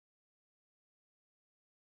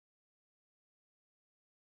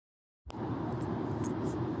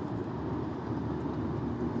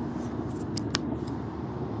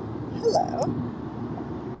Hello.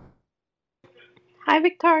 Hi,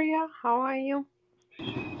 Victoria. How are you?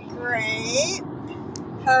 Great.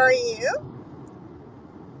 How are you?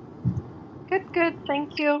 Good, good.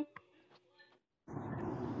 Thank you.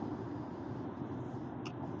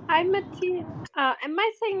 Hi, Mateen. Am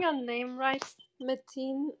I saying your name right?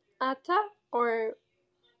 Mateen Atta? Or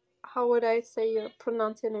how would I say your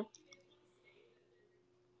pronounce your name?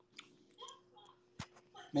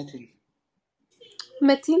 Metin.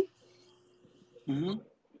 Mateen?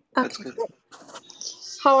 That's Okay. good.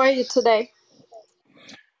 How are you today?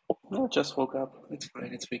 No, just woke up. It's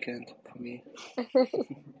fine. It's weekend for me.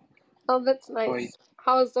 Oh, that's How are you? nice.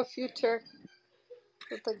 How is the future?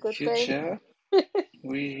 Is it a good day? Future?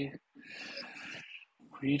 we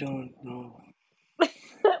don't know.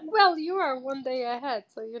 Well, you are one day ahead,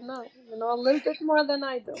 so you know a little bit more than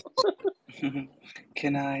I do.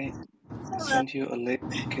 Can I send you a link?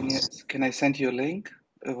 Can I send you a link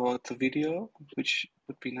about the video, which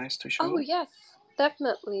would be nice to show? Oh, yes,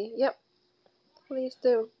 definitely. Yep, please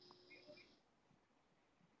do.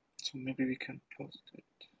 So maybe we can post it.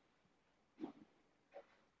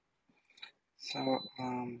 So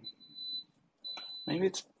maybe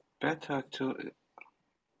it's better to.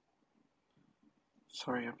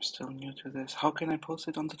 Sorry, I'm still new to this. How can I post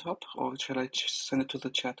it on the top, or shall I send it to the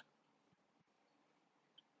chat?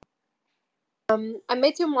 I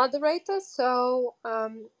made you moderator, so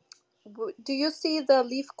do you see the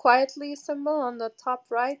leave quietly symbol on the top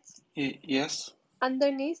right? Yes.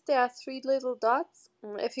 Underneath there are three little dots.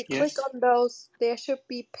 If you click Yes. on those, there should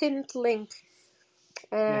be pinned link.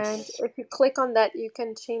 And Yes. if you click on that, you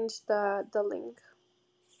can change the link.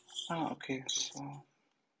 Ah, okay. So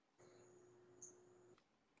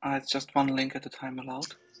it's just one link at a time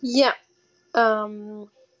allowed. Yeah.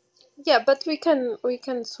 Yeah, but we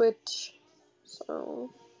can switch.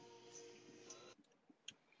 So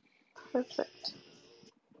perfect.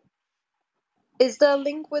 Is the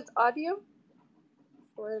link with audio?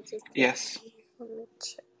 Or is it Yes. Let me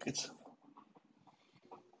check. It's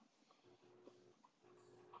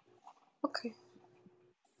Okay.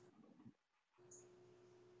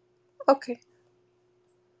 Okay.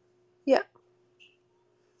 Yeah.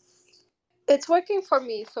 It's working for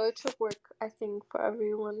me, so it should work, I think, for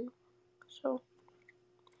everyone. So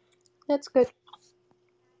that's good.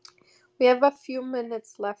 We have a few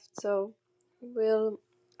minutes left, so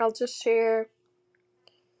I'll just share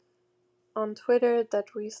on Twitter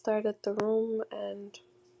that we started the room. And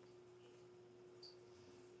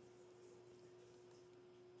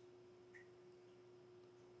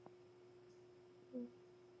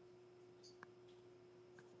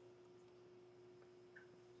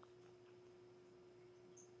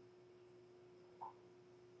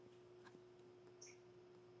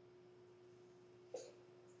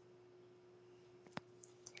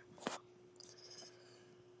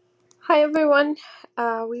hi everyone.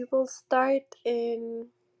 We will start in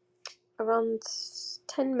around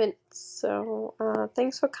 10 minutes. So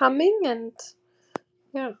thanks for coming, and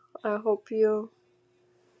yeah, I hope you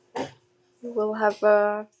will have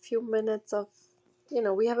a few minutes of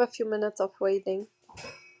we have a few minutes of waiting.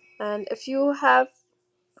 And if you have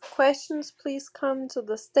questions, please come to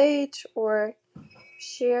the stage or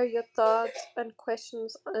share your thoughts and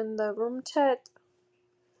questions in the room chat.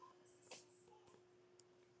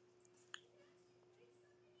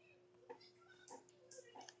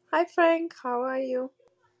 Hi Frank, how are you?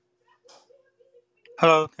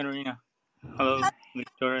 Hello, Carolina. Hello, Hi.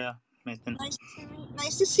 Victoria. Nathan.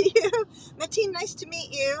 Nice to see you. Mateen, nice to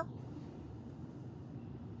meet you.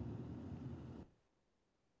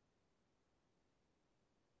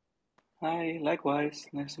 Hi, likewise.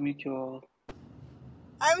 Nice to meet you all.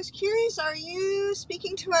 I was curious, are you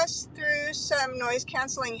speaking to us through some noise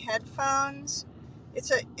canceling headphones? It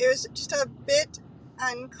was just a bit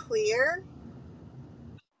unclear.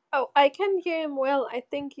 Oh, I can hear him well. I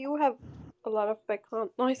think you have a lot of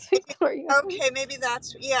background noise, Victoria. Okay, maybe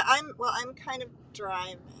that's I'm kind of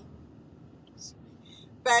driving.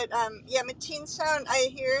 But yeah, Mateen sound, I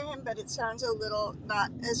hear him, but it sounds a little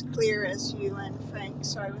not as clear as you and Frank,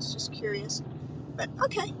 so I was just curious. But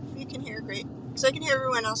okay, if you can hear, great. Because I can hear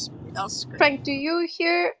everyone else great. Frank, do you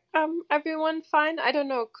hear everyone fine? I don't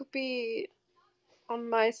know, it could be on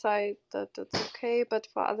my side that it's okay, but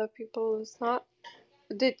for other people it's not.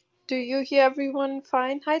 Do you hear everyone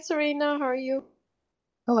fine? Hi Serena, how are you?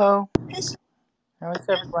 Hello. Hey, How is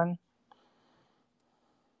everyone?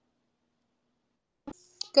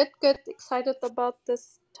 Good, good. Excited about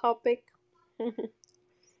this topic.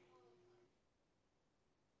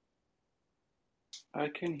 I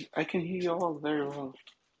can hear you all very well.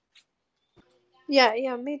 Yeah,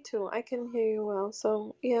 me too. I can hear you well,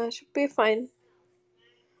 so yeah, it should be fine.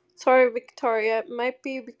 Sorry, Victoria. It might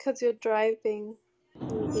be because you're driving,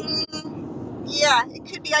 maybe. Yeah, it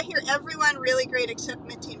could be. I hear everyone really great except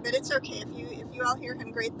Mateen, but it's okay. If you all hear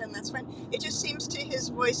him great, then that's fine. It just seems to his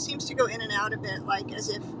voice seems to go in and out a bit, like as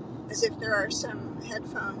if there are some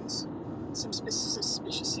headphones, some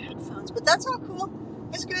suspicious headphones. But that's all cool.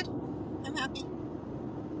 It's good. I'm happy.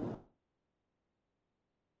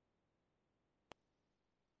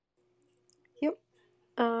 Yep.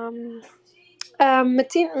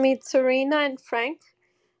 Mateen meet Serena and Frank.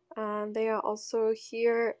 They are also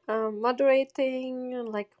here moderating,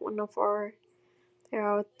 like one of our, they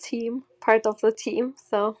are our team, part of the team.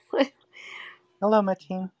 So Hello,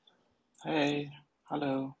 Mateen. Hey,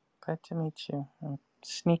 hello. Glad to meet you. I'm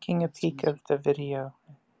sneaking a Nice to peek meet you. of the video.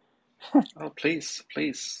 Oh, please,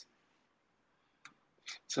 please.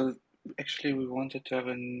 So actually, we wanted to have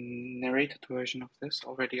a narrated version of this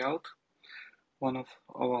already out. One of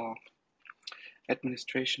our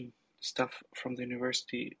administration staff from the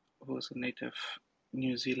university, who is a native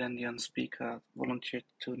New Zealandian speaker, volunteered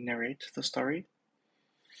to narrate the story.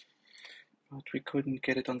 But we couldn't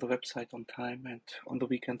get it on the website on time, and on the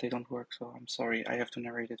weekend they don't work, so I'm sorry, I have to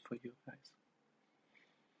narrate it for you guys.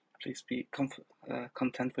 Please be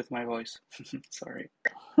content with my voice. Sorry.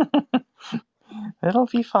 It'll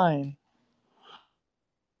be fine.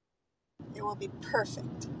 It will be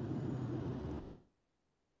perfect.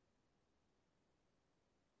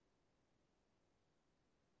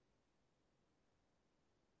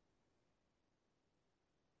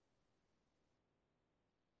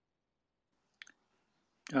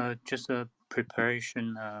 Just a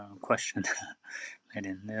preparation question,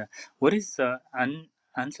 Megan. What is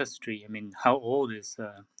ancestry? I mean, how old is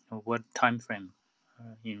what time frame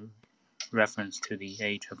in reference to the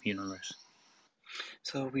age of universe?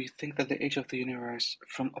 So we think that the age of the universe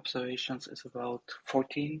from observations is about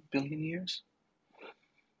 14 billion years.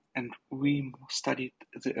 And we studied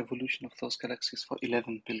the evolution of those galaxies for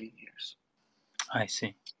 11 billion years. I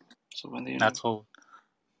see. So when the That's old.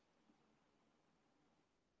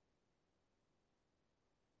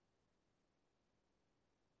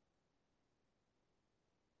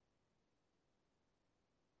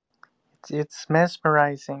 It's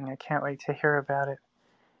mesmerizing. I can't wait to hear about it.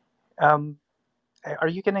 Are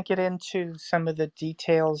you going to get into some of the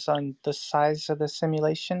details on the size of the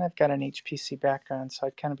simulation? I've got an HPC background, so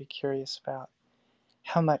I'd kind of be curious about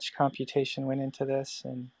how much computation went into this.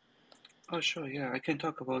 And Oh, sure, yeah, I can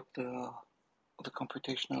talk about the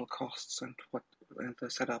computational costs and the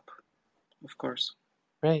setup, of course.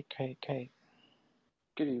 great.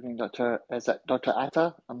 Good evening, Dr. Is that Dr.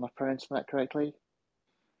 Atta? Am I pronouncing that correctly?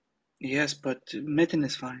 Yes, but Metin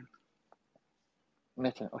is fine.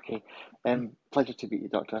 Mitten, okay. Pleasure to meet you,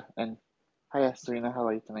 Doctor. And hiya, Serena, how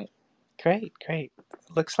are you tonight? Great.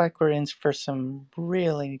 Looks like we're in for some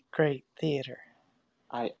really great theater.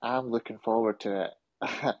 I am looking forward to it.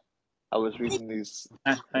 I was reading these.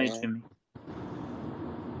 Hi, Yeah. Jimmy.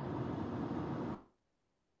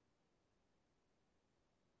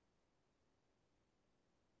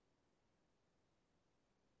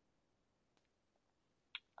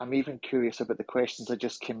 I'm even curious about the questions I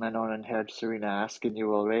just came in on and heard Serena asking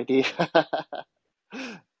you already.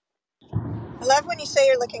 I love when you say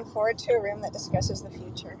you're looking forward to a room that discusses the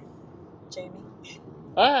future, Jamie.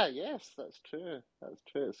 Yes, that's true. That's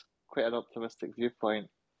true. It's quite an optimistic viewpoint.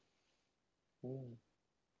 Mm.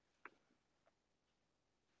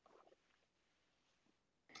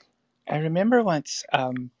 I remember once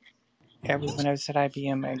when I was at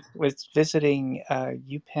IBM, I was visiting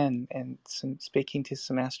UPenn and speaking to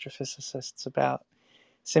some astrophysicists about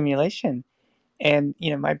simulation. And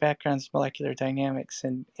my background's molecular dynamics,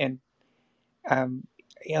 and um,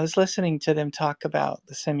 I was listening to them talk about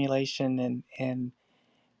the simulation,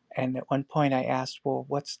 and at one point I asked, "Well,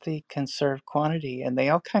 what's the conserved quantity?" And they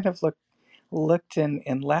all kind of looked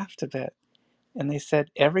and laughed a bit, and they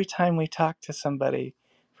said every time we talk to somebody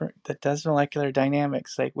that does molecular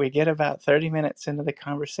dynamics, like we get about 30 minutes into the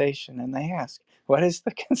conversation, and they ask, "What is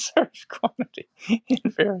the conserved quantity?"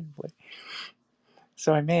 Invariably.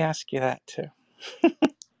 So I may ask you that too.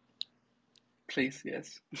 Please,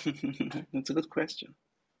 yes. That's a good question.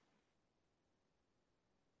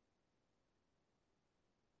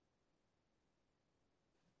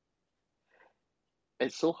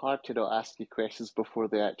 It's so hard to not ask you questions before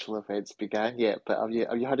the actual events began yet, but have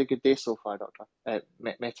you had a good day so far, Doctor?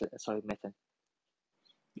 Metin.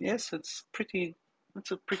 Yes, it's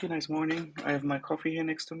a pretty nice morning. I have my coffee here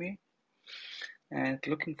next to me, and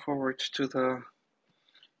looking forward to the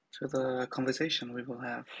to the conversation we will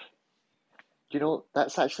have. You know,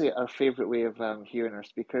 that's actually our favourite way of hearing our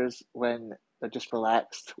speakers when they're just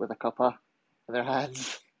relaxed with a cuppa in their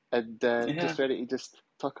hands and Yeah. just ready to just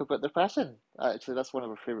talk about their passion. Actually, that's one of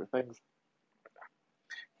our favourite things.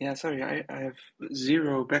 Yeah, sorry, I have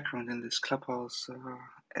zero background in this Clubhouse,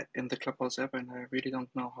 in the Clubhouse app, and I really don't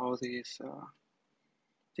know how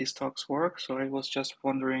these talks work. So I was just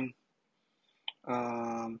wondering.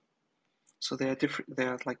 So they are different. They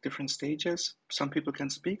are like different stages. Some people can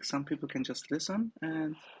speak. Some people can just listen,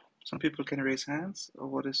 and some people can raise hands. Or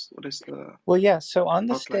what is the Well, yeah. So on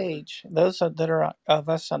the outline? stage, those that are of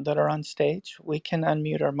us that are on stage, we can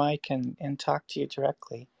unmute our mic and talk to you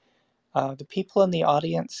directly. The people in the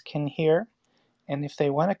audience can hear, and if they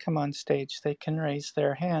want to come on stage, they can raise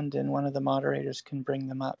their hand, and one of the moderators can bring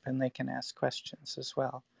them up, and they can ask questions as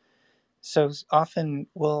well. So often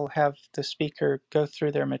we'll have the speaker go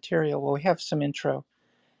through their material. Well, we have some intro,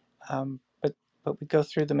 but we go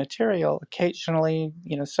through the material. Occasionally,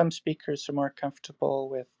 some speakers are more comfortable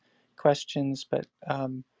with questions, but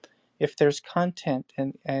if there's content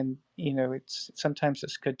and sometimes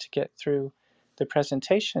it's good to get through the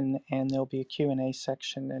presentation, and there'll be a Q&A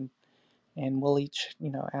section, and we'll each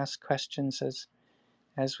ask questions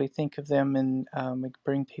as we think of them, and we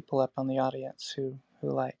bring people up on the audience who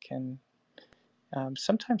like, and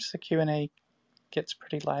sometimes the Q&A gets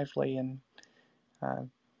pretty lively, and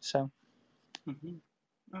so. Mm-hmm.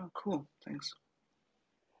 Oh, cool. Thanks.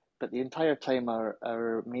 But the entire time,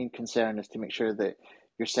 our main concern is to make sure that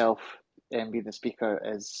yourself, being the speaker,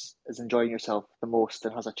 is enjoying yourself the most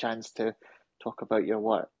and has a chance to talk about your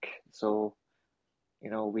work. So,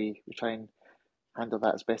 we try and handle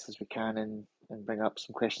that as best as we can, and bring up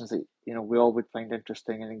some questions that we all would find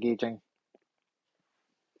interesting and engaging.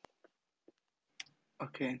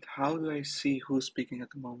 Okay, and how do I see who's speaking at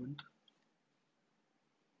the moment?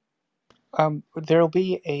 There'll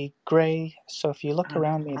be a gray, so if you look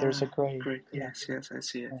around me, there's a gray. Great. Yeah. Yes, I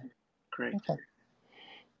see it. Yeah. Great. Okay.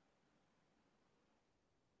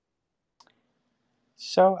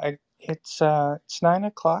 So it's 9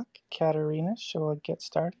 o'clock, Katerina. Shall we get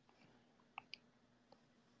started?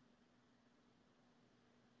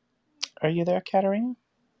 Are you there, Katerina?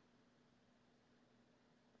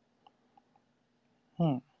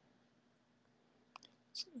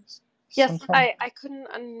 Yes, I couldn't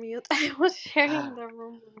unmute. I was sharing the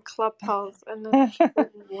room in Clubhouse and it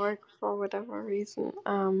didn't work for whatever reason.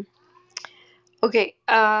 Okay,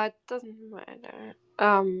 doesn't matter.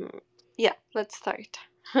 Yeah, let's start.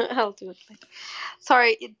 I'll do it later.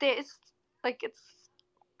 Sorry, it's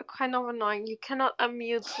kind of annoying. You cannot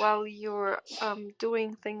unmute while you're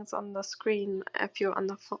doing things on the screen if you're on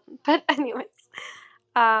the phone. But anyways,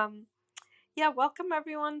 yeah, welcome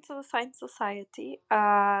everyone to the Science Society.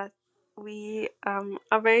 We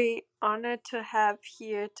are very honored to have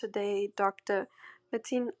here today Dr.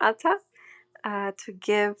 Metin Atta to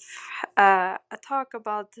give a talk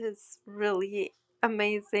about his really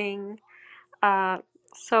amazing,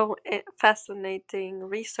 fascinating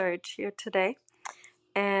research here today.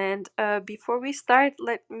 And before we start,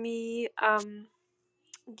 let me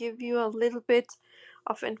give you a little bit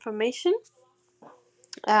of information.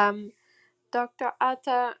 Dr.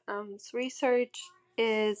 Atta's research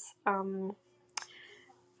is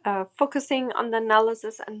focusing on the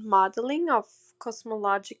analysis and modeling of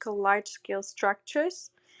cosmological large-scale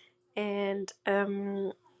structures, and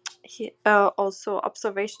he also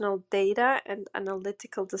observational data and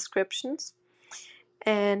analytical descriptions.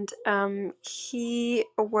 And he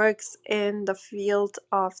works in the field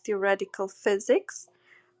of theoretical physics,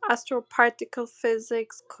 astroparticle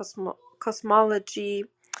physics, cosmology,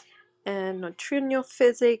 and neutrino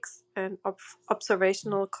physics, and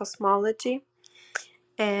observational cosmology.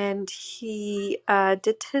 And he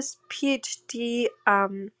did his PhD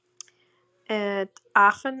at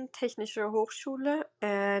Aachen Technische Hochschule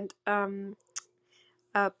and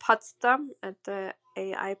Potsdam at the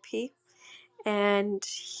AIP. And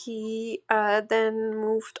he then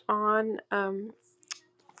moved on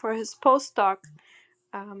for his postdoc,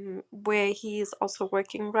 where he is also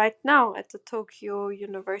working right now at the Tokyo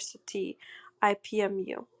University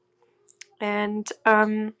IPMU. And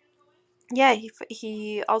yeah,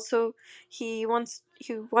 he wants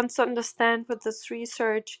to understand with this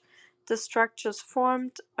research the structures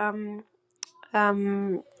formed and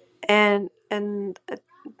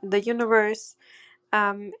the universe,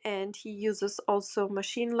 and he uses also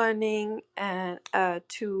machine learning and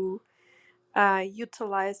to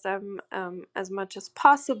utilize them as much as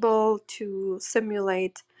possible to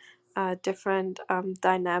simulate different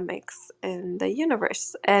dynamics in the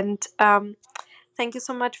universe. And thank you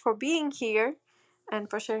so much for being here. and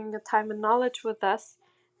for sharing your time and knowledge with us.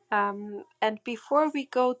 And before we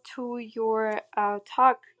go to your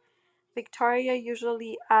talk, Victoria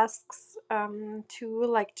usually asks two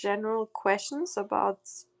like general questions about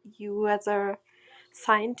you as a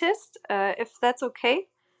scientist, if that's okay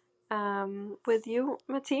with you,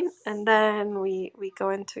 Mateen, and then we go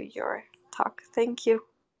into your talk. Thank you.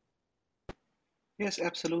 Yes,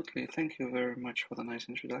 absolutely. Thank you very much for the nice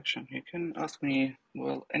introduction. You can ask me,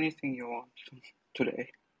 well, anything you want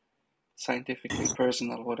today, scientifically,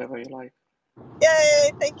 personal, whatever you like.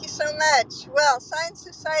 Yay, thank you so much. Well, Science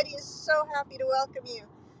Society is so happy to welcome you,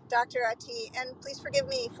 Dr. Ati, and please forgive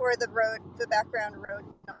me for the background road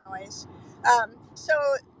noise. So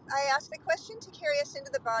I asked the question to carry us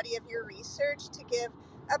into the body of your research to give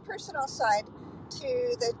a personal side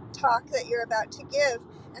to the talk that you're about to give.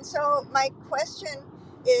 And so my question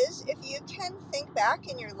is, if you can think back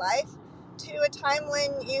in your life to a time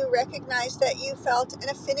when you recognized that you felt an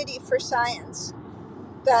affinity for science,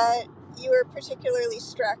 that you were particularly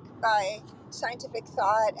struck by scientific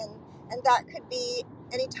thought, and that could be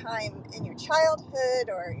any time in your childhood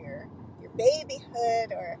or your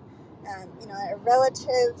babyhood, or a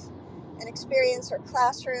relative, an experience or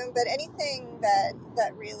classroom, but anything that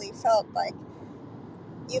really felt like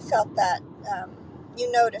you felt that you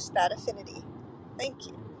noticed that affinity. Thank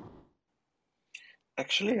you.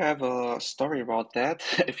 Actually, I have a story about that,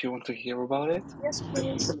 if you want to hear about it. Yes,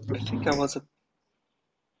 please.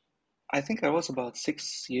 I think I was about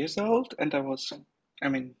 6 years old, and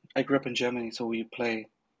I grew up in Germany, so we play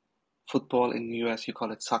football. In the US, you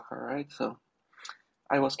call it soccer, right? So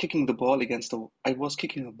I was kicking a ball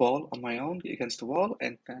on my own against the wall,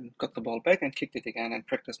 and then got the ball back and kicked it again and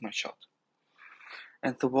practiced my shot.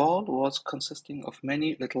 And the wall was consisting of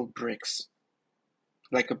many little bricks,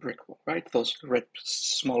 like a brick wall, right? Those red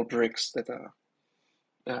small bricks that are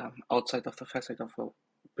outside of the facade of a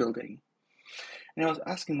building. And I was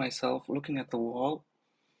asking myself, looking at the wall,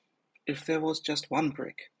 if there was just one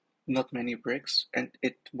brick, not many bricks, and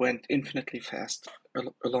it went infinitely fast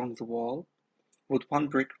along the wall, would one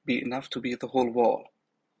brick be enough to be the whole wall?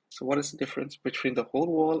 So what is the difference between the whole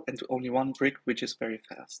wall and only one brick, which is very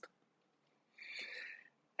fast?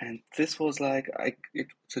 And this was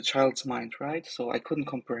it's a child's mind, right? So I couldn't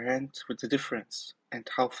comprehend with the difference and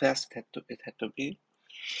how fast it had to be.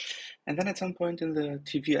 And then at some point in the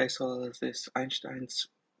TV, I saw this Einstein's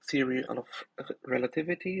theory of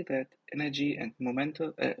relativity, that energy and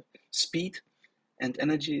momentum, speed and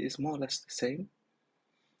energy is more or less the same,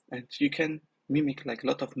 and you can mimic like a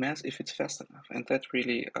lot of mass if it's fast enough, and that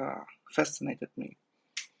really fascinated me.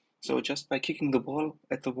 So just by kicking the ball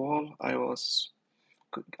at the wall,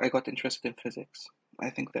 I got interested in physics. I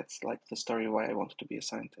think that's like the story why I wanted to be a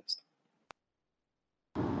scientist.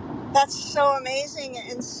 That's so amazing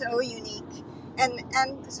and so unique.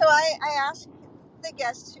 And so I ask the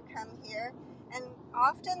guests who come here, and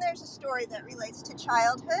often there's a story that relates to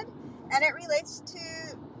childhood, and it relates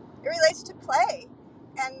to play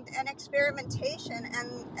and experimentation,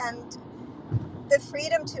 and the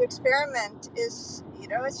freedom to experiment is,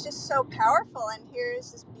 it's just so powerful. And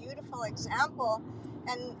here's this beautiful example,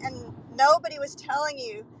 and nobody was telling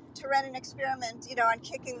you to run an experiment, on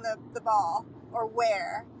kicking the ball, or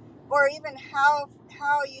where, or even how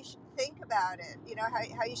you should think about it,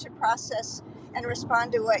 how you should process and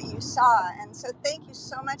respond to what you saw. And so thank you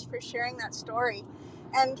so much for sharing that story.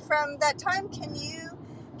 And from that time, can you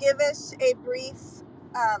give us a brief,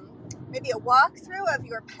 maybe a walkthrough of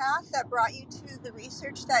your path that brought you to the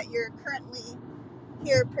research that you're currently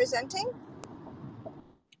here presenting?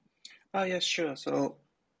 Yes, sure. So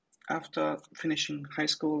after finishing high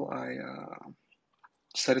school, I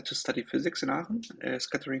decided to study physics in Aachen, as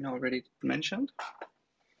Katharina already mentioned.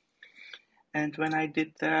 And when I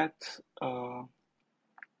did that,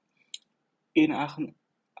 in Aachen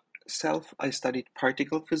itself, I studied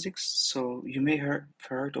particle physics. So you may have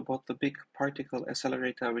heard about the big particle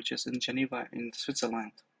accelerator, which is in Geneva in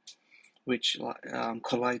Switzerland, which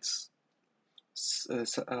collides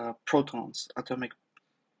protons, atomic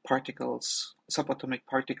particles, subatomic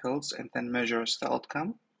particles, and then measures the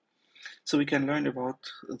outcome. So we can learn about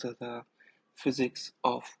the physics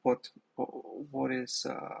of what is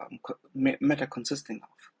matter consisting of.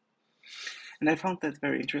 And I found that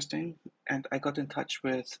very interesting, and I got in touch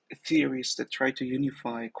with theories that try to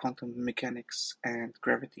unify quantum mechanics and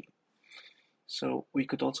gravity. So we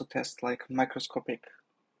could also test like microscopic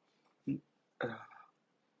uh,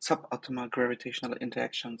 subatomic gravitational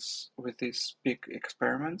interactions with these big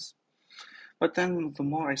experiments. But then the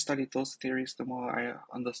more I studied those theories, the more I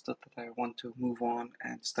understood that I want to move on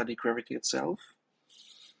and study gravity itself.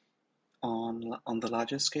 on the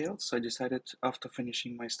larger scale. So I decided after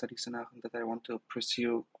finishing my studies in Aachen that I want to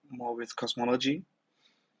pursue more with cosmology.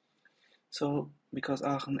 So because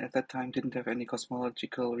Aachen at that time didn't have any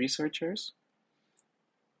cosmological researchers,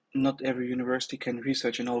 not every university can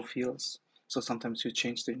research in all fields. So sometimes you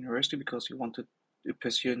change the university because you want to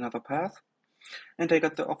pursue another path. And I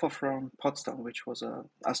got the offer from Potsdam, which was an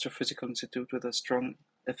astrophysical institute with a strong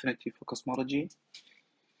affinity for cosmology.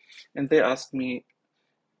 And they asked me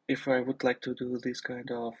if I would like to do these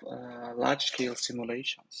kind of large-scale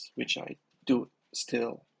simulations, which I do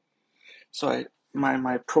still. So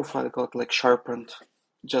my profile got like sharpened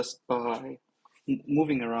just by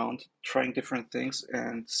moving around, trying different things,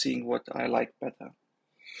 and seeing what I like better.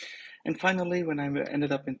 And finally, when I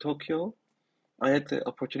ended up in Tokyo, I had the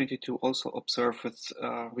opportunity to also observe with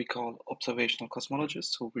we call observational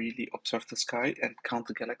cosmologists, who really observe the sky and count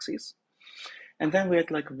the galaxies. And then we had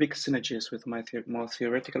like big synergies with my more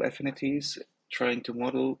theoretical affinities, trying to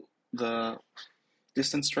model the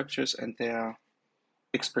distance structures and their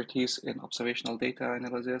expertise in observational data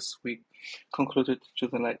analysis. We concluded to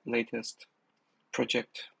the latest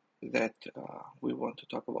project that we want to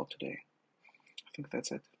talk about today. I think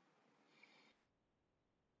that's it.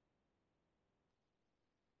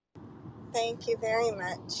 Thank you very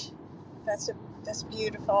much. That's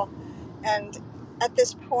beautiful. And at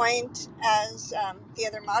this point, as the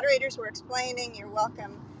other moderators were explaining, you're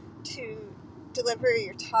welcome to deliver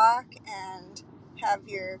your talk and have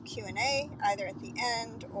your Q&A either at the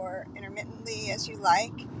end or intermittently as you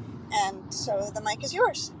like. And so the mic is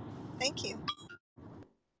yours. Thank you.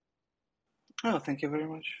 Oh, thank you very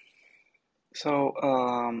much. So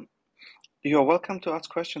you're welcome to ask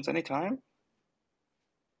questions anytime.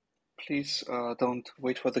 Please don't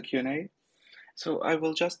wait for the Q&A. So I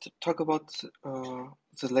will just talk about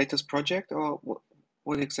the latest project, or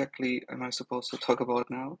what exactly am I supposed to talk about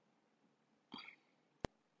now?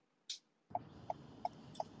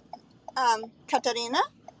 Katarina?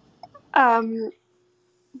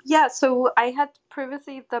 Yeah, so I had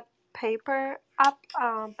previously the paper up,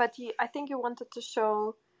 but I think you wanted to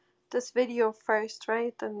show this video first,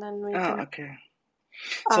 right? And then we can. Okay.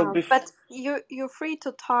 So but you're free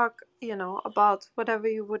to talk, about whatever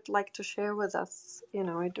you would like to share with us.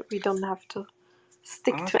 We don't have to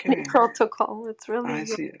stick to any protocol. It's really I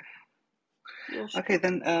see. Okay,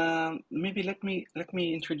 then maybe let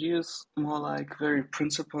me introduce more like very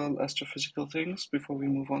principal astrophysical things before we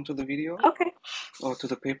move on to the video. Okay. Or to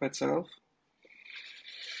the paper itself.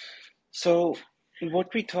 So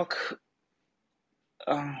what we talk,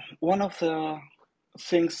 one of the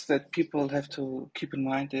things that people have to keep in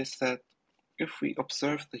mind is that if we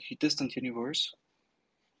observe the distant universe,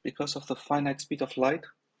 because of the finite speed of light,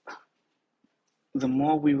 the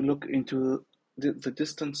more we look into the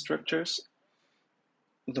distant structures,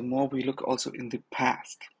 the more we look also in the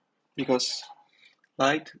past, because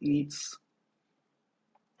light needs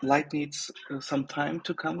some time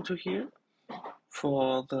to come to here.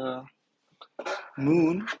 For the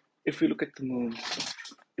moon, if we look at the moon,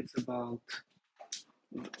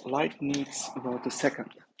 light needs about a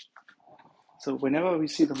second. So whenever we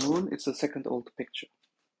see the moon, it's a second old picture.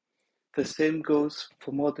 The same goes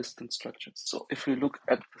for more distant structures. So if we look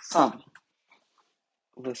at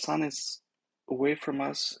the sun is away from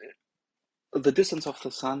us. The distance of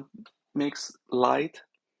the sun makes light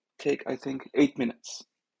take, I think, 8 minutes.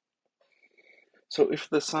 So if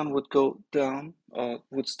the sun would go down or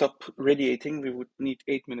would stop radiating, we would need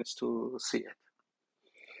 8 minutes to see it.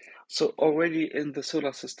 So already in the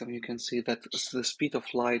solar system, you can see that the speed of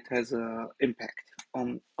light has an impact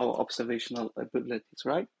on our observational abilities,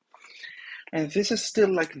 right? And this is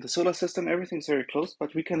still like in the solar system, everything's very close,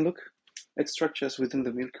 but we can look at structures within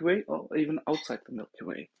the Milky Way or even outside the Milky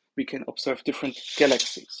Way. We can observe different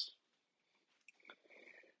galaxies.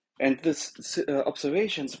 And these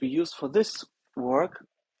observations we use for this work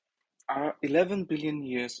are 11 billion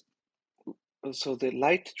years. So the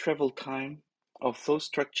light travel time of those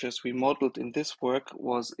structures we modeled in this work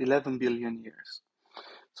was 11 billion years.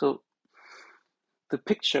 So the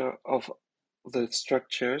picture of the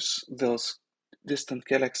structures, those distant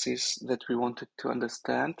galaxies that we wanted to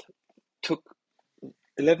understand, took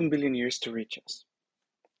 11 billion years to reach us.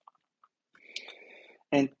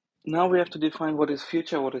 And now we have to define what is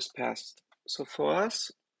future, what is past. So for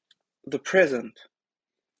us, the present,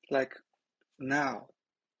 like now,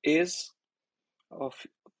 is of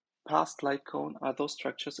past light cone are those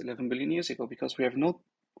structures 11 billion years ago, because we have no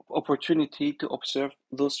opportunity to observe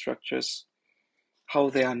those structures how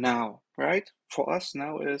they are now, right? For us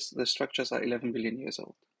now is the structures are 11 billion years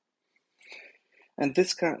old. And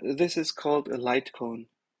this is called a light cone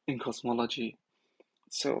in cosmology.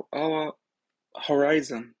 So our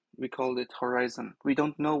horizon, we call it horizon. We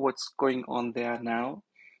don't know what's going on there now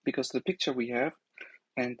because the picture we have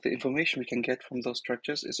and the information we can get from those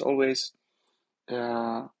structures is always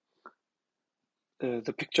the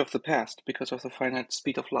picture of the past because of the finite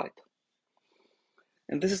speed of light.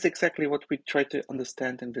 And this is exactly what we try to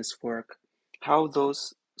understand in this work, how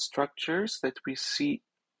those structures that we see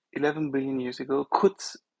 11 billion years ago could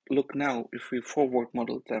look now if we forward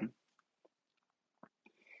modeled them.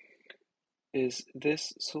 Is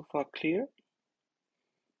this so far clear?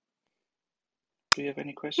 Do you have any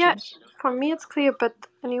Yeah, questions? for me it's clear, but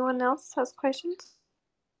anyone else has questions?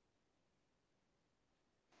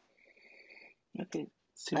 Okay, I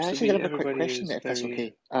seems to actually did be have a quick everybody question, is if that's very...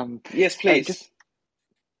 okay. Yes, Just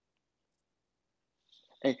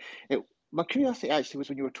please. uh, my curiosity actually was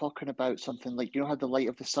when you were talking about something like, you know, how the light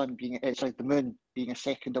of the sun being, sorry, the moon being a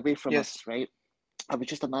second away from Yes. us, right? I was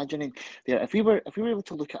just imagining there, if we were able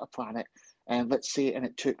to look at a planet, and let's say, and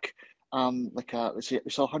it took let's say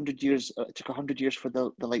we saw 100 years, it took 100 years for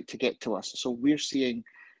the light to get to us. So we're seeing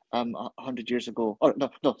 100 years ago, or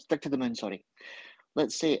no, stick to the moon, sorry.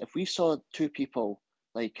 Let's say if we saw two people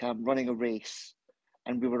like running a race,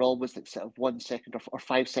 and we were always like sort of 1 second or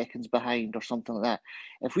 5 seconds behind or something like that.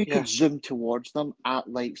 If we Yeah. could zoom towards them at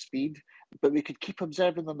light speed, but we could keep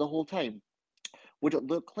observing them the whole time, would it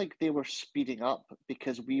look like they were speeding up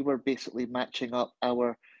because we were basically matching up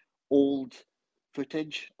our old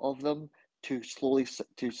footage of them to slowly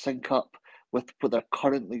to sync up with what they're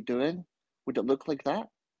currently doing? Would it look like that?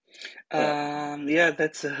 Yeah,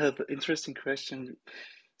 that's an interesting question.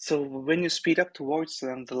 So when you speed up towards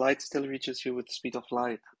them, the light still reaches you with the speed of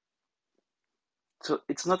light. So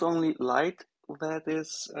it's not only light that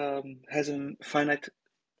is has a finite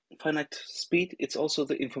speed, it's also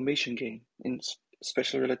the information gain. In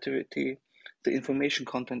special relativity, the information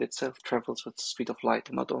content itself travels with the speed of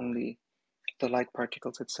light, not only the light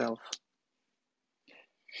particles itself.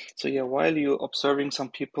 So yeah, while you're observing some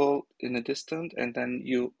people in a distance and then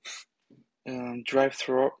you drive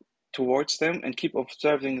towards them and keep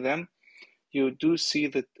observing them, you do see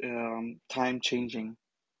the time changing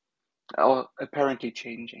or apparently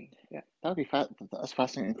changing. Yeah. That'd be that's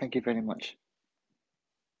fascinating. Thank you very much.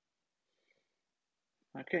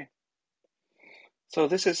 Okay. So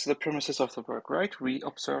this is the premises of the work, right? We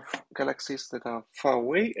observe galaxies that are far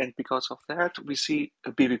away, and because of that, we see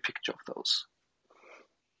a baby picture of those.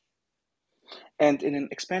 And in an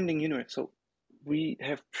expanding universe, so we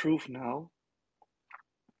have proof now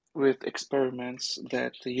with experiments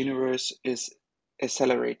that the universe is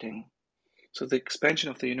accelerating. So the expansion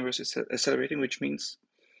of the universe is accelerating, which means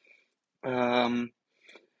the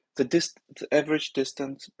average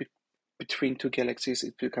distance between two galaxies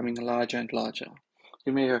is becoming larger and larger.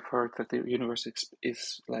 You may have heard that the universe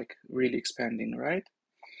is like really expanding, right?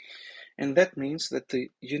 And that means that the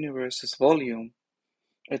universe's volume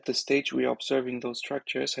at the stage we are observing those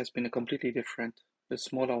structures has been a completely different, a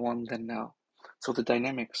smaller one than now. So the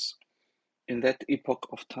dynamics in that epoch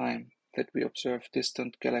of time that we observe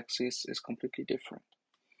distant galaxies is completely different.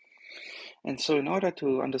 And so in order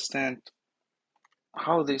to understand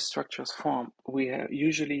how these structures form, we have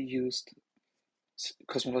usually used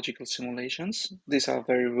cosmological simulations. These are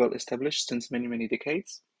very well established since many, many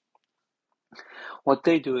decades. What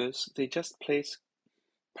they do is they just place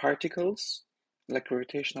particles, like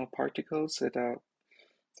gravitational particles that are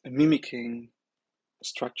mimicking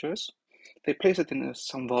structures. They place it in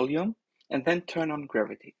some volume and then turn on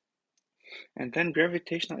gravity. And then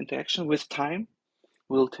gravitational interaction with time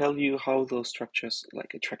will tell you how those structures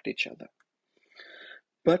like attract each other.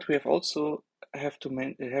 But we have also have to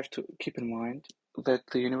keep in mind that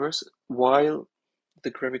the universe, while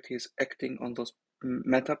the gravity is acting on those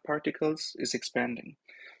matter particles, is expanding.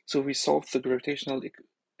 So we solve the gravitational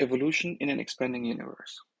evolution in an expanding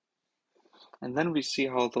universe. And then we see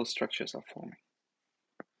how those structures are forming.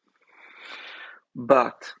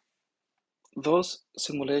 But those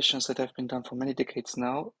simulations that have been done for many decades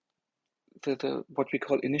now, the what we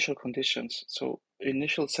call initial conditions, so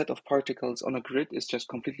initial set of particles on a grid is just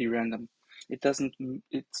completely random.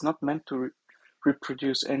 It's not meant to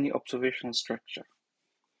reproduce any observational structure.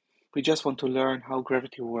 We just want to learn how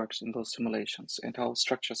gravity works in those simulations and how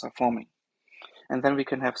structures are forming. And then we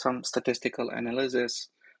can have some statistical analysis,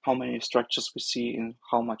 how many structures we see in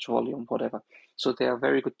how much volume, whatever. So they are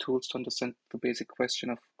very good tools to understand the basic question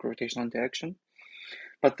of gravitational interaction,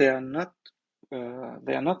 but they are not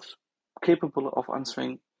capable of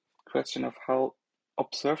answering the question of how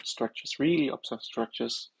really observed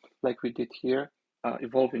structures, like we did here,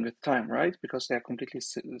 evolving with time, right? Because they are completely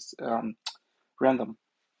random.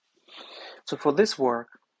 So for this work,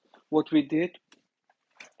 what we did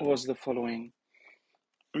was the following.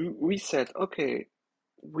 We said, okay,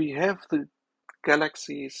 we have the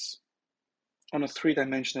galaxies on a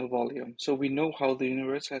three-dimensional volume, so we know how the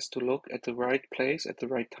universe has to look at the right place at the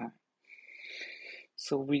right time.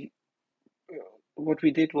 So what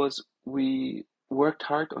we did was we worked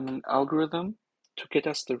hard on an algorithm to get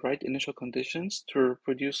us the right initial conditions to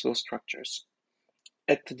reproduce those structures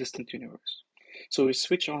at the distant universe. So we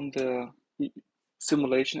switch on the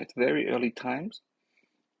simulation at very early times.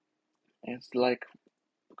 It's like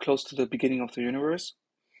close to the beginning of the universe,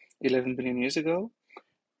 11 billion years ago.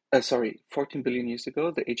 14 billion years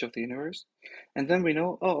ago, the age of the universe. And then we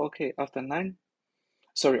know, oh, okay, after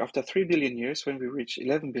 3 billion years, when we reach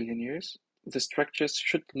 11 billion years, the structures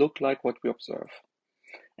should look like what we observe.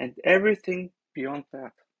 And everything beyond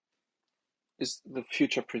that is the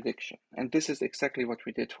future prediction. And this is exactly what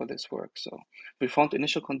we did for this work. So we found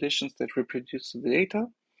initial conditions that reproduce the data,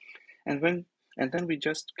 and then we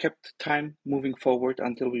just kept time moving forward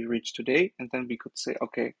until we reached today, and then we could say,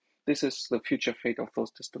 okay, this is the future fate of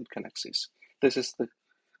those distant galaxies. This is the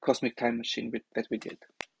cosmic time machine that we did.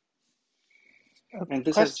 And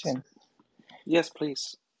this is, Question. yes,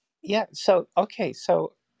 please. Yeah. So okay.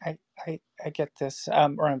 So I get this.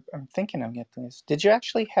 Or I'm thinking I'm getting this. Did you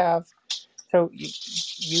actually have? So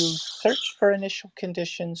you searched for initial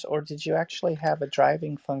conditions, or did you actually have a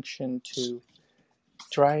driving function to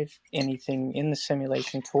drive anything in the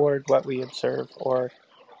simulation toward what we observe? Or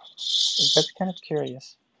that's kind of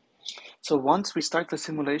curious. So once we start the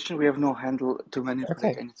simulation, we have no handle to manipulate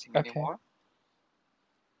Okay. anything Okay. anymore.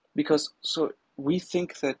 Because so we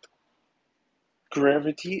think that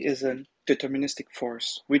gravity is a deterministic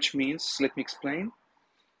force, which means, let me explain.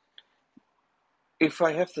 If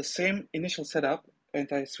I have the same initial setup and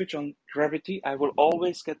I switch on gravity, I will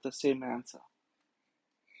always get the same answer.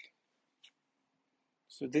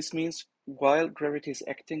 So this means while gravity is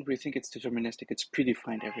acting, we think it's deterministic, it's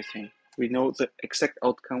predefined everything. We know the exact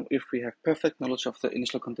outcome if we have perfect knowledge of the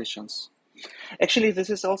initial conditions. Actually, this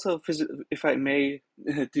is also, if I may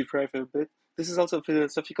derive a bit, this is also a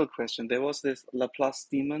philosophical question. There was this Laplace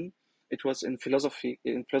demon. It was in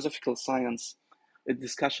philosophical science, a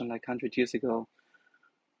discussion like 100 years ago.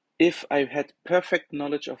 If I had perfect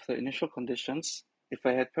knowledge of the initial conditions, if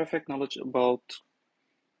I had perfect knowledge about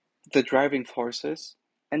the driving forces,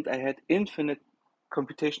 and I had infinite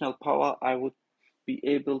computational power, I would be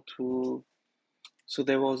able to. So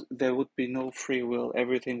there would be no free will.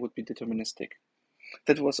 Everything would be deterministic.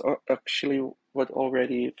 That was actually what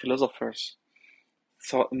already philosophers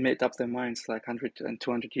made up their minds like 100 and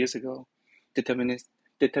 200 years ago.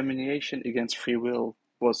 Determination against free will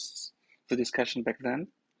was the discussion back then.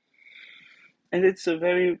 And it's a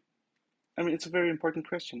very important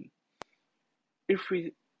question. If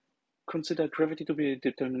we consider gravity to be a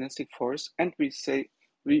deterministic force and we say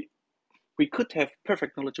we could have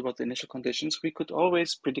perfect knowledge about the initial conditions, we could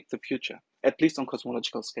always predict the future, at least on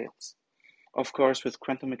cosmological scales. Of course, with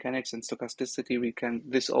quantum mechanics and stochasticity,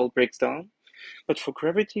 this all breaks down. But for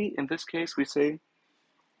gravity, in this case, we say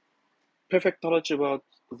perfect knowledge about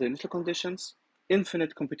the initial conditions,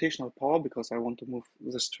 infinite computational power, because I want to move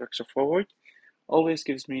the structure forward, always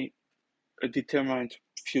gives me a determined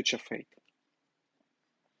future fate.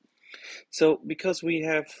 So because we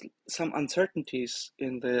have some uncertainties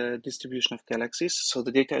in the distribution of galaxies, so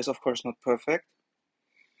the data is of course not perfect.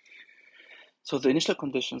 So the initial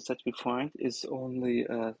conditions that we find is only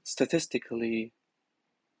statistically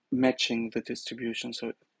matching the distribution.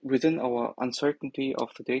 So within our uncertainty of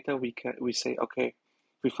the data, we say, okay,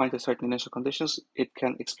 we find a certain initial conditions, it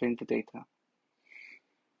can explain the data.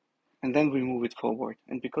 And then we move it forward.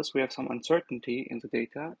 And because we have some uncertainty in the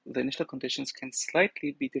data, the initial conditions can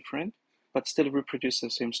slightly be different, but still reproduce the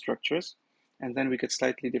same structures. And then we get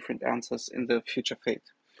slightly different answers in the future fate.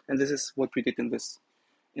 And this is what we did in this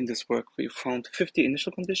work. We found 50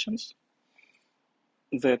 initial conditions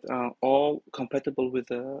that are all compatible with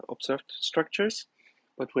the observed structures.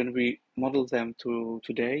 But when we modeled them to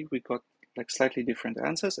today, we got like slightly different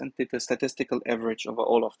answers and did a statistical average over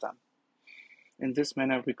all of them. In this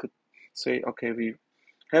manner, we could say, okay, we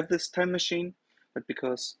have this time machine, but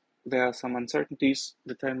because there are some uncertainties,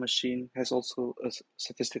 the time machine has also a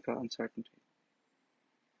statistical uncertainty.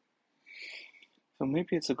 So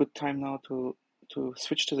maybe it's a good time now to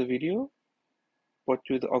switch to the video. What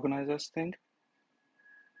do the organizers think?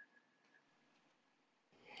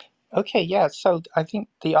 Okay, yeah. So I think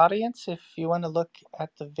the audience, if you want to look at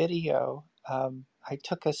the video, I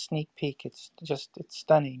took a sneak peek. It's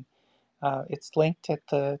stunning. It's linked at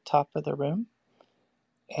the top of the room.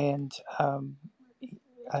 And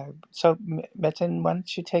so, Metin, why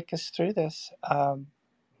don't you take us through this for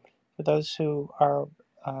those who are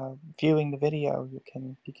viewing the video, you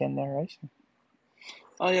can begin narration.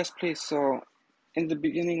 Oh yes, please. So in the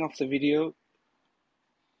beginning of the video,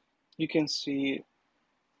 you can see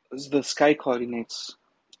the sky coordinates.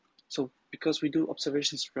 So because we do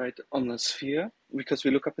observations right on the sphere, because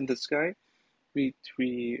we look up in the sky, we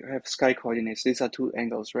have sky coordinates. These are two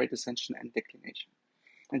angles, right? Ascension and declination.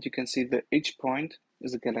 And you can see that each point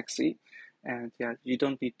is a galaxy. And yeah, you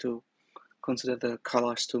don't need to consider the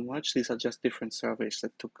colors too much. These are just different surveys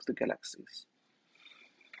that took the galaxies.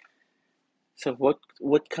 So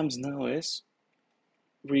what comes now is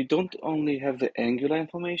we don't only have the angular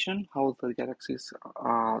information, how the galaxies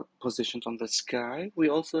are positioned on the sky, we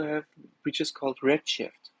also have, which is called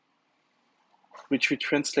redshift, which we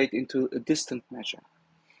translate into a distant measure.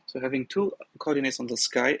 So having two coordinates on the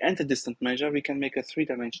sky and a distant measure, we can make a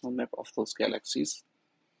three-dimensional map of those galaxies.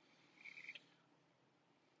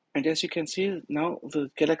 And as you can see, now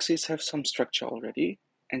the galaxies have some structure already.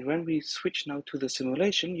 And when we switch now to the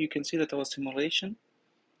simulation, you can see that our simulation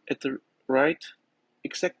at the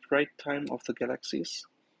exact right time of the galaxies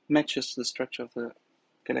matches the structure of the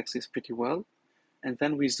galaxies pretty well. And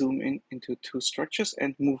then we zoom into two structures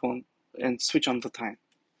and move on and switch on the time.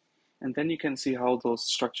 And then you can see how those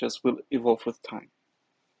structures will evolve with time.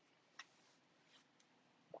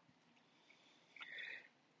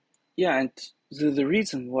 Yeah, and the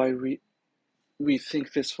reason why we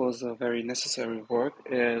think this was a very necessary work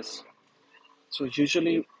is, so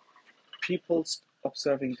usually people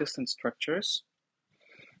observing distant structures,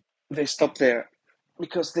 they stop there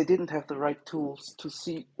because they didn't have the right tools to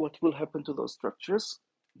see what will happen to those structures.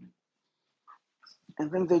 And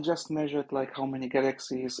then they just measured like how many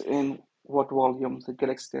galaxies in what volume, the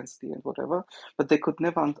galaxy density and whatever, but they could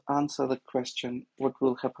never answer the question, what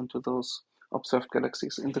will happen to those observed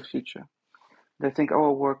galaxies in the future. They think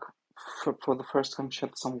our work for the first time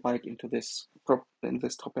shed some light into this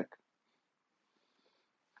topic.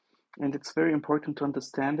 And it's very important to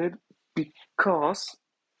understand it because,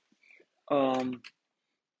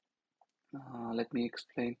 let me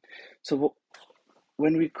explain. So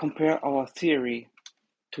when we compare our theory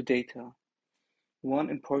to data, one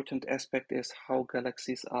important aspect is how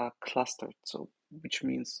galaxies are clustered. So, which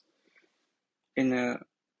means in a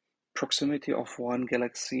proximity of one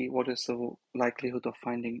galaxy, what is the likelihood of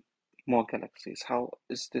finding more galaxies? How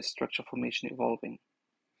is this structure formation evolving?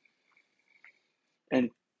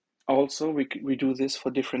 And also, we do this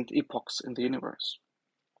for different epochs in the universe.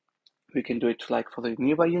 We can do it like for the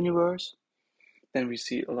nearby universe. Then we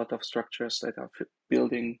see a lot of structures that are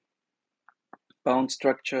building bound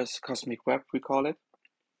structures, cosmic web, we call it.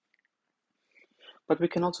 But we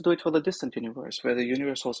can also do it for the distant universe, where the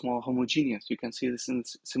universe was more homogeneous. You can see this in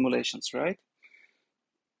simulations, right?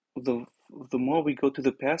 The more we go to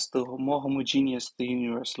the past, the more homogeneous the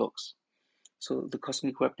universe looks. So the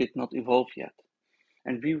cosmic web did not evolve yet.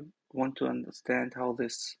 And we want to understand how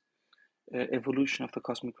this evolution of the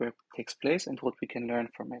cosmic web takes place and what we can learn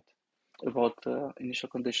from it about the initial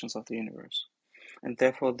conditions of the universe. And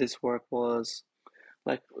therefore, this work was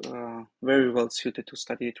like very well suited to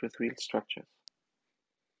study it with real structures.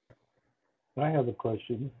 I have a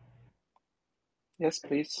question. Yes,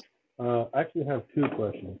 please. I actually have two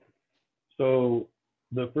questions. So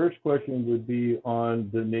the first question would be on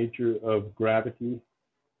the nature of gravity.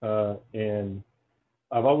 And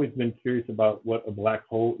I've always been curious about what a black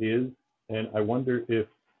hole is. And I wonder if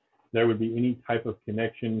there would be any type of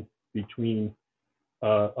connection between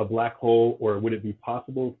a black hole, or would it be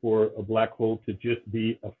possible for a black hole to just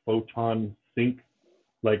be a photon sink,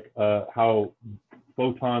 like how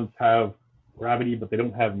photons have gravity, but they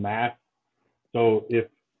don't have mass. So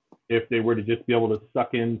if they were to just be able to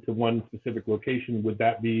suck into one specific location, would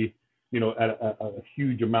that be, at a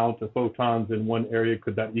huge amount of photons in one area?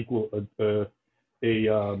 Could that equal a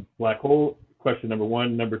black hole? Question number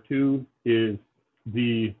one. Number two is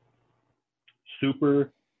the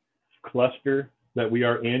super cluster that we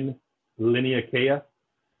are in, Liniakea.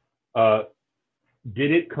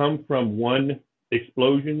 Did it come from one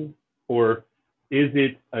explosion, or is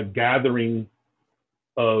it a gathering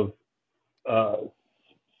of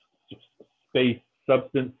space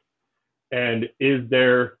substance? And is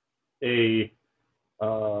there a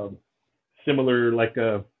similar, like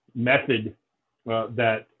a method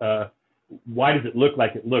that why does it look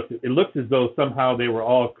like it looks? It looks as though somehow they were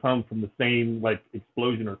all come from the same like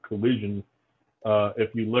explosion or collision.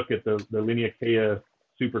 If you look at the Liniakea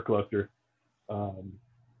supercluster.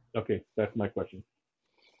 Okay, that's my question.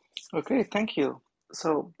 Okay, thank you.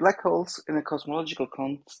 So black holes in a cosmological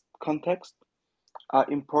context are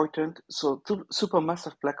important. So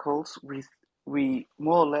supermassive black holes, we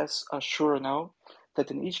more or less are sure now that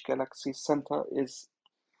in each galaxy center is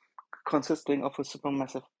consisting of a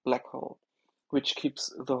supermassive black hole, which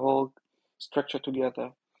keeps the whole structure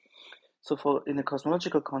together. So in a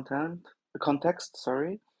cosmological context,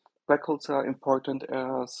 black holes are important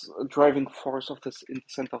as a driving force of this in the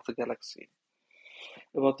center of the galaxy.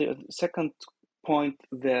 About the second point,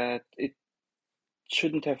 that it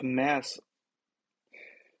shouldn't have mass.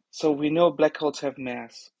 So we know black holes have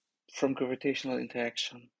mass from gravitational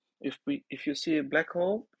interaction. If you see a black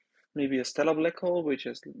hole, maybe a stellar black hole, which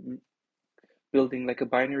is building like a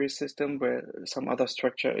binary system where some other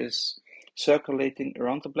structure is circulating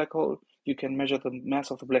around the black hole, you can measure the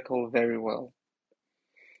mass of the black hole very well.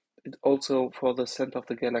 It also for the center of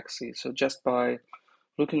the galaxy. So just by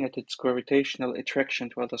looking at its gravitational attraction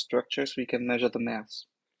to other structures, we can measure the mass.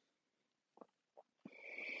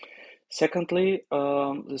 Secondly,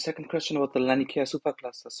 the second question about the Laniakea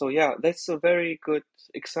supercluster. So yeah, that's a very good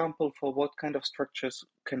example for what kind of structures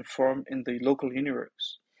can form in the local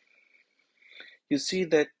universe. You see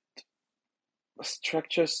that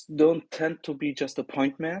structures don't tend to be just a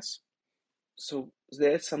point mass. So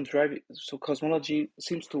there is some driving. So cosmology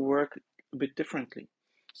seems to work a bit differently.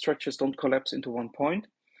 Structures don't collapse into one point,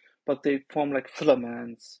 but they form like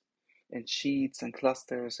filaments and sheets and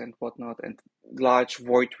clusters and whatnot and large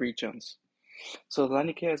void regions. So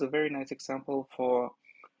Laniakea is a very nice example for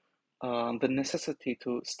the necessity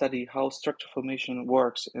to study how structure formation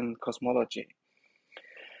works in cosmology.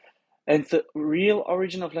 And the real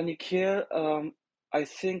origin of Laniakea, I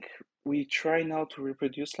think we try now to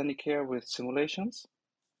reproduce Laniakea with simulations,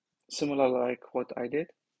 similar like what I did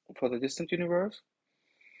for the distant universe.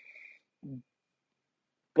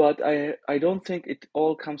 But I don't think it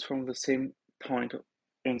all comes from the same point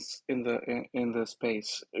in the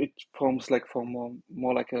space. It forms like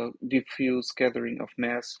more like a diffuse gathering of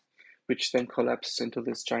mass, which then collapses into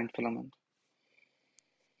this giant filament.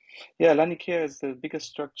 Yeah, Laniakea is the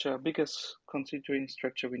biggest constituent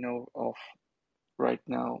structure we know of right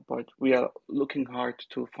now, but we are looking hard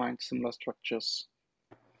to find similar structures.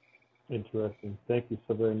 Interesting. Thank you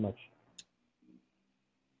so very much.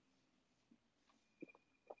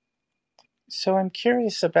 So I'm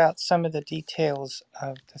curious about some of the details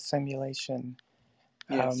of the simulation.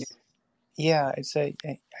 Yes. Yeah,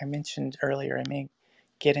 I mentioned earlier, I may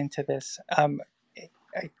get into this.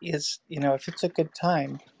 If it's a good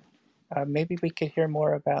time, maybe we could hear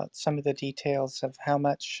more about some of the details of how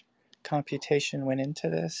much computation went into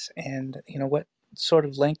this, and what sort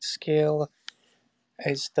of length scale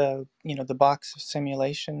is the box of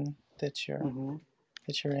simulation that you're in,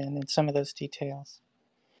 and some of those details.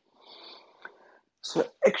 So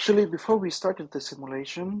actually, before we started the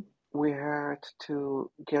simulation, we had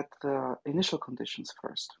to get the initial conditions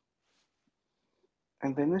first.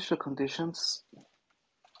 And the initial conditions,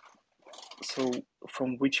 so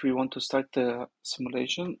from which we want to start the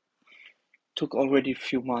simulation, took already a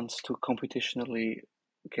few months to computationally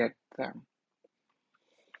get them.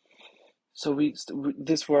 So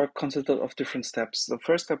this work consisted of different steps. The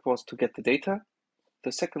first step was to get the data.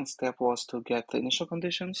 The second step was to get the initial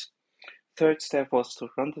conditions. Third step was to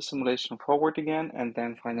run the simulation forward again, and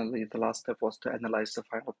then finally the last step was to analyze the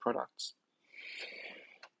final products.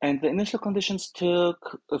 And the initial conditions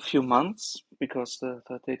took a few months because the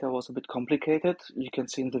data was a bit complicated. You can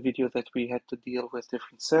see in the video that we had to deal with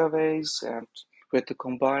different surveys and we had to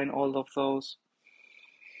combine all of those.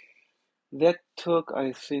 That took,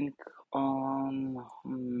 I think, how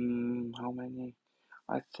many?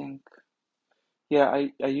 I think, yeah,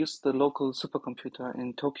 I used the local supercomputer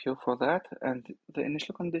in Tokyo for that, and the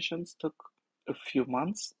initial conditions took a few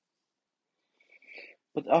months.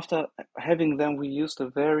 But after having them, we used a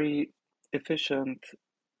very efficient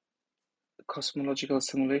cosmological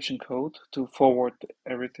simulation code to forward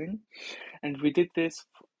everything. And we did this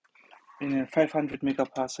in a 500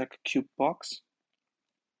 megaparsec cube box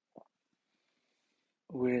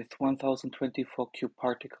with 1024 cube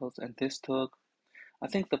particles. And this took, I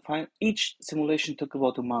think each simulation took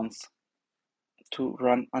about a month to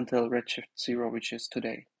run until redshift 0, which is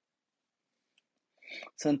today.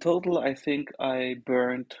 So in total, I think I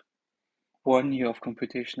burned 1 year of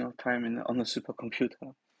computational time on a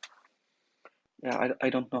supercomputer. Yeah, I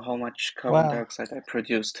don't know how much carbon dioxide I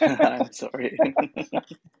produced. I'm sorry.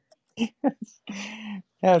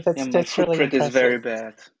 No, that's my that's really footprint is very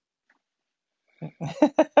impressive.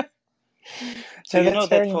 bad. So No, you know that's that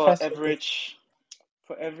very impressive.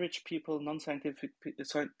 for average people, non-scientific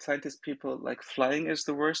scientist people, like flying is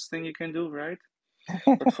the worst thing you can do, right?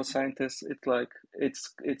 But for scientists,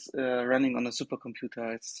 it's running on a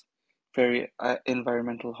supercomputer. It's very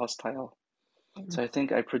environmental hostile. So I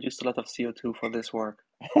think I produced a lot of CO2 for this work.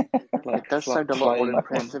 like It does sound a lot more flying on.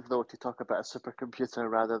 impressive, though, to talk about a supercomputer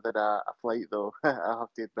rather than a flight, though. I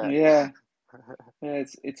have to admit. Yeah, yeah,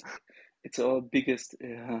 it's our biggest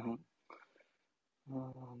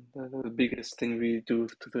the biggest thing we do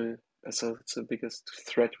to the so it's the biggest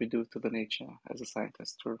threat we do to the nature as a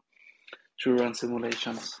scientist to run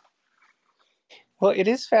simulations. Well, it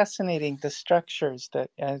is fascinating, the structures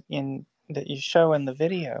that that you show in the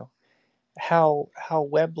video, how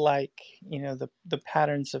web-like, the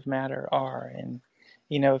patterns of matter are. And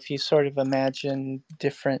if you sort of imagine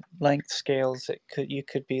different length scales, you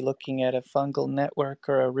could be looking at a fungal network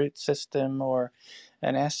or a root system or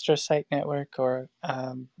an astrocyte network, or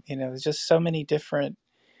there's just so many different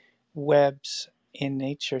webs in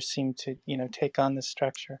nature seem to take on this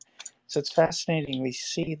structure. So it's fascinating we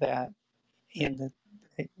see that in the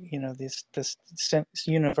this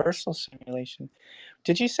universal simulation.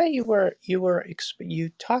 Did you say you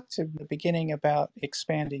talked in the beginning about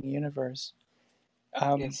expanding universe?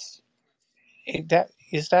 Yes.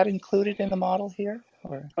 Is that included in the model here,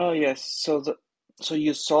 or? Oh yes. So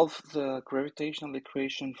you solve the gravitational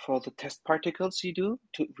equation for the test particles you do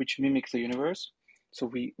which mimic the universe. So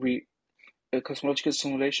we a cosmological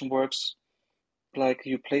simulation works like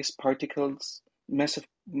you place particles, massive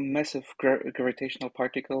gravitational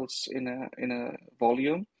particles in a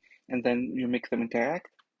volume, and then you make them interact.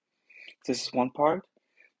 This is one part,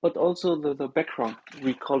 but also the background.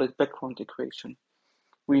 We call it background equation.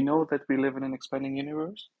 We know that we live in an expanding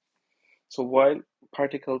universe. So while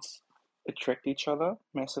particles attract each other,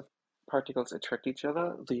 massive particles attract each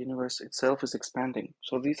other, the universe itself is expanding.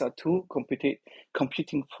 So these are two competing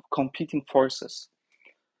forces,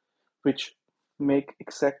 which make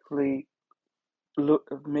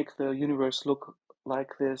the universe look like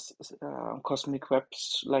this cosmic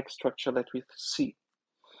web-like structure that we see.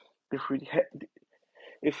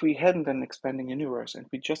 If we hadn't an expanding universe and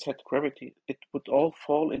we just had gravity, it would all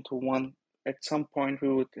fall into one. At some point, we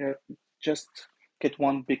would just get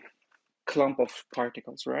one big clump of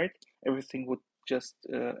particles, right? Everything would just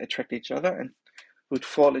attract each other and would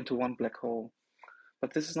fall into one black hole.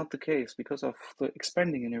 But this is not the case because of the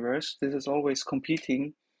expanding universe. This is always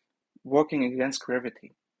competing, working against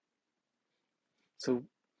gravity. So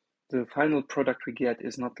the final product we get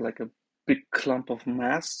is not like a big clump of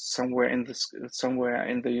mass somewhere in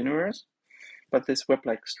the universe, but this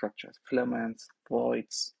web-like structures, filaments,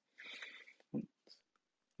 voids.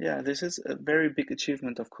 Yeah, this is a very big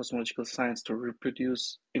achievement of cosmological science to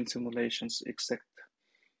reproduce in simulations exact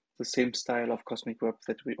the same style of cosmic web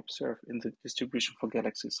that we observe in the distribution for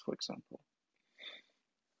galaxies, for example.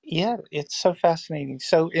 Yeah, it's so fascinating.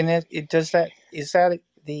 So is that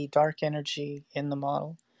the dark energy in the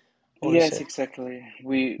model, or is Yes, it? exactly.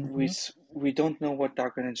 Mhm. We don't know what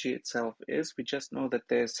dark energy itself is. We just know that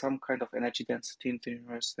there's some kind of energy density in the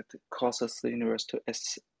universe that causes the universe to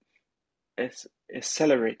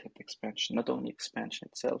accelerate that expansion. Not only expansion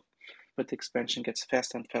itself, but the expansion gets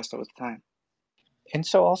faster and faster with time. And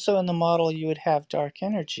so also in the model you would have dark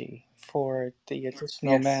energy for the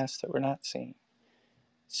additional Yes, mass that we're not seeing.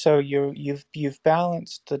 So you've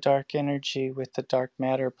balanced the dark energy with the dark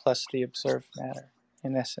matter plus the observed matter,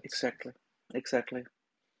 in essence. exactly.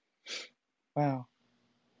 Wow.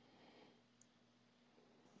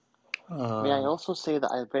 May I Uh, also say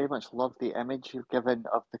that I very much love the image you've given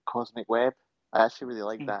of the cosmic web? I actually really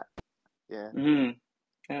like that. Yeah.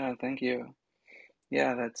 Yeah, thank you.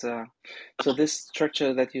 Yeah, that's so this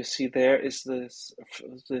structure that you see there is this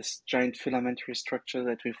giant filamentary structure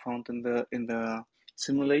that we found in the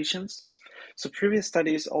simulations. So previous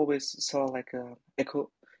studies always saw like a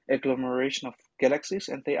agglomeration of galaxies,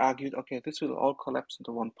 and they argued, okay, this will all collapse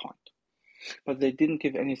into one point, but they didn't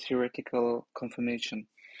give any theoretical confirmation.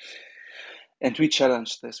 And we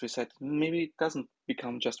challenged this. We said maybe it doesn't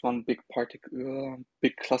become just one big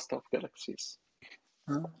cluster of galaxies.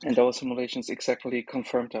 And our simulations exactly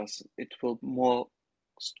confirmed us. It will more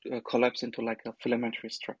collapse into like a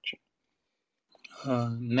filamentary structure.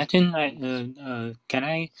 Metin, can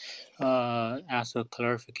I ask a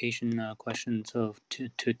clarification question to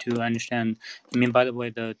understand? I mean, by the way,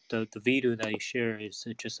 the video that you share is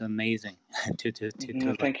just amazing to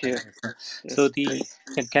look Thank you. at. So Yes, please.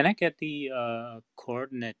 can I get the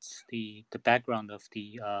coordinates, the background of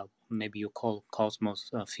the maybe you call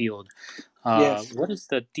cosmos field? Yes, What is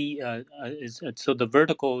the so the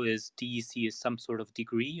vertical is DEC is some sort of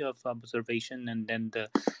degree of observation, and then the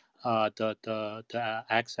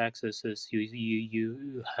x-axis is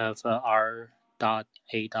you have R dot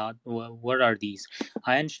A dot. What are these?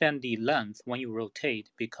 I understand the length when you rotate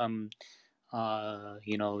become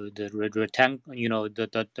the rectangle.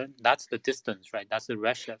 The that's the distance, right? That's the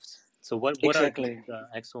redshift. So what are Exactly. these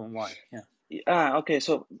X and Y? Yeah. Okay.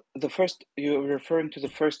 So the first, you're referring to the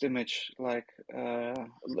first image, like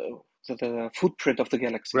the footprint of the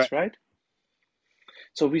galaxies, right?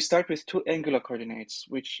 So we start with two angular coordinates,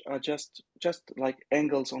 which are just like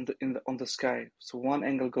angles on the sky. So one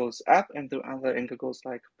angle goes up and the other angle goes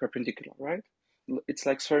like perpendicular, right? It's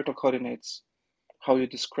like spherical coordinates, how you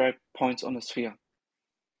describe points on a sphere.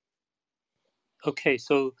 Okay,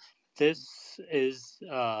 so this is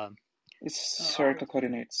It's spherical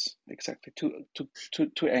coordinates, exactly.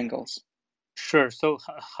 Two angles. sure. So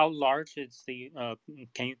how large is the?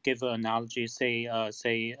 Can you give an analogy? Say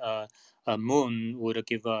a moon would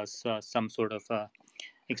give us some sort of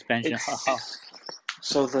expansion. How?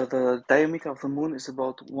 So the diameter of the moon is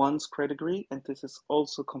about 1 square degree, and this is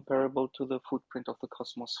also comparable to the footprint of the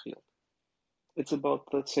cosmos field. It's about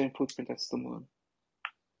the same footprint as the moon.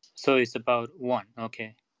 So it's about 1.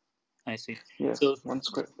 Okay, I see. Yes, So 1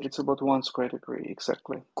 square. It's about 1 square degree,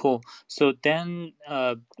 exactly. cool. So then,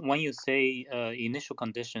 when you say initial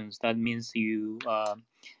conditions, that means you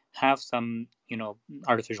have some,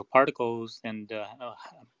 artificial particles and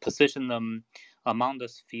position them among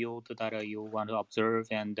this field that you want to observe,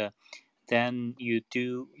 and then you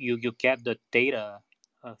get the data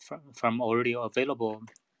from already available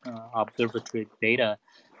observatory data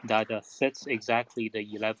that fits exactly the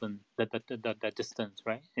 11 the distance,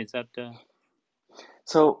 right? Is that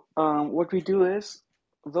So what we do is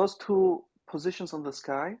those two positions on the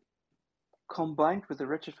sky combined with the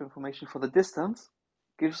redshift information for the distance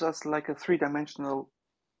gives us like a three-dimensional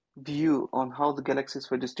view on how the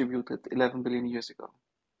galaxies were distributed 11 billion years ago.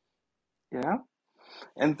 Yeah,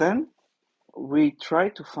 and then we try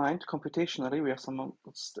to find computationally, we have some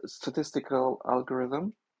statistical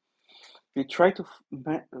algorithm. We try to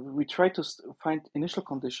find initial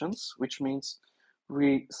conditions, which means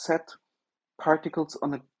we set particles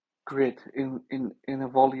on a grid in a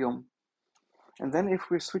volume. And then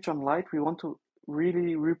if we switch on light, we want to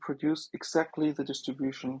really reproduce exactly the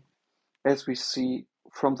distribution as we see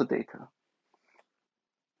from the data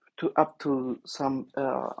to up to some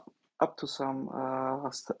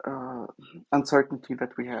uncertainty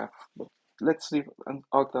that we have. But let's leave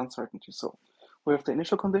out the uncertainty. So we have the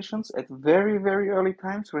initial conditions at very, very early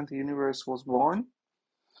times when the universe was born.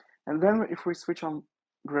 And then if we switch on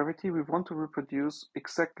gravity, we want to reproduce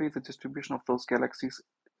exactly the distribution of those galaxies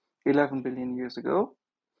 11 billion years ago.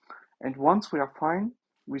 And once we are fine,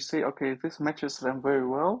 we say, okay, this matches them very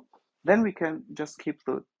well. Then we can just keep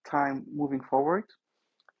the time moving forward,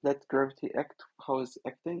 let gravity act how it's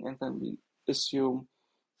acting, and then we assume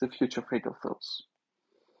the future fate of those.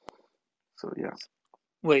 So yeah.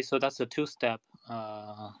 wait? So that's a two-step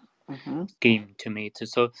scheme to me.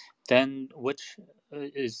 So then, which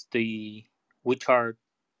are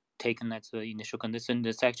taken as the initial condition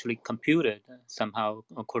is actually computed somehow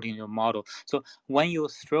according to your model. So when you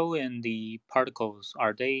throw in the particles,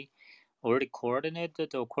 are they already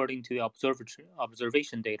coordinated according to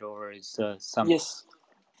observation data, or is some? Yes.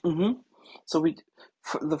 So in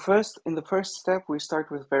the first step, we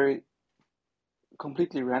start with very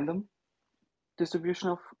completely random distribution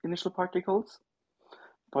of initial particles,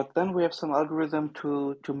 but then we have some algorithm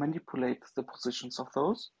to manipulate the positions of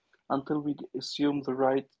those until we assume the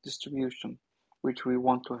right distribution, which we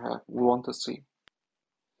want to see.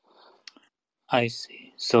 I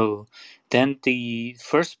see. So then the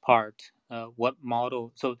first part, what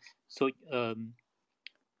model? So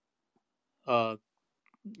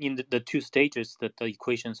in the two stages, that the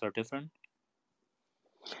equations are different.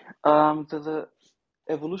 The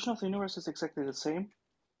evolution of the universe is exactly the same,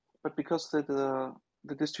 but because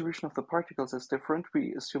the distribution of the particles is different,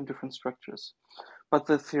 we assume different structures. But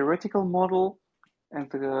the theoretical model and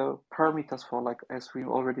the parameters for, like as we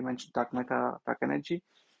already mentioned, dark matter, dark energy,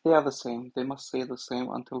 they are the same. They must stay the same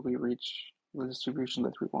until we reach the distribution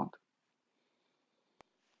that we want.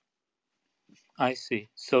 I see.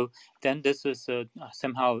 So then this is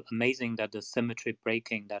somehow amazing that the symmetry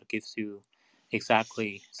breaking that gives you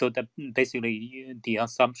exactly. So that basically the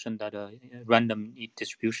assumption that a random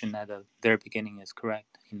distribution at the very beginning is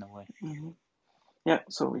correct in a way. Yeah,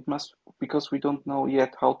 so it must, because we don't know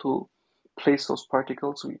yet how to place those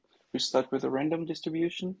particles, we start with a random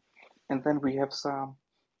distribution, and then we have some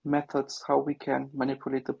methods how we can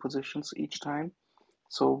manipulate the positions each time,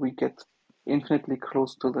 so we get infinitely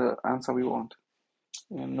close to the answer we want.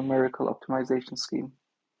 A numerical optimization scheme.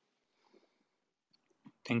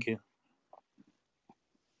 Thank you.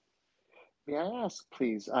 May I ask,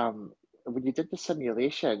 please, when you did the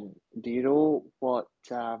simulation, do you know what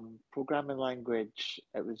programming language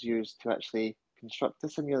it was used to actually construct the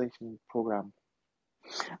simulation program?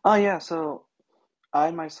 Oh yeah, so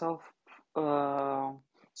I myself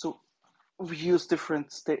So we use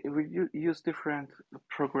different use different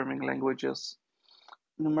programming languages.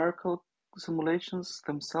 Numerical simulations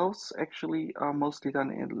themselves actually are mostly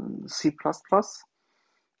done in C++,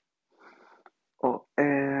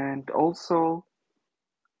 and also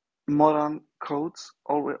modern codes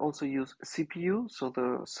also use CPU, so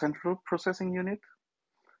the central processing unit,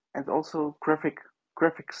 and also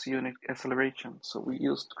graphics unit acceleration. So we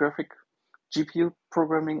used GPU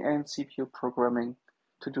programming and CPU programming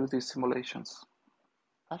to do these simulations.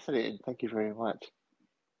 Fascinating. Thank you very much.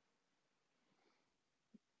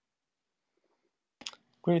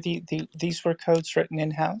 Were these were codes written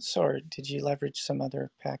in-house, or did you leverage some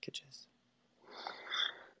other packages?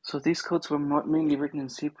 So these codes were mainly written in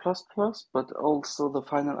C++, but also the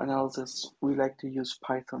final analysis, we like to use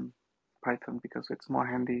Python because it's more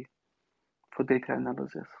handy for data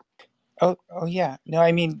analysis. Oh yeah. No,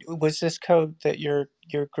 I mean, was this code that your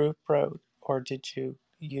group wrote, or did you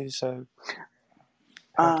use a?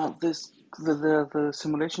 The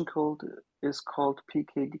simulation code is called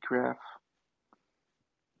pkdgraph.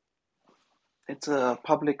 It's a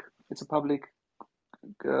public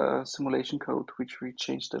simulation code which we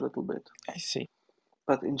changed a little bit. I see.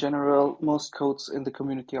 But in general, most codes in the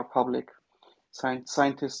community are public.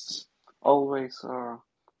 Scientists always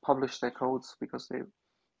publish their codes because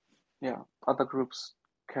other groups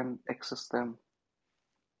can access them.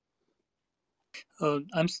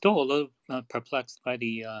 I'm still a little perplexed by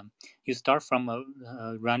the you start from a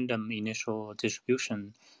random initial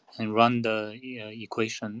distribution and run the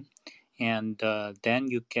equation, and then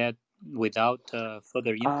you get without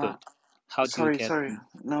further input. How do you Sorry, get?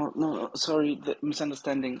 sorry, the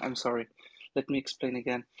misunderstanding. I'm sorry. Let me explain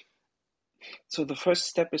again. So the first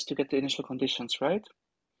step is to get the initial conditions, right?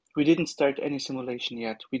 We didn't start any simulation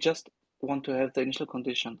yet. We just want to have the initial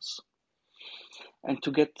conditions. And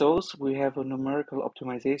to get those, we have a numerical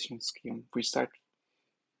optimization scheme. We start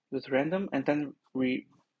with random, and then we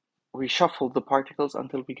shuffle the particles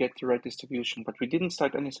until we get the right distribution. But we didn't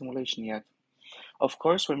start any simulation yet. Of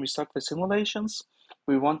course, when we start the simulations,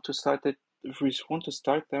 we want to start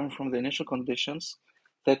them from the initial conditions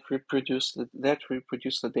that reproduce the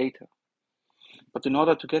data. But in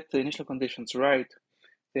order to get the initial conditions right,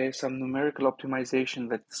 there is some numerical optimization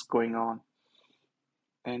that's going on.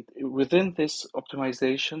 And within this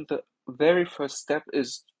optimization, the very first step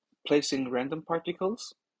is placing random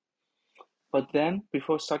particles. But then,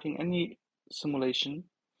 before starting any simulation,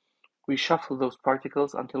 we shuffle those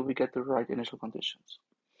particles until we get the right initial conditions.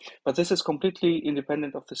 But this is completely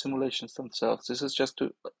independent of the simulations themselves. This is just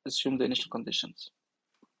to assume the initial conditions.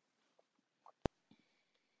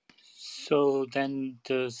 So then,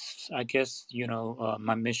 I guess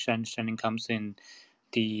my misunderstanding comes in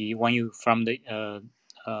when you from the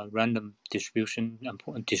random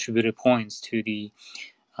distributed points to the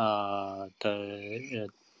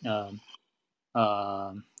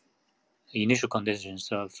initial conditions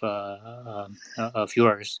of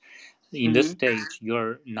yours. In this stage,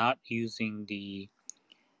 you're not using the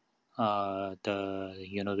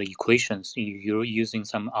equations. You're using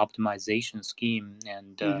some optimization scheme,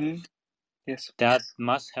 and yes, that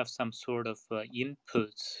must have some sort of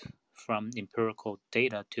inputs from empirical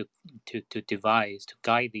data to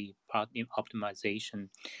guide the optimization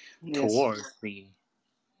towards the.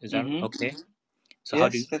 Is that okay? So how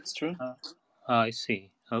do you? That's true. I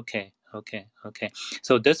see. Okay.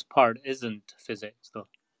 So this part isn't physics, though.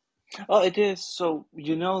 Oh, it is. So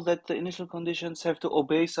you know that the initial conditions have to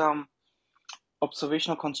obey some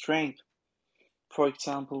observational constraint. For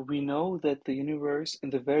example, we know that the universe in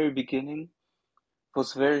the very beginning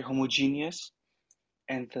was very homogeneous,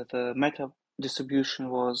 and that the matter distribution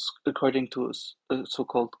was according to a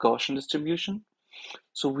so-called Gaussian distribution.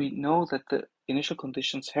 So we know that the initial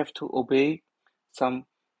conditions have to obey some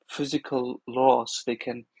physical laws.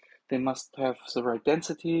 They must have the right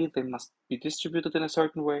density, they must be distributed in a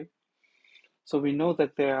certain way. So we know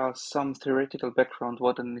that there are some theoretical background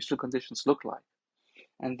what initial conditions look like.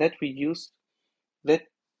 And that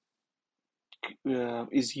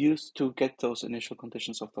is used to get those initial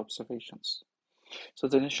conditions of the observations. So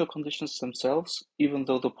the initial conditions themselves, even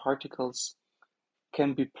though the particles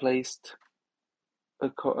can be placed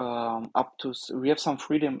we have some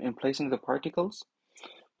freedom in placing the particles,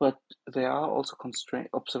 but there are also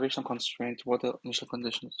observational constraints what the initial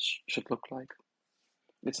conditions should look like.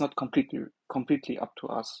 It's not completely up to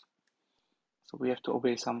us. So we have to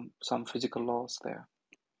obey some physical laws there.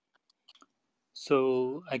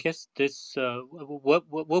 So I guess this what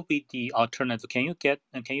will be the alternative? Can you get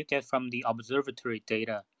from the observatory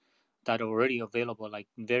data that are already available, like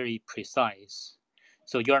very precise?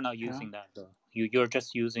 So you're not using that, though. you're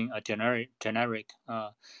just using a generic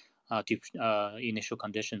initial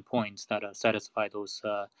condition points that satisfy those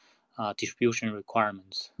distribution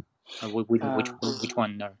requirements. Which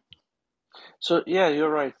one are? So yeah, you're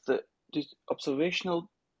right. The observational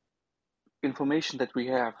information that we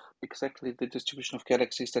have, exactly the distribution of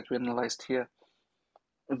galaxies that we analyzed here,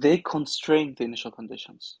 they constrain the initial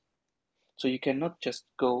conditions. So you cannot just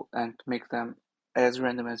go and make them as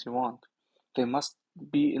random as you want. They must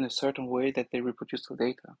be in a certain way that they reproduce the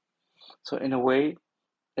data. So in a way,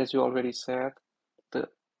 as you already said, the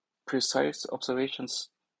precise observations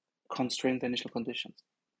constrain the initial conditions.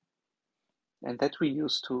 And that we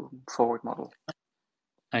use to forward model.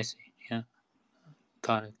 I see. Yeah,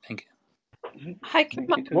 got it. Thank you. Hi, Thank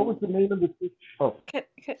Kemal. you too. What was the name of the? Oh,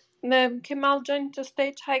 Kemal joined the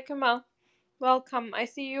stage. Hi, Kemal. Welcome. I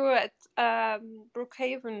see you at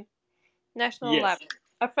Brookhaven National Yes. Lab.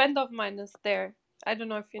 A friend of mine is there. I don't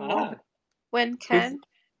know if you know him. When Who's can?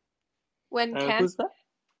 that?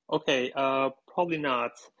 Okay, probably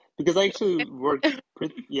not, because I actually work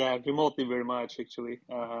remotely very much actually.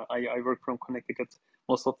 I work from Connecticut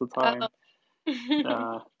most of the time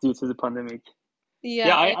due to the pandemic.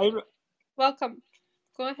 Yeah, I welcome.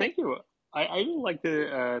 Go ahead. thank you. I really like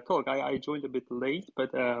the talk. I joined a bit late,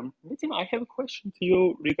 but Metin, I have a question to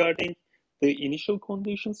you regarding the initial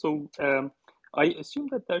conditions. So I assume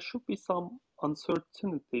that there should be some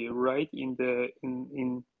uncertainty, right,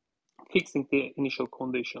 in fixing the initial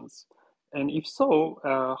conditions. And if so,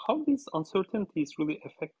 how these uncertainties really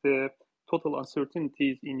affect the total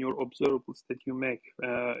uncertainties in your observables that you make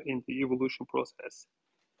in the evolution process?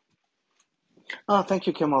 Oh, thank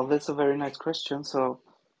you, Kemal. That's a very nice question. So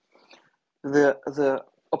the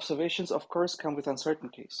observations, of course, come with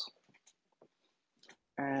uncertainties.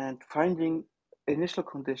 And finding initial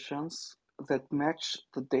conditions that match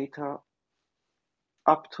the data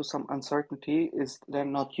up to some uncertainty is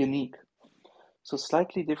then not unique. So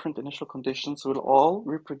slightly different initial conditions will all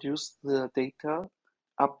reproduce the data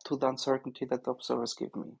up to the uncertainty that the observers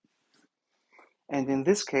give me. And in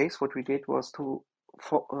this case, what we did was to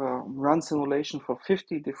run simulation for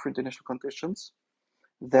 50 different initial conditions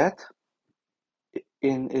that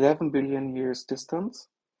in 11 billion years distance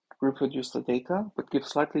reproduce the data, but give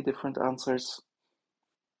slightly different answers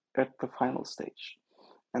at the final stage.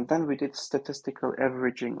 And then we did statistical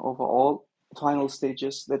averaging over all final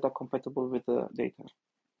stages that are compatible with the data.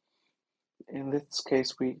 In this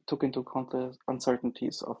case, we took into account the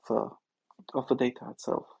uncertainties of the data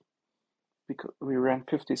itself. We ran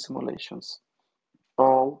 50 simulations,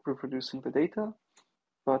 all reproducing the data,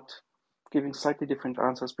 but giving slightly different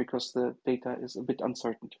answers because the data is a bit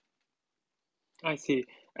uncertain. I see.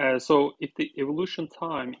 So if the evolution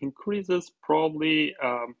time increases, probably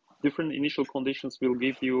different initial conditions will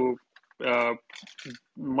give you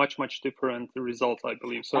much different results, I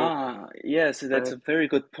believe. So yes, that's a very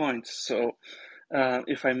good point. So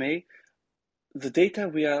if I may, the data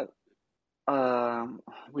we are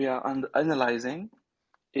analyzing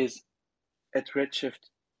is at redshift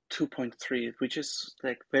 2.3, which is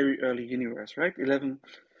like very early universe, right? 11.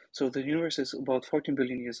 So the universe is about 14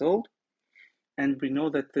 billion years old, and we know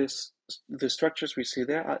that the structures we see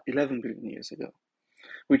there are 11 billion years ago,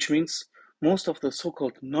 which means most of the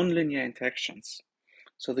so-called nonlinear interactions.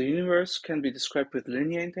 So the universe can be described with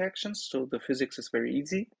linear interactions, so the physics is very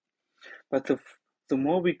easy. But the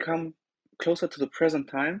more we come closer to the present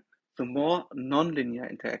time, the more nonlinear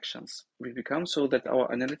interactions we become, so that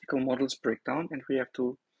our analytical models break down and we have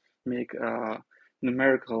to make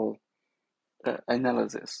numerical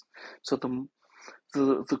analysis. So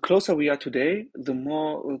the closer we are today, the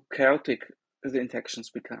more chaotic the interactions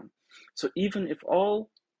become. So even if all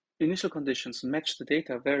initial conditions match the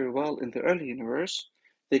data very well in the early universe,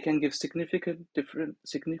 they can give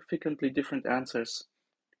significantly different answers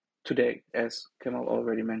today, as Kemal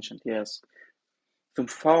already mentioned. Yes, the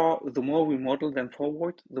more we model them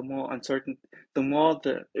forward, the more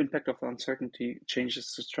the impact of uncertainty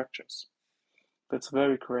changes the structures. That's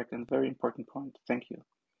very correct and very important point. Thank you.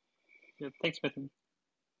 Yeah, thanks, Metin.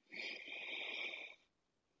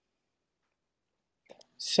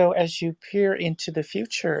 So as you peer into the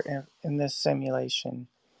future in this simulation,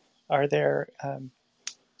 are there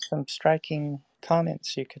some striking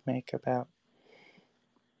comments you could make about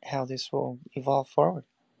how this will evolve forward?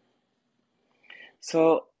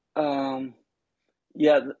 So,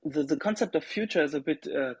 yeah, the concept of future is a bit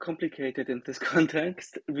complicated in this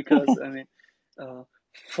context because I mean,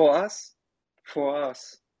 for us,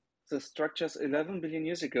 the structures 11 billion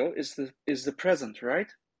years ago is the present,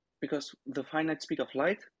 right? Because the finite speed of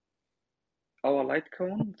light, our light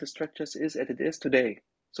cone, the structures is as it is today.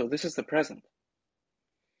 So this is the present.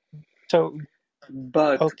 So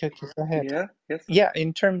But Okay, go ahead. yeah, yes. Yeah,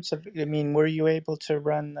 in terms of, I mean, were you able to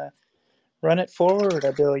run it forward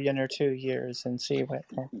a billion or 2 years and see what?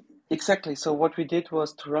 Exactly. So what we did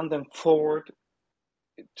was to run them forward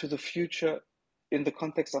to the future in the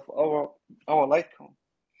context of our light cone.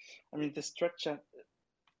 I mean, the structure,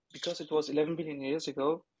 because it was 11 billion years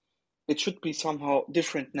ago, it should be somehow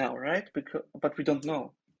different now, right? But we don't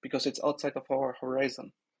know because it's outside of our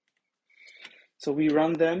horizon. So we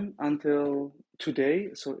run them until today.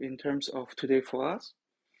 So in terms of today for us,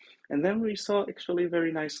 and then we saw actually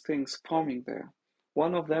very nice things forming there.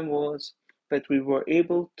 One of them was that we were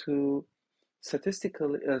able to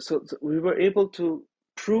statistically, we were able to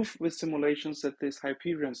prove with simulations that this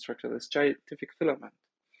Hyperion structure, this gigantic filament,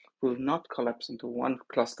 will not collapse into one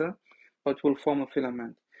cluster, but will form a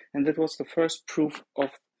filament. And that was the first proof of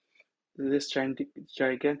this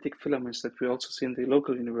gigantic filaments that we also see in the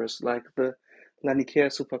local universe, like the Laniakea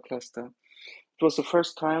supercluster. It was the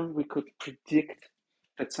first time we could predict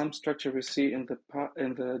that some structure we see in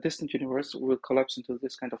the distant universe will collapse into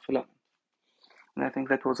this kind of filament. And I think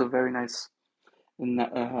that was a very nice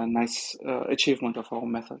achievement of our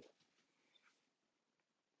method.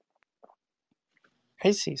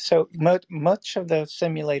 I see. So much of the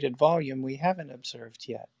simulated volume we haven't observed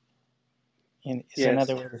yet. Is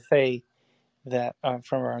another way to say that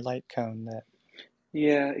from our light cone that.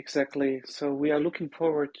 Yeah, exactly. So we are looking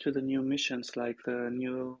forward to the new missions, like the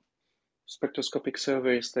new spectroscopic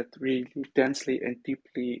surveys that really densely and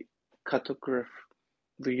deeply cartograph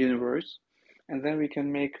the universe. And then we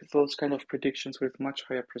can make those kind of predictions with much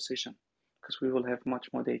higher precision because we will have much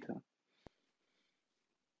more data.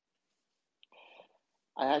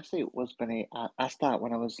 I actually was going to ask that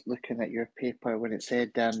when I was looking at your paper when it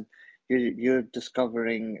said you're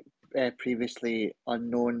discovering previously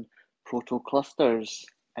unknown protoclusters,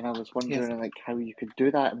 and I was Yes. wondering like how you could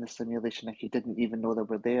do that in the simulation if you didn't even know they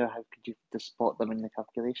were there. How could you just spot them in the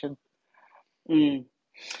calculation?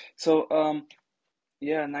 So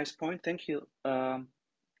yeah, nice point. Thank you.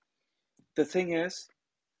 The thing is,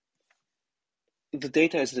 the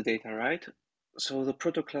data is the data, right? So the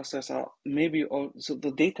protoclusters are maybe all. So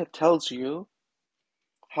the data tells you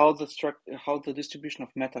how the distribution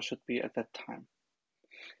of matter should be at that time.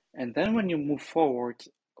 And then when you move forward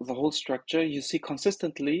the whole structure, you see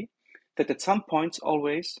consistently that at some points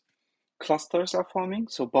always clusters are forming,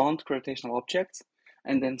 so bound gravitational objects,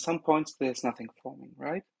 and then some points there's nothing forming,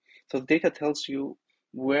 right? So the data tells you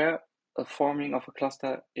where a forming of a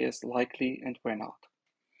cluster is likely and where not.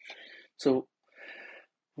 So,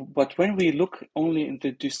 but when we look only in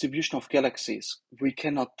the distribution of galaxies, we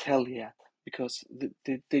cannot tell yet because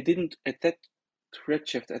they didn't at that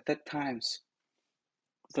redshift at that times.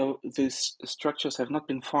 Though these structures have not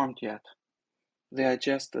been formed yet, they are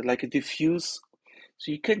just like a diffuse.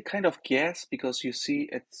 So you can kind of guess because you see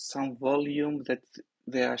at some volume that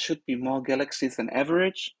there should be more galaxies than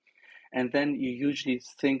average, and then you usually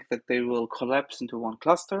think that they will collapse into one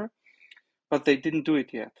cluster, but they didn't do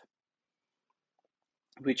it yet.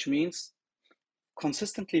 Which means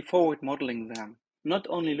consistently forward modeling them, not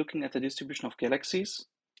only looking at the distribution of galaxies,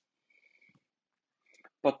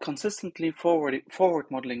 but consistently forward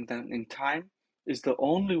modeling them in time is the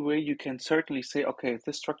only way you can certainly say, okay,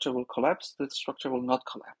 this structure will collapse, this structure will not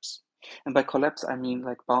collapse. And by collapse, I mean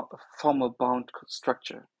like form a bound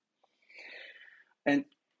structure. And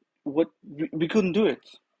what we couldn't do it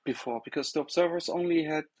before because the observers only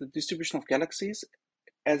had the distribution of galaxies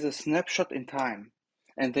as a snapshot in time.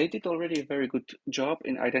 And they did already a very good job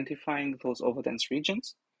in identifying those overdense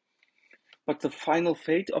regions. But the final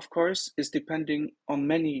fate, of course, is depending on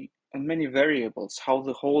many variables, how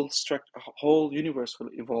the whole universe will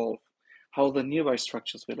evolve, how the nearby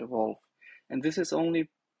structures will evolve. And this is only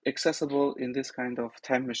accessible in this kind of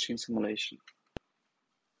time machine simulation.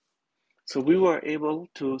 So we were able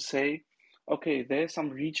to say, okay, there's some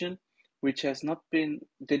region which has not been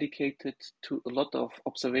dedicated to a lot of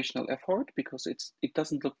observational effort because it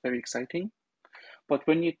doesn't look very exciting. But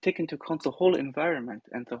when you take into account the whole environment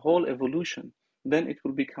and the whole evolution, then it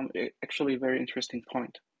will become actually a very interesting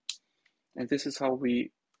point. And this is how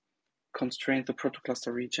we constrain the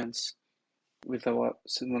protocluster regions with our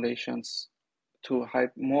simulations to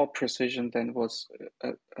have more precision than was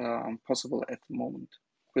possible at the moment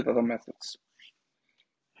with other methods.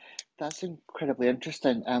 That's incredibly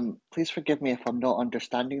interesting. Please forgive me if I'm not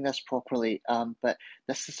understanding this properly, but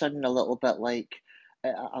this is sounding a little bit like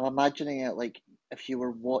I'm imagining it like if you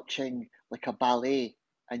were watching like a ballet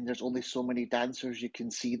and there's only so many dancers you can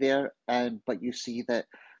see there, but you see that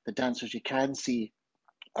the dancers you can see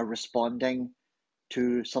are responding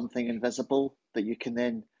to something invisible that you can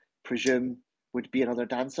then presume would be another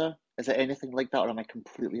dancer. Is it anything like that, or am I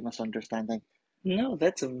completely misunderstanding? No,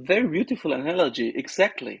 that's a very beautiful analogy.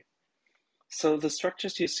 Exactly. So the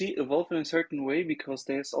structures you see evolve in a certain way because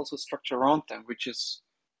there's also structure around them, which is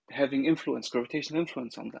having influence, gravitational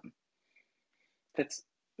influence on them. That's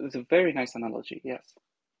a very nice analogy. Yes.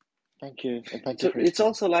 Thank you, and thank you So for it's explaining.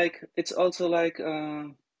 also like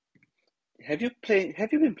have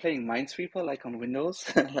you been playing Minesweeper like on Windows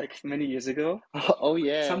like many years ago? Oh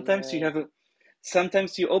yeah, Sometimes yeah.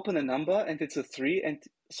 sometimes you open a number and it's a three, and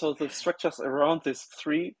so the structures around this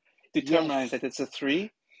three determine Yes. that it's a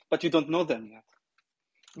three, but you don't know them yet.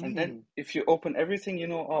 And then Mm, if you open everything, you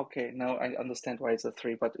know, okay, now I understand why it's a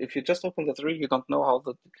three. But if you just open the three, you don't know how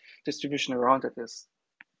the distribution around it is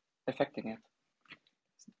affecting it.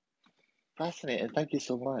 fascinating. Thank you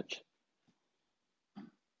so much.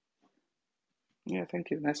 Yeah,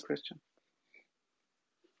 thank you. Nice question.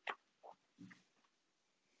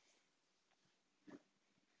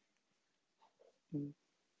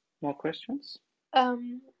 More questions?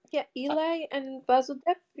 Yeah, Eli and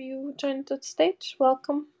Vasudev, you joined the stage.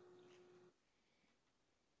 Welcome.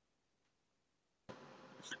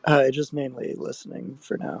 Just mainly listening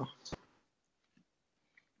for now.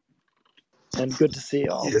 And good to see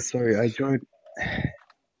y'all. Yeah, sorry, I joined.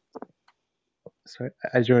 Sorry,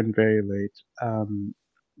 I joined very late.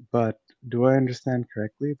 But do I understand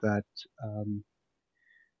correctly that um,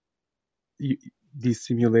 you, these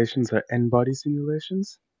simulations are n-body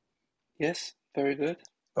simulations? Yes, very good.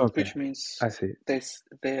 Okay, Which means I see.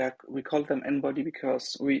 we call them n-body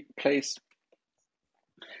because we place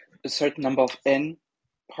a certain number of n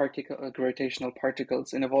gravitational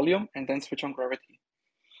particles in a volume and then switch on gravity.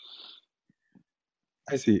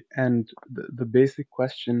 I see. And the basic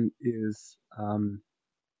question is,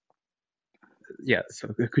 yeah. So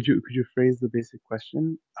could you phrase the basic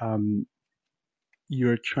question?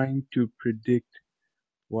 You're trying to predict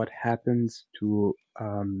what happens to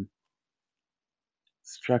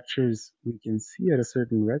structures we can see at a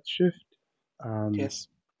certain redshift. Yes.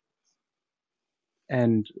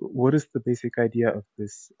 And what is the basic idea of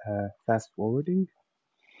this fast forwarding?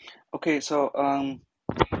 Okay, so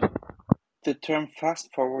the term fast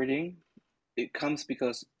forwarding, it comes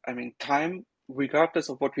because, I mean, time, regardless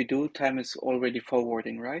of what we do, time is already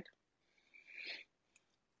forwarding, right?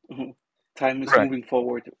 Time is Right. moving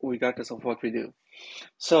forward regardless of what we do.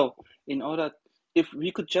 So, if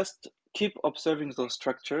we could just keep observing those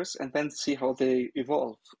structures and then see how they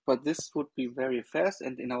evolve, but this would be very fast,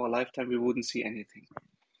 and in our lifetime, we wouldn't see anything.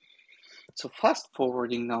 So, fast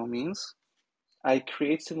forwarding now means I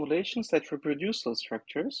create simulations that reproduce those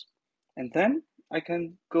structures, and then I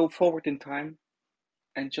can go forward in time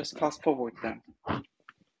and just fast forward them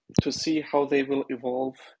to see how they will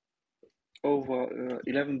evolve over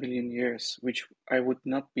 11 billion years, which I would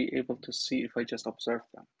not be able to see if I just observed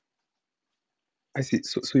them. I see.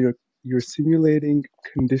 So you're simulating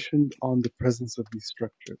conditioned on the presence of these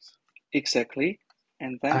structures. Exactly.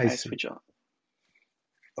 And then I I see. switch on.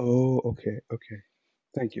 Oh, okay, okay.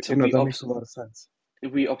 Thank you. So You know, that makes a lot of sense.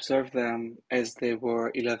 we observe them as they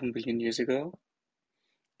were 11 billion years ago.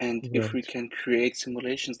 And if we Right. can create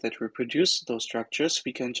simulations that reproduce those structures,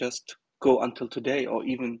 we can just go until today or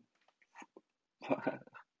even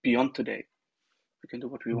beyond today. We can do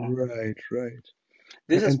what we want. Right, right.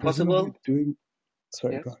 This is And presumably possible. doing,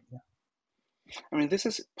 sorry, go Yes. on. Yeah. I mean, this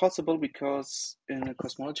is possible because in a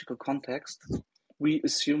cosmological context, we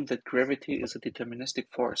assume that gravity is a deterministic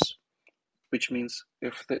force, which means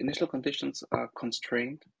if the initial conditions are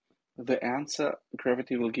constrained, the answer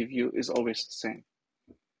gravity will give you is always the same.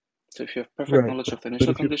 So if you have perfect Right, knowledge of the but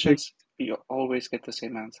initial if you pick, conditions, you always get the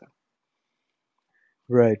same answer.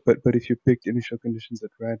 right, but if you picked initial conditions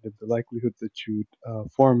at random, the likelihood that you'd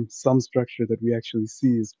form some structure that we actually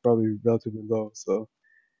see is probably relatively low. So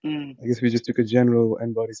Mm, I guess we just took a general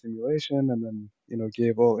n-body simulation and then,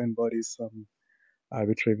 gave all n-bodies some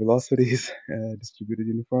arbitrary velocities distributed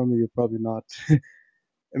uniformly. You're probably not,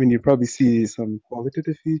 I mean, you probably see some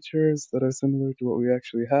qualitative features that are similar to what we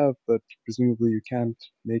actually have, but presumably you can't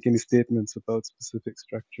make any statements about specific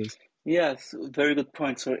structures. yes, very good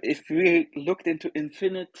point. So if we looked into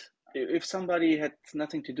if somebody had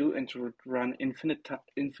nothing to do and would run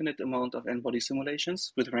infinite amount of n-body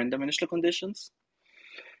simulations with random initial conditions,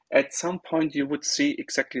 at some point you would see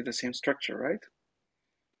exactly the same structure, right?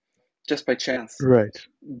 Just by chance. Right.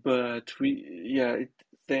 But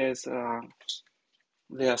there's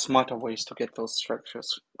there are smarter ways to get those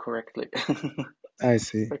structures correctly I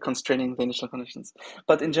see. by constraining the initial conditions.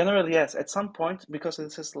 But in general, yes, at some point, because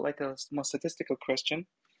this is like a more statistical question,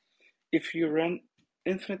 if you run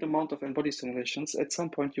infinite amount of n-body simulations, at some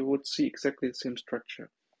point you would see exactly the same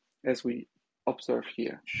structure as we observe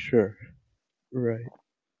here. Sure. Right.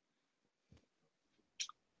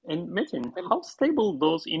 And Metin, how stable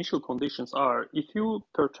those initial conditions are? If you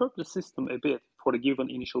perturb the system a bit for a given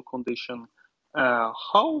initial condition,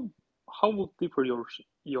 how would differ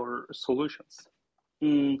your solutions?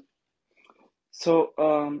 So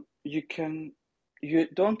you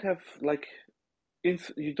don't have like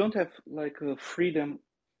a freedom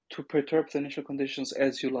to perturb the initial conditions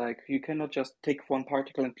as you like. You cannot just take one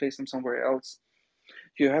particle and place them somewhere else.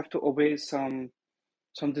 You have to obey some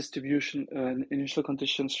distribution initial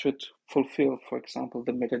conditions should fulfill, for example,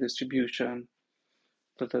 the meta distribution,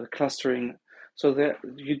 the clustering, so that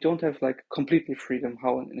you don't have like completely freedom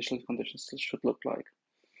how an initial conditions should look like.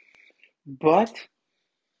 But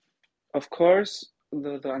of course,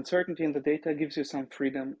 the uncertainty in the data gives you some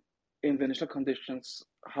freedom in the initial conditions,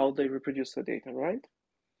 how they reproduce the data, right?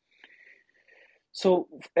 So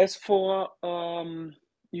as for,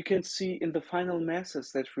 you can see in the final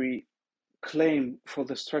masses that we claim for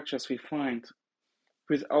the structures we find,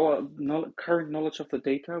 with our current knowledge of the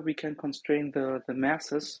data, we can constrain the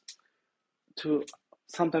masses to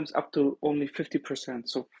sometimes up to only 50%,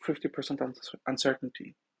 so 50%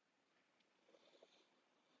 uncertainty.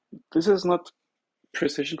 This is not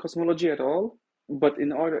precision cosmology at all, but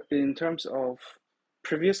in terms of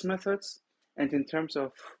previous methods and in terms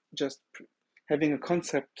of just having a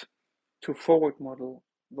concept to forward model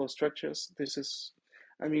those structures, this is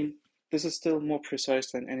still more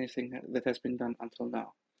precise than anything that has been done until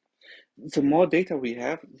now. The more data we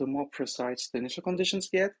have, the more precise the initial conditions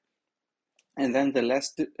get, and then the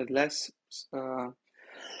less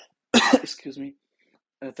excuse me,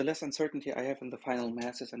 the less uncertainty I have in the final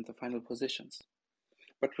masses and the final positions.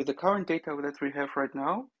 But with the current data that we have right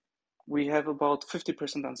now, we have about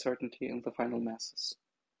 50% uncertainty in the final masses.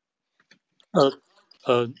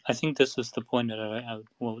 I think this is the point that I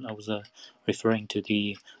was referring to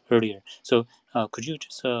the earlier. So could you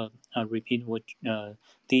just repeat what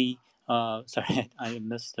sorry, I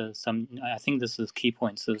missed some. I think this is key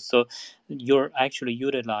points. So you're actually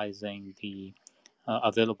utilizing the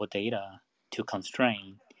available data to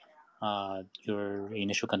constrain your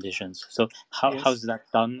initial conditions. So Yes. how's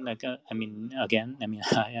that done? Like I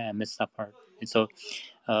missed that part. So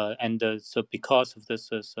so because of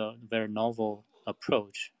this is a very novel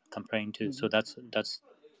approach comparing to, so that's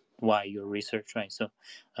why your research, right? So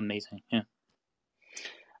amazing, yeah.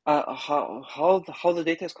 How the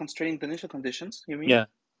data is constraining the initial conditions, you mean? Yeah.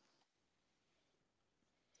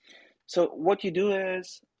 So what you do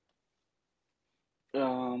is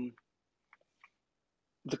the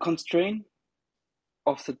constraint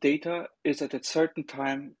of the data is at a certain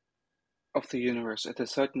time of the universe, at a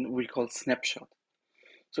certain, we call snapshot.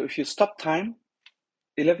 So if you stop time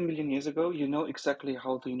 11 million years ago, you know exactly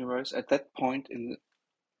how the universe at that point in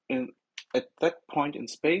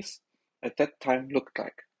space, at that time looked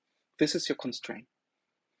like. This is your constraint.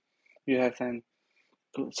 You have then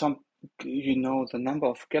the number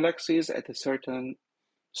of galaxies at a certain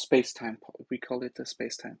space-time point. We call it the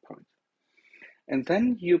space-time point. And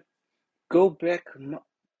then you go back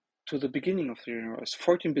to the beginning of the universe,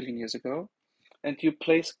 14 billion years ago, and you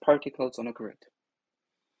place particles on a grid.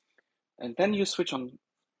 And then you switch on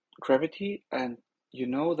gravity, and you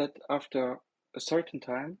know that after a certain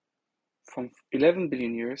time, from 11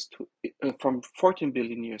 billion years to from 14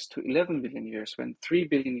 billion years to 11 billion years, when 3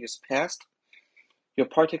 billion years passed, your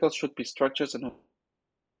particles should be structures in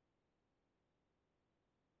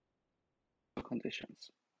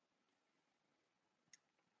conditions.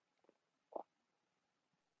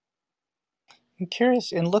 I'm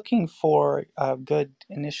curious, in looking for good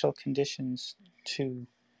initial conditions to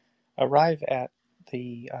arrive at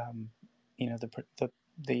the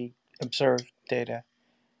the observed data,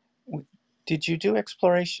 did you do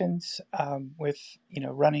explorations with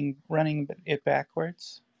running it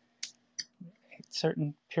backwards at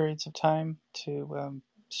certain periods of time to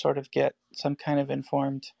sort of get some kind of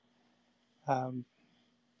informed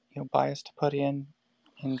bias to put in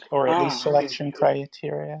or at least selection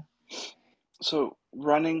criteria? So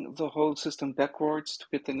running the whole system backwards to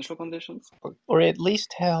get the initial conditions? Or at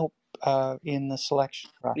least help in the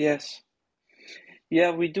selection process. Yes.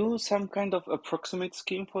 Yeah, we do some kind of approximate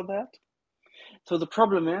scheme for that. So the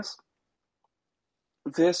problem is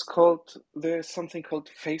there's something called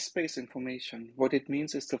phase space information. What it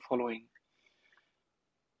means is the following.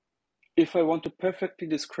 If I want to perfectly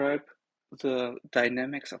describe the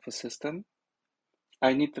dynamics of a system,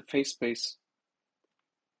 I need the phase space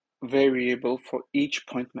variable for each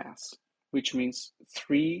point mass, which means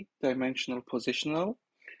 3-dimensional positional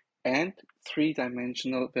and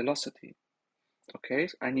 3-dimensional velocity. Okay,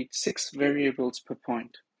 I need 6 variables per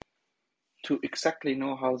point. to exactly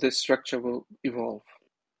know how this structure will evolve.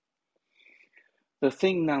 The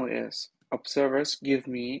thing now is, observers give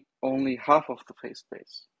me only half of the phase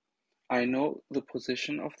space. I know the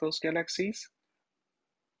position of those galaxies,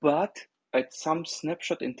 but at some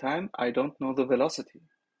snapshot in time, I don't know the velocity,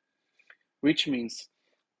 which means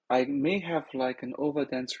I may have like an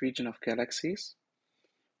overdense region of galaxies,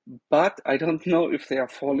 but I don't know if they are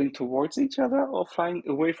falling towards each other or flying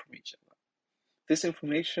away from each other. This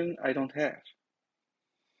information I don't have.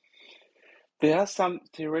 There are some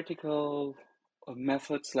theoretical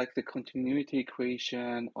methods like the continuity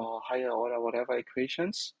equation or higher order whatever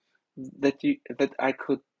equations that I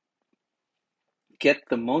could get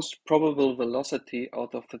the most probable velocity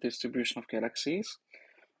out of the distribution of galaxies,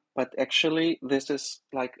 but actually this is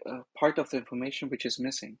like a part of the information which is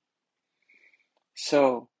missing.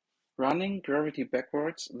 So running gravity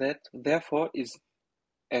backwards, that therefore is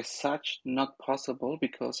as such not possible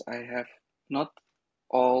because I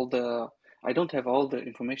don't have all the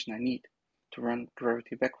information I need to run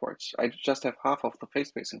gravity backwards. I just have half of the phase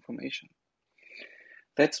space information.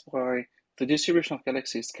 That's why the distribution of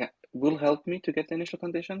galaxies will help me to get the initial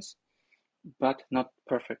conditions, but not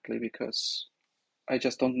perfectly because I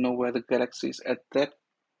just don't know where the galaxies at that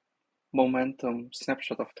momentum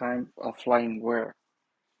snapshot of time are flying where.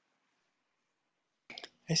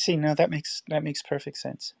 I see. No, that makes perfect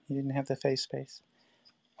sense. You didn't have the phase space.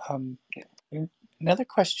 Yeah. Another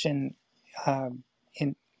question,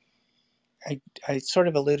 in I sort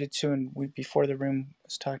of alluded to, and before the room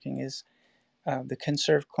was talking, is the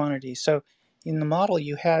conserved quantity. So in the model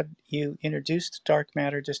you introduced dark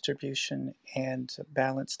matter distribution and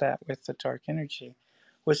balanced that with the dark energy.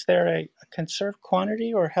 Was there a conserved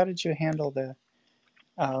quantity, or how did you handle the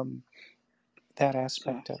that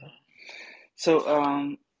aspect of it?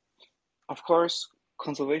 So of course,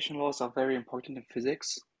 conservation laws are very important in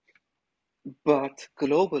physics, but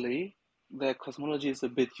globally, the cosmology is a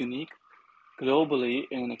bit unique. Globally,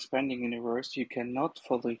 in an expanding universe, you cannot,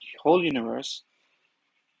 for the whole universe,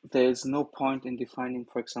 there is no point in defining,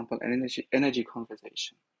 for example, an energy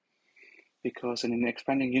conservation. Because in an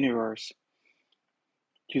expanding universe,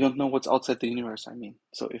 you don't know what's outside the universe, I mean.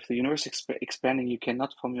 So if the universe is expanding, you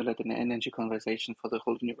cannot formulate an energy conservation for the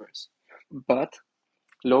whole universe. But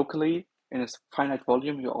locally, in a finite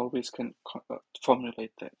volume, you always can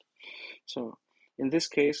formulate that. So in this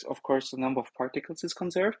case, of course, the number of particles is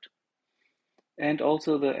conserved, and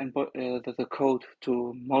also the code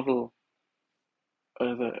to model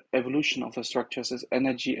the evolution of the structures is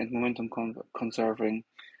energy and momentum conserving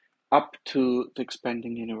up to the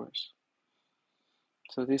expanding universe.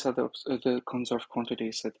 So these are the conserved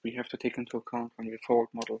quantities that we have to take into account when we forward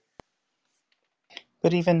model.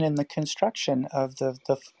 But even in the construction of the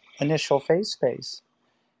initial phase space,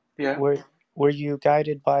 Yeah. were you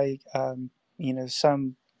guided by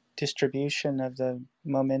some distribution of the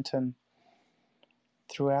momentum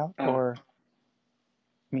throughout, or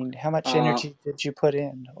I mean, how much energy did you put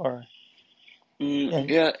in, or?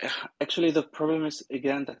 Yeah, actually, the problem is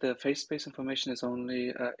again that the phase space information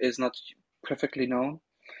is not perfectly known.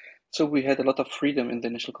 So we had a lot of freedom in the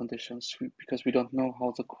initial conditions because we don't know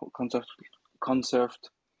how the conserved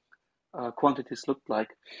quantities looked like.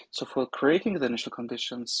 So for creating the initial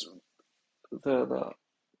conditions, the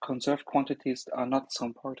conserved quantities are not so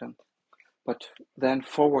important. But then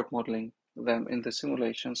forward modeling them in the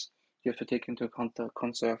simulations, you have to take into account the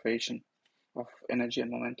conservation of energy and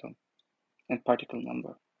momentum and particle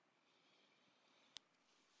number.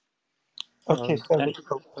 Okay, so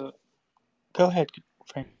go ahead,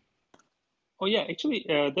 Frank. Oh yeah, actually,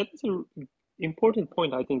 that is an important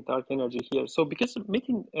point, I think, dark energy here. So because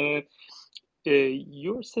making,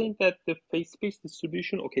 you're saying that the phase space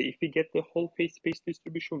distribution, okay, if we get the whole phase space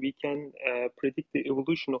distribution, we can predict the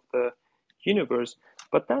evolution of the universe.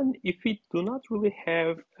 But then if we do not really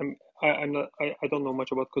have, I don't know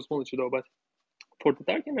much about cosmology though, but for the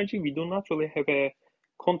dark energy, we do not really have a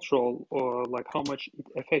control or like how much it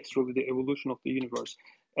affects really the evolution of the universe.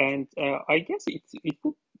 And I guess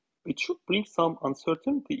it should bring some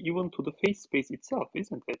uncertainty even to the phase space itself,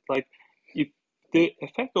 isn't it? Like if the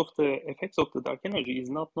effects of the dark energy is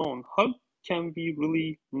not known, how can we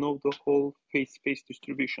really know the whole phase space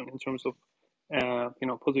distribution in terms of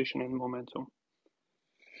position and momentum?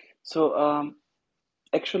 So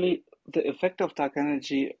actually, the effect of dark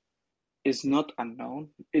energy is not unknown.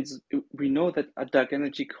 We know that a dark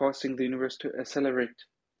energy causing the universe to accelerate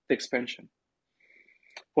the expansion.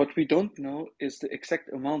 What we don't know is the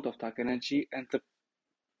exact amount of dark energy and the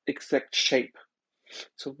exact shape.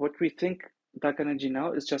 So what we think dark energy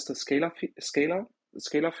now is just a scalar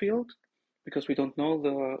field because we don't know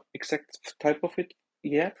the exact type of it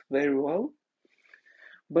yet very well.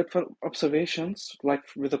 But for observations, like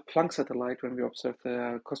with the Planck satellite, when we observe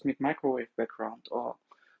the cosmic microwave background, or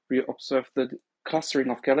we observe the clustering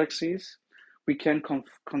of galaxies, we can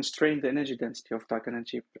constrain the energy density of dark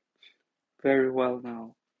energy very well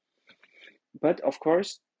now. But of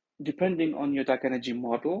course, depending on your dark energy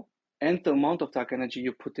model and the amount of dark energy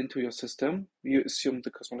you put into your system, you assume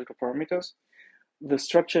the cosmological parameters, the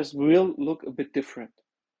structures will look a bit different,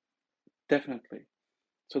 definitely.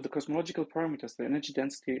 So the cosmological parameters, the energy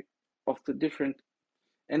density of the different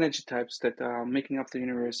energy types that are making up the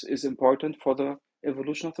universe is important for the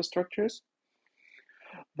evolution of the structures.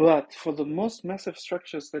 But for the most massive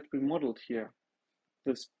structures that we modeled here,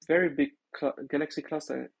 this very big galaxy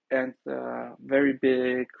cluster and very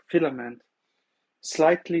big filament,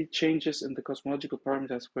 slightly changes in the cosmological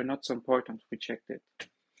parameters were not so important. We checked it.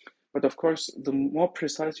 But of course, the more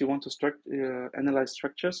precise you want to analyze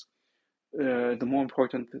structures, the more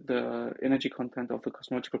important the energy content of the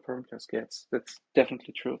cosmological parameters gets. That's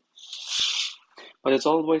definitely true. But it's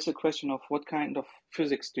always a question of what kind of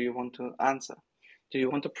physics do you want to answer? Do you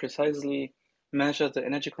want to precisely measure the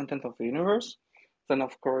energy content of the universe? Then,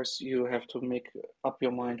 of course, you have to make up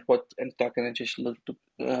your mind what dark energy should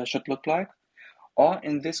look like. Or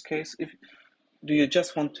in this case, do you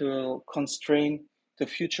just want to constrain the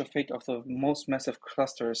future fate of the most massive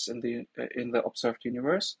clusters in the observed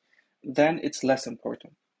universe? Then it's less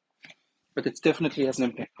important. But it definitely has an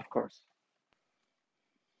impact, of course.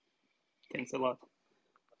 Thanks a lot.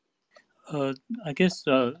 I guess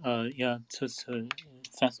yeah, it's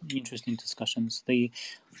interesting discussions.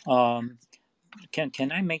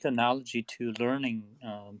 Can I make an analogy to learning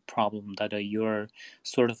problem that you're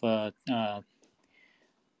sort of a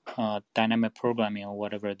dynamic programming or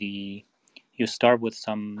whatever, you start with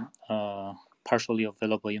some partially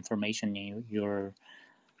available information in your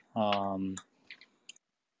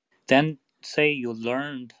then say you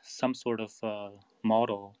learned some sort of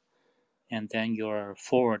model, and then you're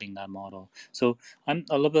forwarding that model. So I'm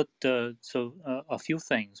a little bit a few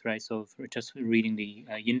things, right? So for just reading the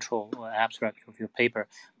intro abstract of your paper,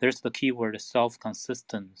 there's the keyword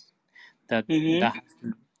self-consistent. That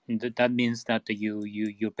means that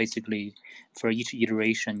you basically, for each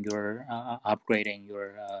iteration, you're upgrading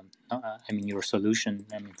your your solution,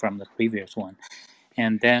 from the previous one.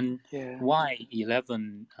 And then why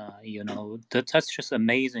 11, that's just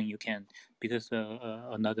amazing. You can, because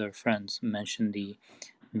another friend mentioned the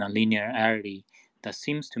nonlinearity. That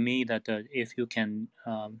seems to me that if you can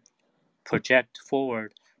project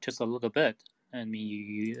forward just a little bit,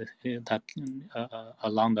 that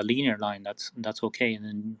along the linear line, that's okay. And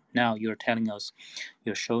then now you're telling us,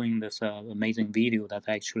 you're showing this amazing video that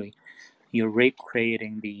actually you're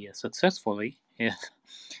recreating the successfully. Yeah,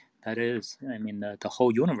 that is, the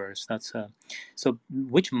whole universe. That's so.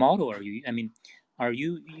 Which model are you? Are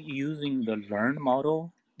you using the learned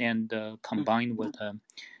model and combined with,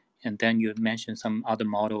 and then you mentioned some other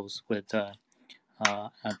models with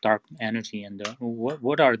dark energy, and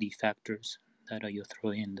what are the factors that you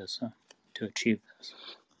throw in this to achieve this?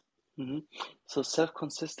 So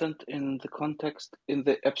self-consistent in the context, in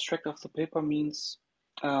the abstract of the paper, means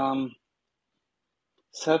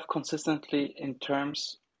self-consistently in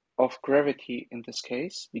terms of gravity in this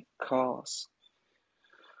case, because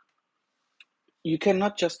you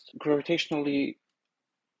cannot just gravitationally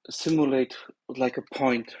simulate like a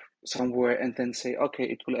point somewhere and then say, okay,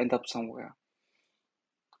 it will end up somewhere.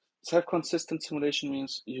 Self-consistent simulation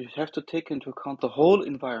means you have to take into account the whole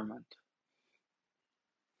environment.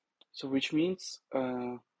 So which means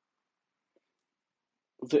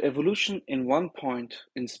the evolution in one point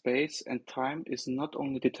in space and time is not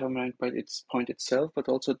only determined by its point itself, but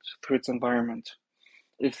also through its environment.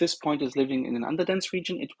 If this point is living in an underdense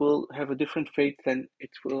region, it will have a different fate than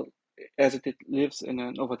it will as it lives in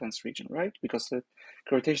an overdense region, right? Because the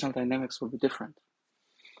gravitational dynamics will be different.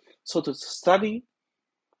 So to study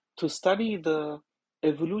the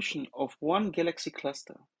evolution of one galaxy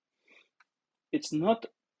cluster, it's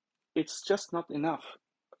just not enough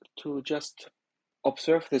to just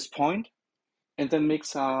observe this point and then make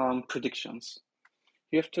some predictions.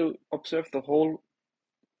 You have to observe the whole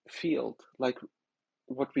field, like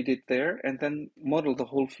what we did there, and then model the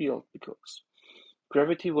whole field, because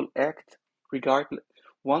gravity will act regardless.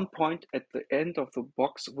 One point at the end of the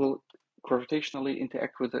box will gravitationally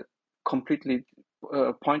interact with a completely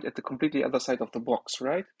point at the completely other side of the box,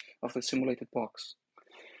 right? Of the simulated box.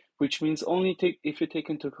 Which means only if you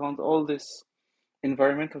take into account all this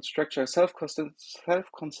environmental structure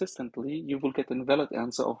self-consistently, you will get a valid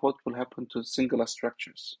answer of what will happen to singular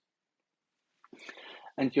structures.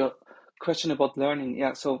 And your question about learning,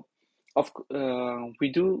 yeah, so we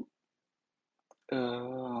do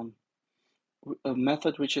a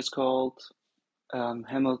method which is called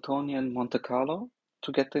Hamiltonian Monte Carlo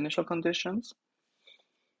to get the initial conditions,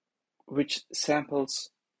 which samples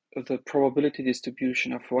the probability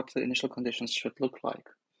distribution of what the initial conditions should look like.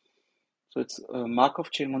 So it's a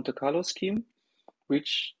Markov chain Monte Carlo scheme,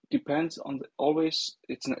 which depends on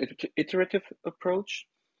it's an iterative approach,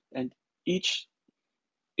 and each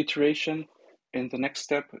iteration in the next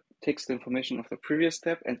step takes the information of the previous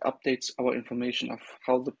step and updates our information of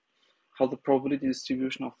how the probability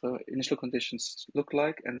distribution of the initial conditions look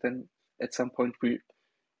like, and then at some point we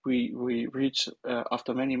reach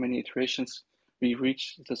after many iterations we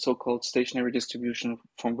reach the so-called stationary distribution,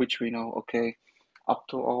 from which we know, okay, up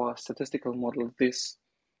to our statistical model this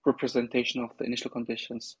representation of the initial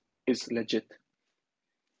conditions is legit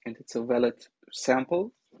and it's a valid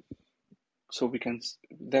sample, so we can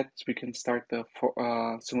start the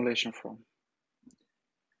simulation from.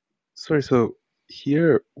 Sorry, so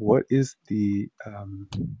here, what is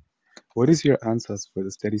your answers for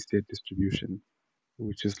the steady state distribution,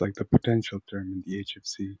 which is like the potential term in the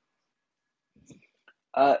HFC?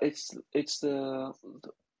 It's the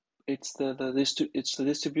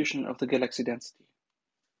distribution of the galaxy density.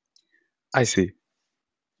 I see.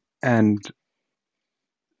 And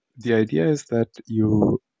the idea is that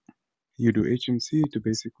you do HMC to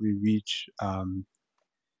basically reach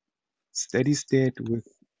steady state with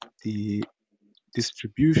the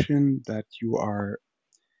distribution that you are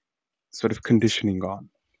sort of conditioning on.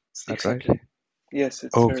 Is that right? Exactly. Yes,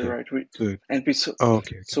 it's very Okay. right. Good. So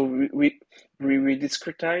Okay. we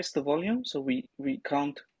discretize the volume. So we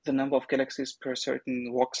count the number of galaxies per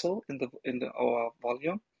certain voxel in our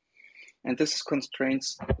volume, and this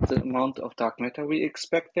constrains the amount of dark matter we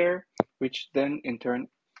expect there, which then in turn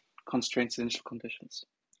constrains the initial conditions.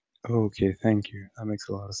 Okay, thank you. That makes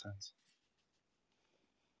a lot of sense.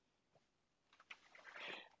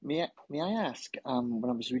 May I ask, when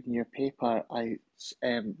I was reading your paper, I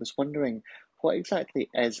was wondering what exactly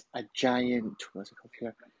is a giant, what's it called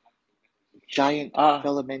here? Giant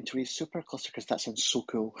filamentary supercluster, because that sounds so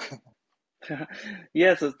cool.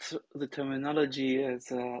 Yeah, the terminology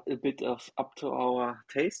is a bit of up to our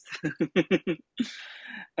taste.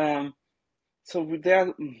 So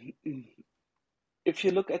there, if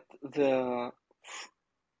you look at the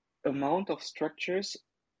amount of structures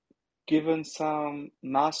given some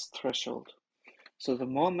mass threshold, so the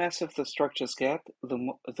more massive the structures get,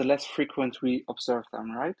 the less frequent we observe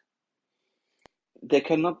them, right? There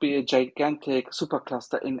cannot be a gigantic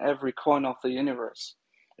supercluster in every corner of the universe.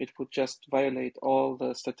 It would just violate all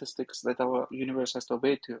the statistics that our universe has to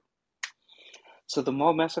obey to. So the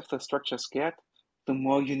more massive the structures get, the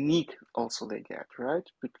more unique also they get, right?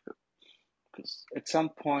 Because at some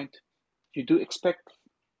point you do expect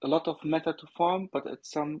a lot of matter to form, but at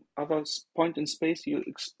some other point in space you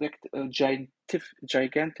expect a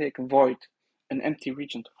gigantic void, an empty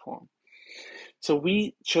region to form. So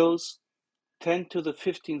we chose 10 to the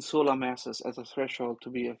 15 solar masses as a threshold to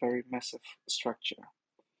be a very massive structure.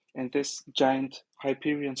 And this giant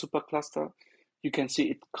Hyperion supercluster, you can see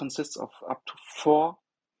it consists of up to 4.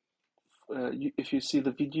 If you see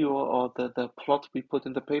the video or the plot we put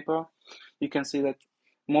in the paper, you can see that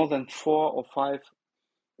more than 4 or 5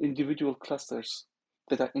 individual clusters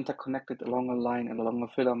that are interconnected along a line and along a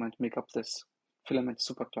filament make up this filament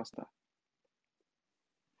supercluster.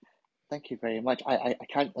 Thank you very much. I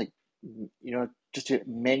can't, like, just to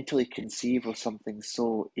mentally conceive of something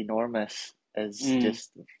so enormous is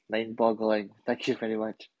just mind-boggling. Thank you very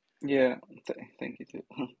much. Yeah, thank you too.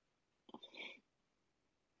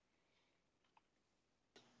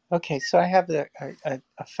 Okay, so I have a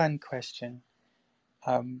fun question.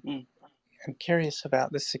 I'm curious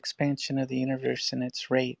about this expansion of the universe and its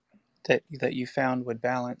rate that you found would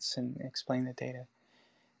balance and explain the data.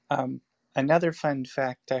 Another fun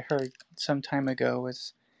fact I heard some time ago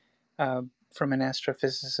was from an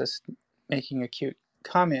astrophysicist making a cute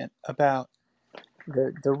comment about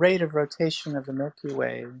the rate of rotation of the Milky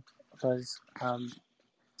Way was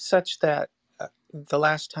such that the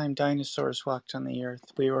last time dinosaurs walked on the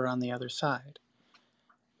Earth, we were on the other side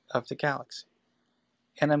of the galaxy.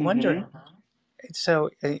 And I'm wondering,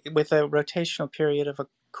 so with a rotational period of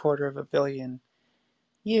 250 million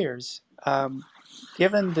years,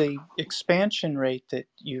 given the expansion rate that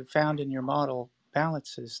you found in your model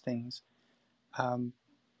balances things,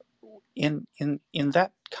 in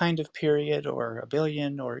that kind of period, or a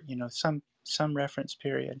billion, or some reference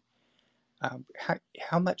period,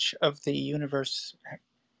 how much of the universe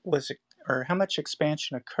was, or how much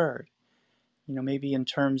expansion occurred? Maybe in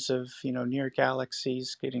terms of near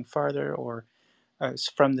galaxies getting farther, or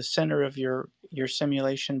from the center of your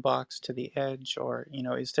simulation box to the edge, or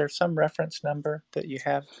is there some reference number that you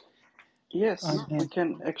have Yes, on we hand?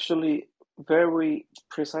 can actually very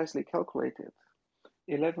precisely calculate it.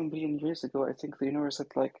 11 billion years ago, I think the universe had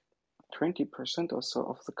like 20% or so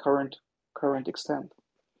of the current extent.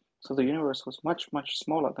 So the universe was much, much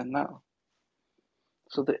smaller than now.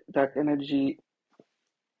 So the dark energy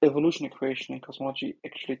evolution equation in cosmology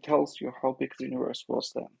actually tells you how big the universe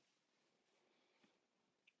was then.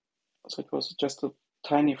 So it was just a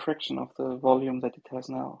tiny fraction of the volume that it has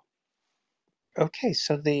now. Okay,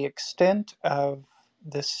 so the extent of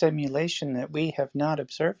the simulation that we have not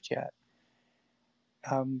observed yet,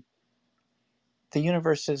 the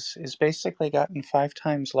universe is basically gotten 5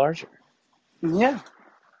 times larger. Yeah.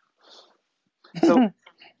 So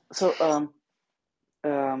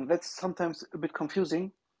that's sometimes a bit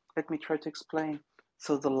confusing. Let me try to explain.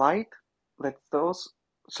 So the light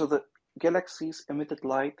so the galaxies emitted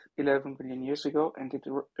light 11 billion years ago, and it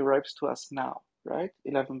arrives to us now, right?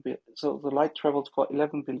 11 billion. So the light traveled for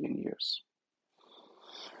 11 billion years.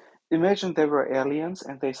 Imagine there were aliens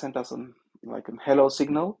and they sent us a hello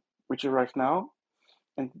signal, which arrived now,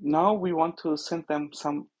 and now we want to send them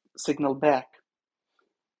some signal back.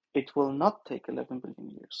 It will not take 11 billion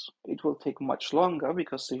years. It will take much longer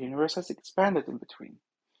because the universe has expanded in between.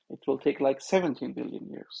 It will take like 17 billion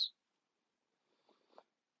years.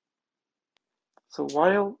 So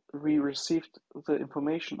while we received the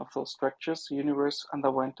information of those structures, the universe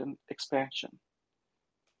underwent an expansion,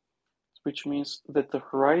 which means that the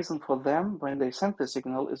horizon for them when they sent the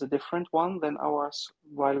signal is a different one than ours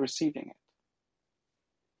while receiving it.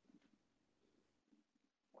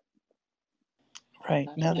 Right.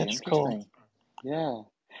 That's No, really that's cool. interesting. Yeah.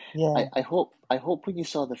 Yeah. I hope when you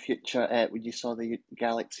saw the future, when you saw the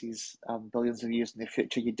galaxies billions of years in the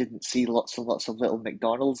future, you didn't see lots and lots of little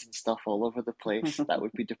McDonald's and stuff all over the place. That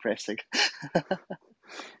would be depressing.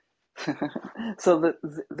 So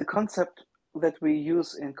the concept that we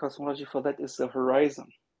use in cosmology for that is the horizon,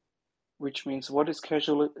 which means what is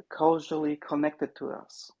causally connected to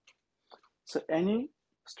us. So any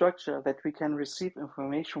structure that we can receive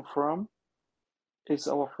information from is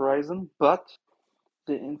our horizon, but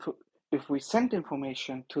if we send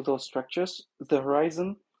information to those structures, the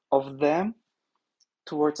horizon of them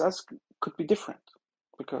towards us could be different,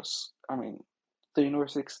 because the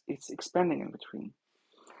universe is expanding in between,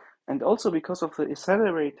 and also because of the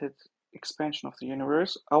accelerated expansion of the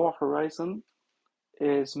universe, our horizon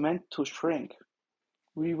is meant to shrink.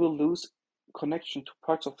 We will lose connection to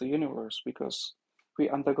parts of the universe because we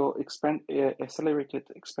undergo accelerated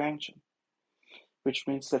expansion, which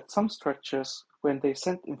means that some structures, when they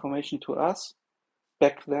send information to us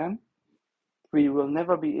back then, we will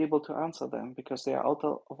never be able to answer them because they are out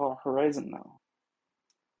of our horizon now.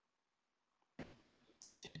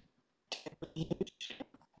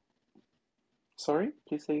 Sorry,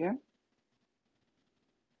 please say again.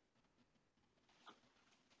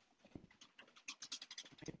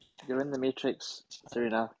 You're in the Matrix,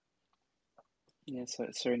 Serena. Yes,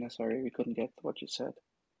 Serena, sorry, we couldn't get what you said.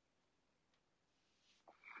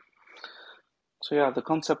 So yeah, the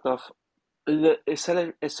concept of the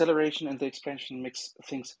acceleration and the expansion makes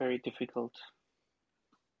things very difficult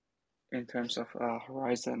in terms of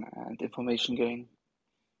horizon and information gain.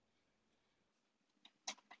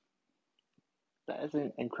 That is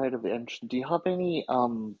incredibly interesting. Do you have any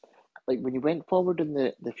like when you went forward in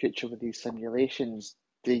the future with these simulations,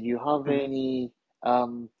 do you have any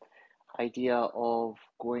idea of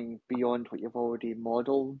going beyond what you've already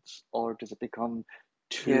modeled, or does it become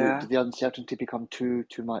Yeah. does the uncertainty become too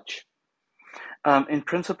much? In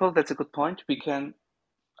principle, that's a good point. We can,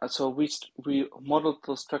 so we modeled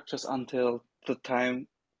those structures until the time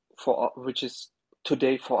which is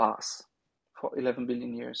today for us, for 11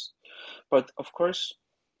 billion years. But of course,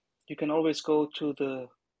 you can always go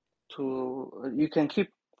you can keep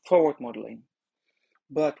forward modeling.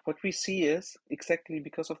 But what we see is exactly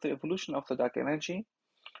because of the evolution of the dark energy,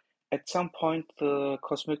 at some point the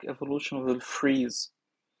cosmic evolution will freeze,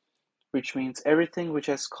 which means everything which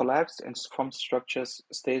has collapsed and formed structures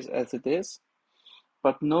stays as it is,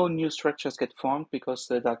 but no new structures get formed because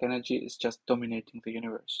the dark energy is just dominating the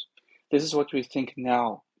universe. This is what we think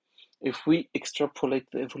now. If we extrapolate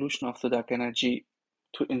the evolution of the dark energy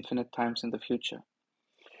to infinite times in the future.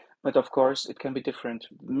 But of course, it can be different.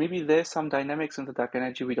 Maybe there's some dynamics in the dark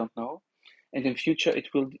energy we don't know, and in future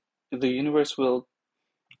the universe will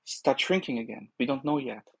start shrinking again. We don't know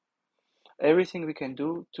yet. Everything we can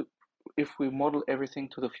do if we model everything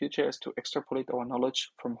to the future is to extrapolate our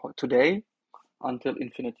knowledge from today until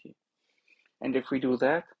infinity. And if we do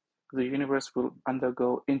that, the universe will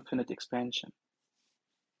undergo infinite expansion.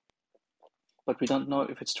 but we don't know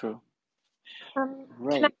if it's true. Can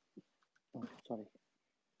Right. Oh, sorry.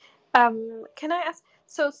 can I ask?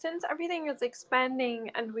 So since everything is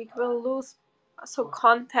expanding and we will lose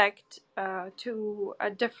contact to a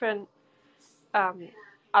different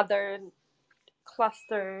other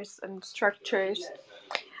clusters and structures,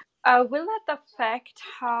 will that affect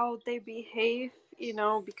how they behave?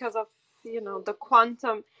 Because of the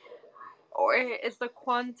quantum, or is the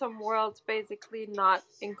quantum world basically not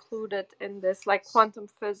included in this, like quantum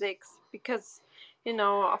physics, because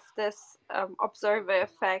of this observer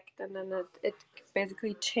effect, and then it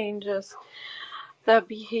basically changes the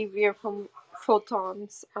behavior from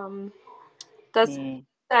photons. Does Mm,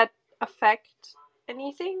 that affect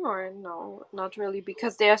anything, or no, not really,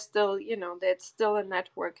 because they're still, there's still a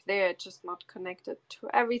network there, just not connected to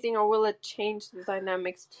everything? Or will it change the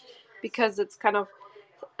dynamics because it's kind of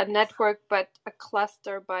a network but a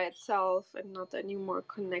cluster by itself and not anymore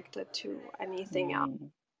connected to anything else?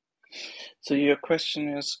 mm. So your question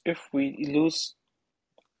is, if we lose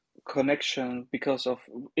connection because of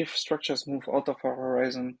if structures move out of our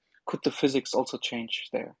horizon, could the physics also change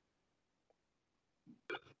there?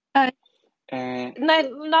 Uh, And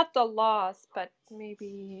not the laws, but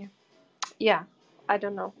maybe, yeah, I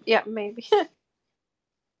don't know. Yeah, maybe.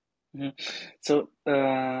 so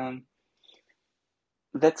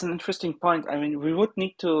that's an interesting point. I mean, we would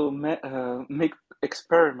need to make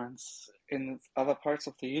experiments in other parts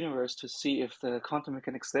of the universe to see if the quantum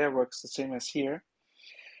mechanics there works the same as here.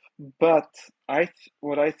 But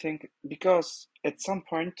what I think, because at some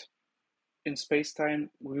point in space-time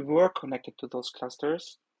we were connected to those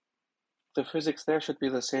clusters, the physics there should be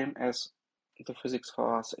the same as the physics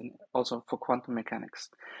for us and also for quantum mechanics.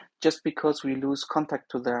 Just because we lose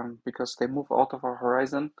contact to them because they move out of our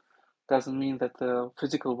horizon doesn't mean that the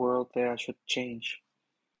physical world there should change.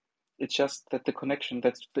 It's just that the connection,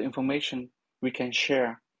 that's the information we can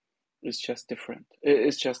share, is just different.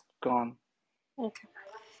 It's just gone. Okay.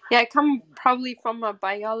 Yeah, I come probably from a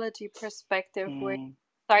biology perspective where you Mm,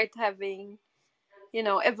 start having,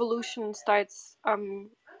 evolution starts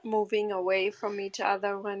moving away from each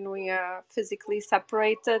other when we are physically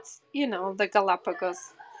separated. The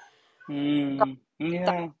Galapagos,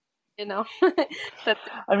 yeah. you know, that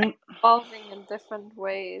I mean, evolving in different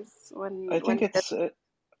ways when I think it,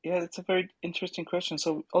 yeah, it's a very interesting question.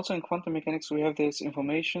 So also in quantum mechanics, we have this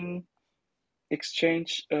information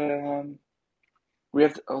exchange. We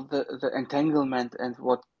have the entanglement and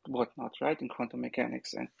whatnot, right? In quantum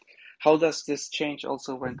mechanics, and how does this change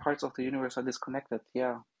also when parts of the universe are disconnected?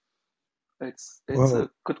 Yeah, it's Well, a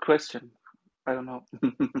good question. I don't know.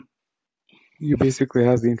 you basically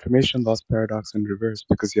have the information loss paradox in reverse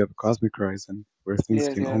because you have a cosmic horizon where things Yes,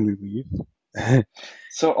 can yeah. only leave. I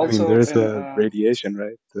So mean, also there's in the radiation,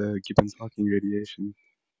 right? The Gibbons-Hawking radiation,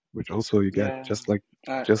 which also you get yeah, just like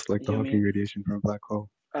the you Hawking mean radiation from a black hole.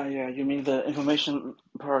 yeah, you mean the information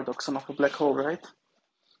paradoxon of a black hole, right?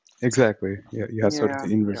 Exactly. Yeah, you have sort of Yeah,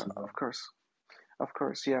 the inverse yeah, of that. of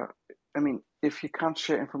course, yeah. I mean, if you can't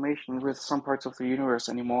share information with some parts of the universe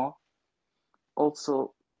anymore,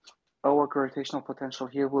 also our gravitational potential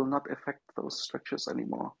here will not affect those structures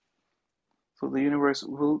anymore. So the universe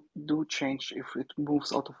will do change if it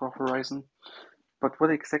moves out of our horizon. But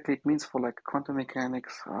what exactly it means for like quantum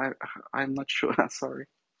mechanics, I'm not sure. Sorry.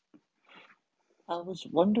 I was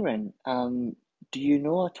wondering, do you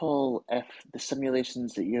know at all if the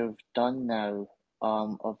simulations that you've done now,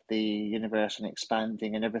 of the universe and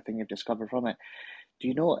expanding and everything you've discovered from it, do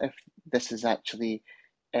you know if this has actually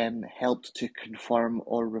helped to confirm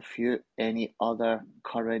or refute any other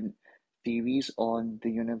current theories on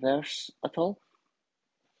the universe at all?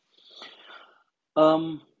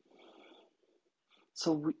 Um,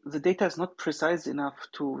 the data is not precise enough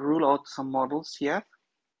to rule out some models yet.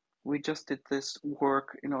 We just did this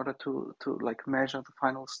work in order to like measure the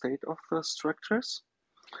final state of the structures.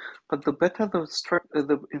 But the better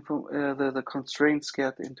the constraints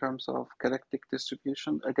get in terms of galactic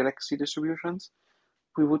distribution, galaxy distributions,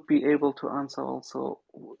 we would be able to answer also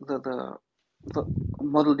the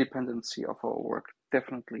model dependency of our work,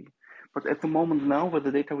 definitely. But at the moment now, with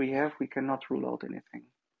the data we have, we cannot rule out anything.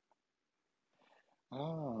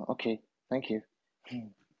 Ah, okay. Thank you.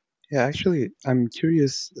 Yeah, actually, I'm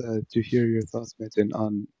curious to hear your thoughts, Metin,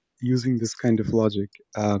 on using this kind of logic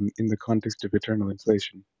in the context of eternal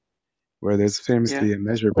inflation, where there's Yeah. famously a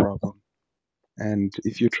measure problem. And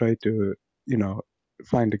if you try to, you know,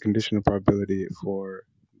 find a conditional probability for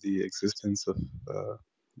the existence of,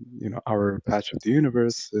 our patch of the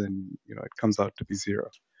universe, then, it comes out to be zero,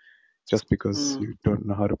 just because Mm, you don't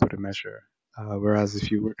know how to put a measure. Whereas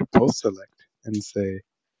if you were to post select and say,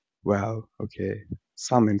 well, okay,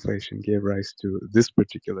 some inflation gave rise to this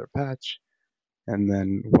particular patch, and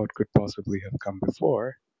then what could possibly have come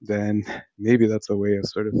before, then maybe that's a way of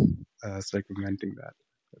sort of segmenting that.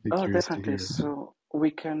 I'd be Oh, curious to definitely. hear. So we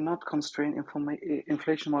cannot constrain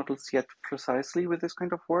inflation models yet precisely with this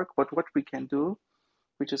kind of work, but what we can do,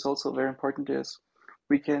 which is also very important, is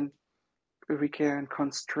we can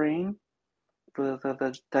constrain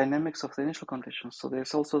the dynamics of the initial conditions. So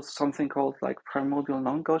there's also something called like primordial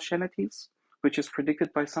non-Gaussianities, which is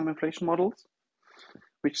predicted by some inflation models,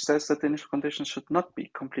 which says that the initial conditions should not be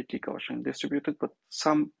completely Gaussian distributed, but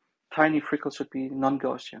some tiny freckles should be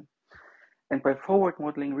non-Gaussian. And by forward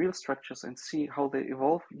modeling real structures and see how they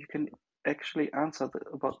evolve, you can actually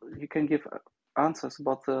you can give answers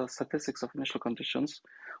about the statistics of initial conditions,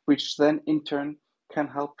 which then in turn can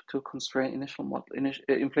help to constrain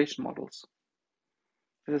inflation models.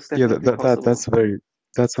 This is Yeah, definitely possible.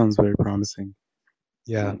 that sounds very promising.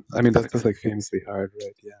 Yeah, I mean that's Exactly. like famously hard,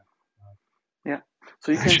 right? Yeah. Yeah.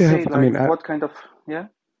 So you can Actually, I say have. I mean, like what kind of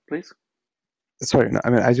please. sorry. No, I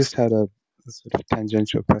mean, I just had a sort of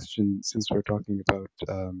tangential question since we're talking about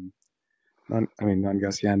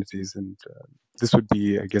non-Gaussianities, and this would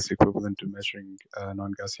be, I guess, equivalent to measuring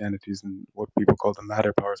non-Gaussianities in what people call the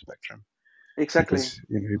matter power spectrum, Exactly. because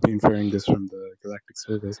you've been inferring this from the galactic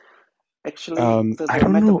surveys. Actually, I the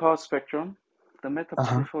don't meta know. power spectrum,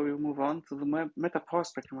 Uh-huh. before we move on to the meta power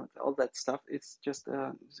spectrum, all that stuff, it's just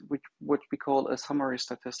what we call a summary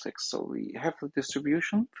statistics. So we have the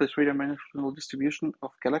distribution, the three-dimensional distribution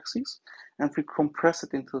of galaxies, and we compress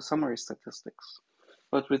it into summary statistics.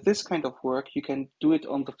 But with this kind of work, you can do it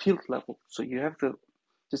on the field level. So you have the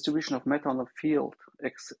distribution of matter on the field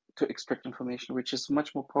to extract information, which is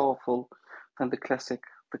much more powerful than the classic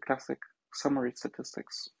summary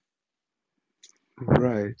statistics.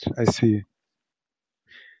 Right, I see.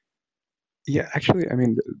 Yeah, actually, I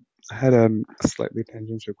mean, I had a slightly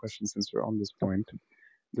tangential question since we're on this point.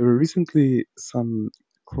 There were recently some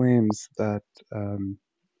claims that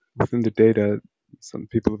within the data, some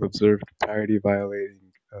people have observed parity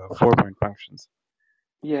violating 4-point functions.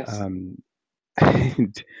 Yes.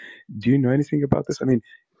 Do you know anything about this? I mean,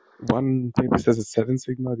 one paper says it's 7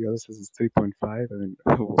 sigma, the other says it's 3.5. I mean,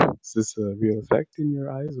 is this a real effect in your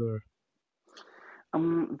eyes, or?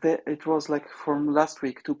 It was like from last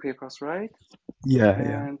week, 2 papers, right? Yeah,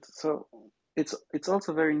 yeah. And so it's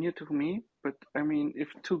also very new to me. But I mean,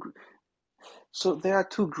 so there are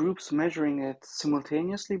 2 groups measuring it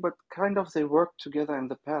simultaneously, but kind of they worked together in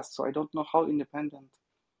the past. So I don't know how independent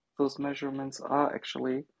those measurements are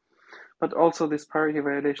actually. But also this parity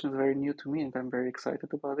violation is very new to me, and I'm very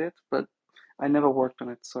excited about it. But I never worked on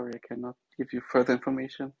it. Sorry, I cannot give you further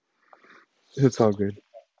information. It's all good.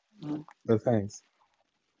 Mm. But thanks.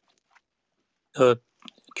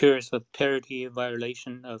 Curious, a parity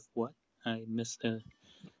violation of what? I missed the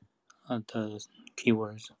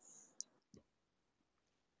keywords.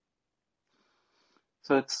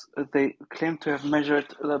 So it's they claim to have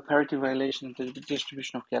measured the parity violation in the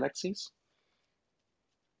distribution of galaxies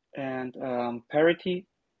and parity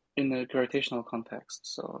in the gravitational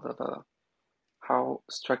context. So that how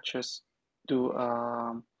structures do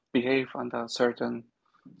behave under certain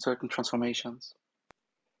transformations.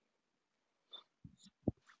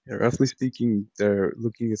 Yeah, roughly speaking, they're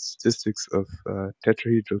looking at statistics of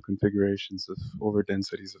tetrahedral configurations of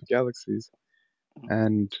overdensities of galaxies,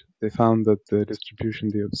 and they found that the distribution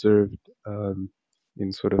they observed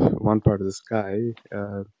in sort of one part of the sky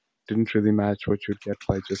didn't really match what you'd get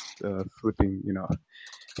by just flipping,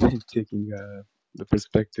 taking the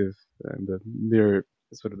perspective and the mirror,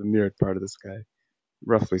 sort of the mirrored part of the sky.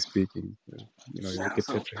 Roughly speaking, you look at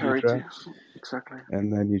So parity, tetrahedra, exactly.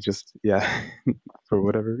 and then you just, for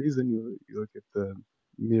whatever reason, you look at the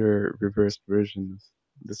mirror reversed version of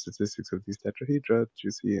the statistics of these tetrahedra that you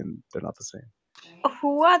see, and they're not the same.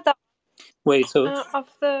 Who are the Wait, so of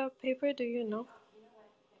the paper? Do you know?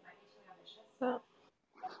 So,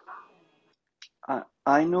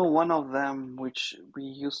 I know one of them which we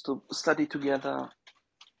used to study together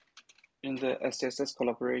in the SDSS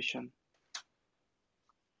collaboration.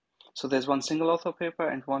 So there's one single author paper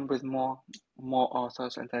and one with more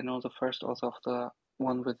authors, and I know the first author of the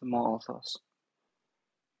one with more authors.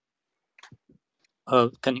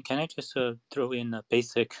 can I just throw in a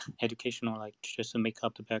basic educational, like just to make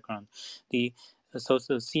up the background? So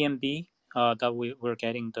the CMB that we're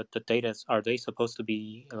getting the data, are they supposed to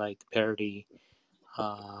be like parity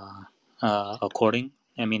according?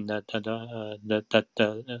 I mean the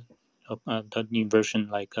new version,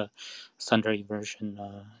 like sundry version,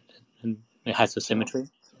 it has a symmetry.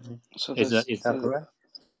 So Is that correct?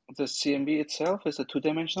 the CMB itself is a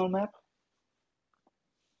 2-dimensional map.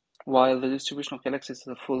 while the distribution of galaxies is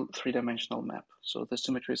a full three-dimensional map. So the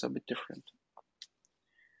symmetry is a bit different.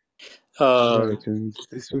 Right, and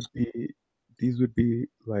these would be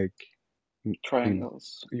like, I mean,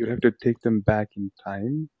 Triangles. you'd have to take them back in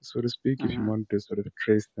time, so to speak, if you Mm-hmm. wanted to sort of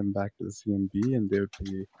trace them back to the CMB, and they would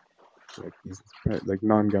be like these like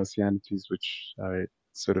non-Gaussianities, which are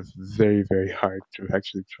sort of very, very hard to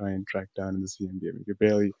actually try and track down in the CMB. I mean,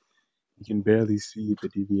 you can barely see the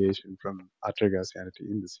deviation from utter Gaussianity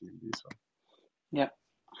in the CMB. So Yeah.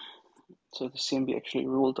 So the CMB actually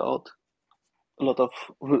ruled out a lot of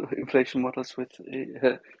inflation models with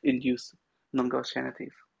induced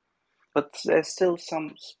non-Gaussianities. But there's still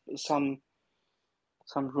some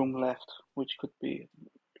room left, which could be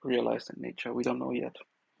realized in nature. We don't know yet.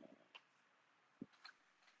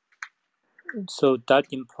 So that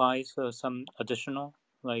implies some additional,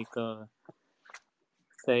 like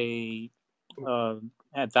say,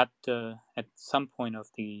 at some point of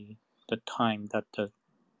the time that the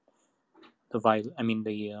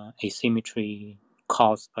asymmetry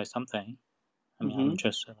caused by something. I mean, I'm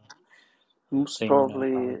just Most saying.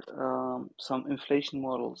 probably some inflation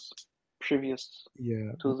models previous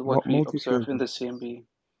yeah, to what we multi-field observe in the CMB.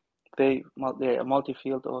 They are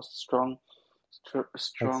multi-field or strong,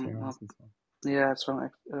 axions and so on. yeah,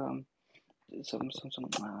 strong some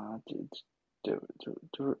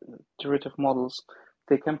derivative models.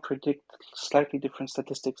 They can predict slightly different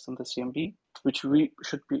statistics in the CMB, which we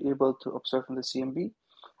should be able to observe in the CMB.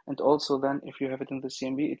 And also then, if you have it in the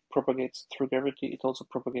CMB, it propagates through gravity. It also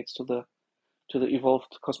propagates to the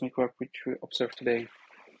evolved cosmic web which we observe today.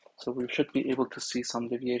 So we should be able to see some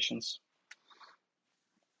deviations.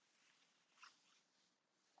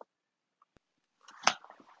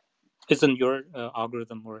 Isn't your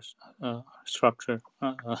algorithm or structure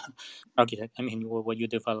architect? I mean, what you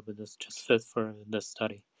developed is just fit for this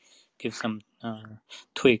study. Give some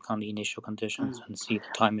tweak on the initial conditions and see the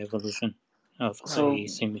time evolution of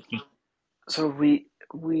asymmetry. So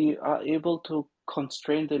we are able to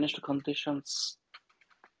constrain the initial conditions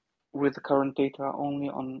with the current data only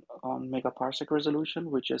on megaparsec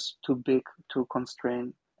resolution, which is too big to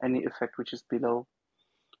constrain any effect which is below,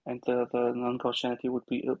 and the non-Gaussianity would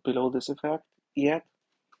be below this effect yet.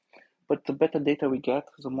 But the better data we get,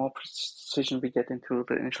 the more precision we get into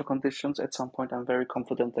the initial conditions. At some point, I'm very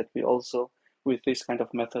confident that we also, with these kind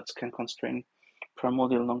of methods, can constrain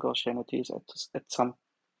primordial non-Gaussianities at some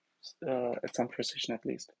precision at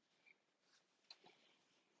least.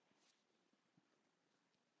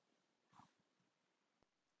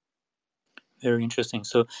 Very interesting.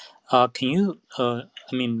 So, can you? I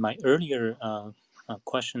mean, my earlier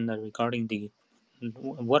question regarding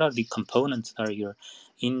what are the components that are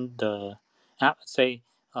in the app? Say,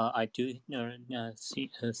 I do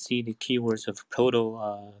see the keywords of proto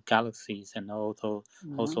galaxies, and also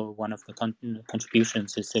one of the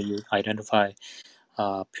contributions is that you identify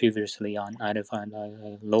previously unidentified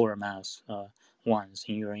lower mass ones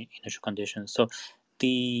in your initial conditions. So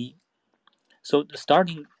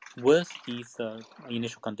starting with these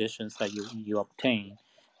initial conditions that you obtain,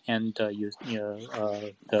 and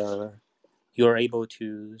you're able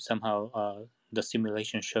to somehow the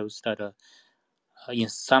simulation shows that in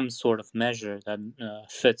some sort of measure that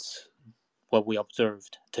fits what we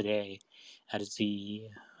observed today at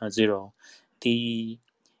z0.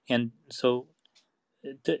 And so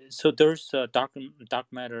there's a dark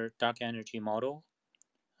matter, dark energy model,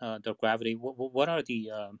 the gravity. What are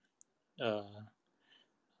the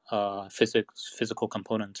physical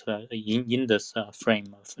components in this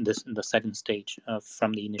frame of the second stage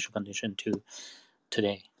from the initial condition to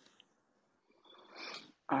today?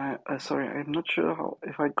 Sorry, I'm not sure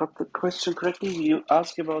if I got the question correctly. You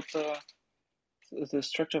asked about the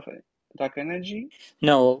structure of dark energy?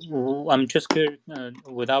 No, I'm just curious,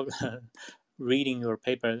 without reading your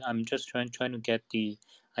paper, I'm just trying to get the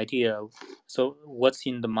idea. So what's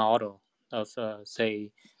in the model of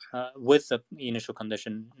say with the initial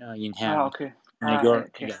condition in hand? Okay.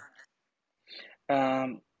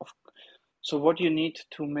 Yeah. So what you need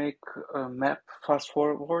to make a map fast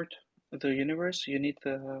forward the universe, you need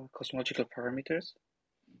the cosmological parameters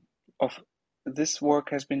of this. Work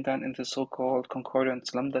has been done in the so-called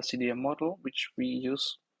concordance lambda CDM model, which we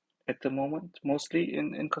use at the moment mostly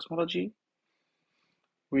in cosmology,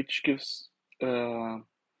 which gives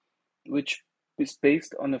which is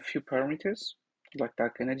based on a few parameters like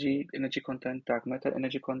dark energy content, dark matter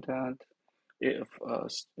energy content,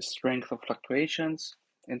 strength of fluctuations,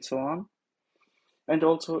 and so on. And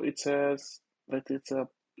also it says that it's a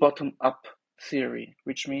bottom-up theory,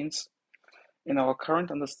 which means in our current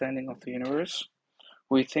understanding of the universe,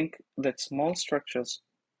 we think that small structures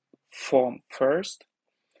form first,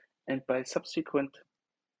 and by subsequent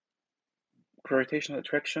gravitational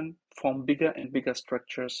attraction form bigger and bigger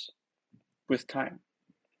structures with time.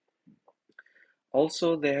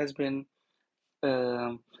 Also, there has been,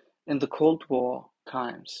 in the Cold War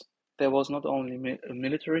times, there was not only a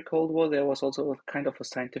military Cold War, there was also a kind of a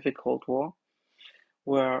scientific Cold War,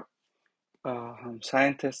 where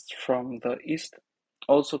scientists from the East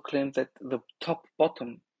also claimed that the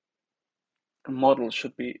top-bottom model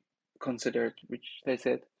should be considered, which they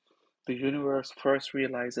said the universe first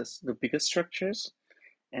realizes the biggest structures,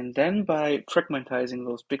 and then by fragmentizing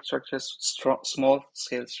those big structures,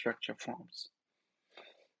 small-scale structure forms.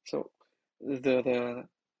 So the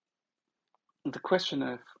question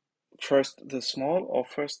of first the small or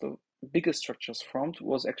first the biggest structures formed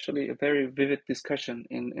was actually a very vivid discussion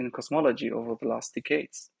in cosmology over the last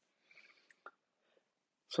decades.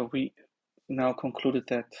 So we now concluded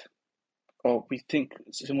that, or we think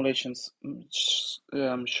simulations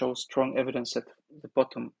show strong evidence that the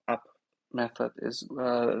bottom-up method is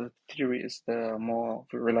theory is the more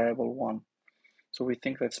reliable one. So we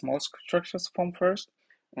think that small structures form first,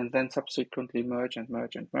 and then subsequently merge and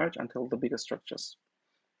merge and merge until the bigger structures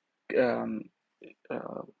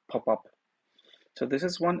pop up. So this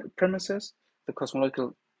is one premises, the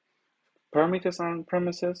cosmological parameters on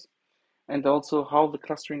premises, and also how the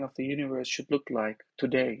clustering of the universe should look like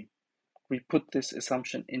today. We put this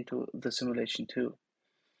assumption into the simulation too.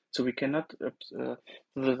 So we cannot,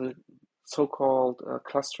 the so-called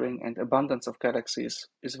clustering and abundance of galaxies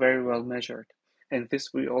is very well measured. And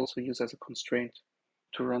this we also use as a constraint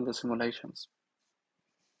to run the simulations.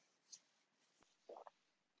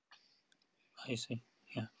 I see.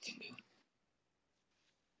 Yeah, thank you.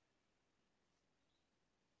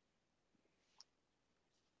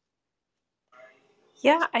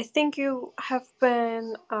 Yeah, I think you have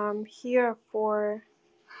been here for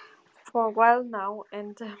a while now,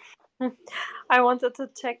 and I wanted to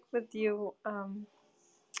check with you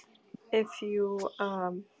if you're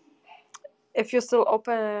still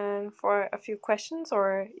open for a few questions,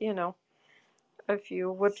 or if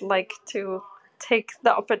you would like to take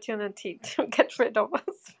the opportunity to get rid of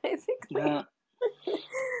us, basically.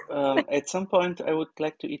 At some point, I would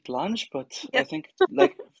like to eat lunch, but Yeah. I think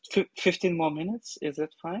like 15 more minutes. Is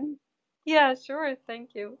that fine? Yeah, sure.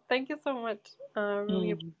 Thank you. Thank you so much.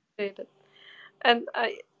 Really appreciate it. And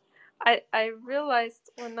I realized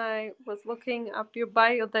when I was looking up your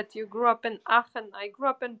bio that you grew up in Aachen. I grew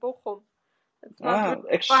up in Bochum. It's not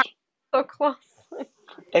really far, so close.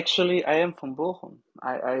 Actually, I am from Bochum.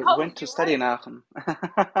 I Oh, went to you study are? in Aachen.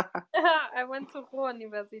 I went to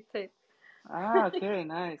Ruhr-Universität. Okay,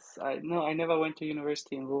 nice. I never went to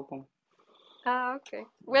university in Bochum. Okay.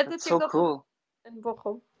 Where did That's you so go to cool. in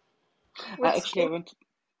Bochum? Which Actually, I school? went to,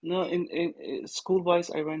 no, in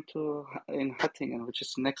school-wise, I went to in Hattingen, which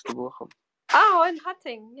is next to Bochum. Oh, in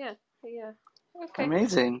Hattingen. Yeah. Okay.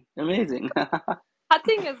 Amazing.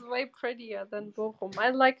 Hattingen is way prettier than Bochum. I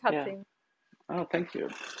like Yeah. Hattingen. Oh, thank you.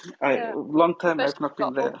 Yeah. Long time I've Especially not the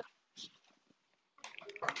been there. old.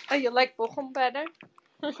 Oh, you like Bochum better?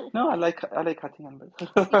 No, I like Hattingen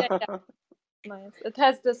Yeah. better. Nice. It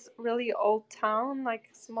has this really old town, like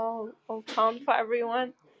small old town for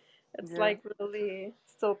everyone. It's Yeah. like really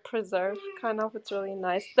still preserved, kind of. It's really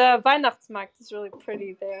nice. The Weihnachtsmarkt is really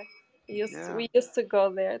pretty there. We used to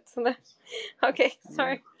go there. Okay,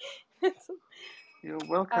 sorry. You're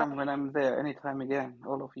welcome when I'm there anytime again,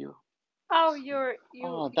 all of you. Oh, Oh, you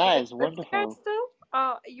that is live there wonderful.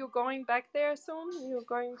 still? You're going back there soon? You're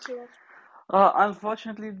going to?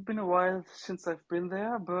 Unfortunately, it's been a while since I've been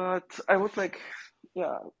there, but I would like,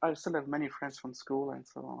 I still have many friends from school and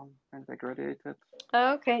so on, and they graduated.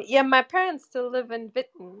 Okay. Yeah, my parents still live in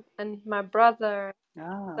Witten, and my brother,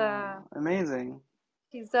 Amazing.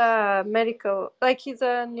 he's a he's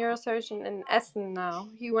a neurosurgeon in Essen now.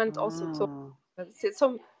 He went also to university.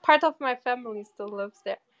 So part of my family still lives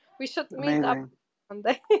there. We should meet up Amazing. one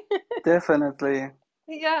day. Definitely.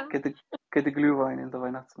 Yeah. Get the Glühwein in the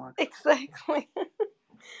Weihnachtsmarkt. Exactly.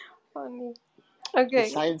 Funny. Okay.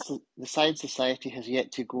 The Science Society has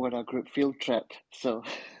yet to go on a group field trip, so.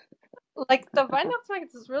 Like the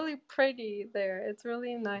Weihnachtsmarkt is really pretty there. It's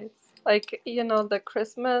really nice. Like the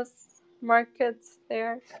Christmas markets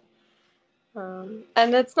there. And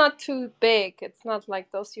it's not too big. It's not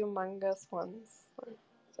like those humongous ones.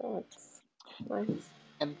 So it's nice.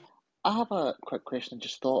 I have a quick question I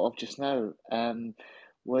just thought of just now.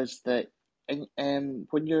 Was that when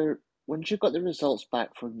once you got the results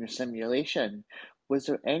back from your simulation, was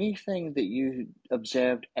there anything that you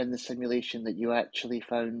observed in the simulation that you actually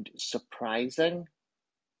found surprising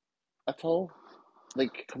at all?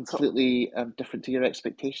 Like completely different to your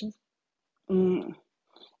expectations?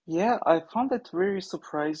 Yeah, I found it very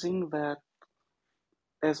surprising that,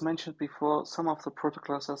 as mentioned before, some of the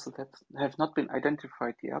protoclasses that have not been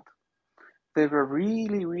identified yet, they were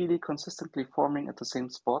really, really consistently forming at the same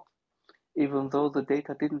spot, even though the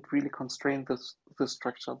data didn't really constrain the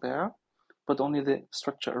structure there, but only the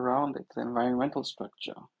structure around it, the environmental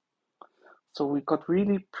structure. So we got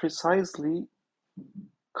really precisely,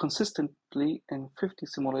 consistently in 50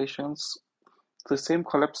 simulations, the same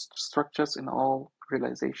collapsed structures in all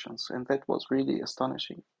realizations, and that was really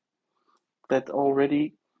astonishing. That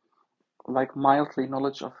already, like mildly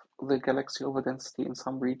knowledge of the galaxy overdensity in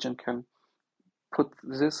some region can put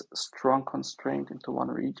this strong constraint into one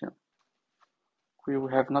region. We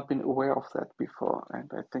have not been aware of that before,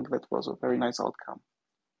 and I think that was a very nice outcome.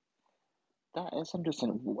 That is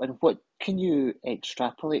interesting. And what can you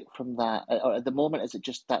extrapolate from that? Or at the moment, is it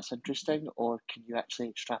just that's interesting, or can you actually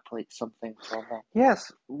extrapolate something from that?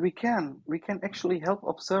 Yes, we can. We can actually help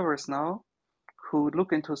observers now who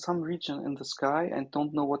look into some region in the sky and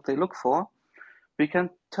don't know what they look for. We can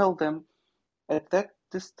tell them at that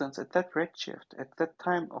distance, at that redshift, at that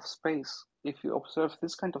time of space, if you observe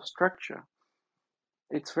this kind of structure,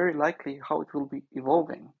 it's very likely how it will be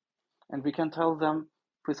evolving. And we can tell them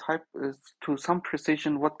with to some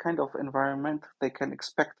precision what kind of environment they can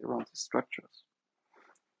expect around these structures.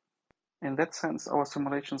 In that sense, our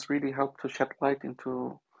simulations really help to shed light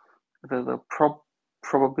into the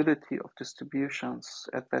probability of distributions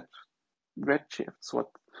at that redshifts, what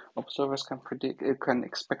observers can predict, can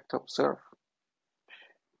expect to observe.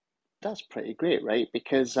 That's pretty great, right?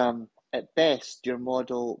 Because at best, your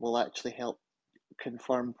model will actually help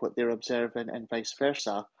confirm what they're observing and vice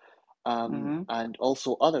versa. And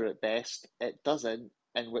also other at best, it doesn't,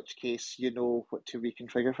 in which case you know what to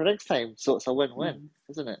reconfigure for next time. So it's a win-win,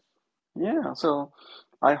 isn't it? Yeah, so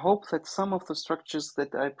I hope that some of the structures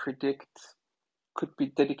that I predict could be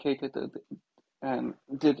dedicated and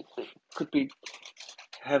could be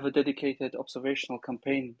have a dedicated observational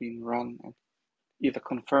campaign being run and either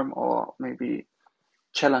confirm or maybe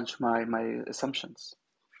challenge my assumptions.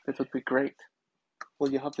 That would be great.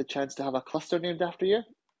 Will you have the chance to have a cluster named after you?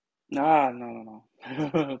 No.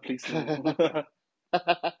 Please no.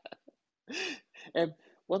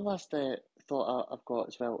 One last thought I've got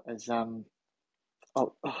as well is it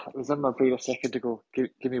was in my brain a second ago. Give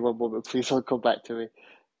me one moment, please. I'll come back to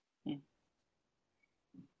me.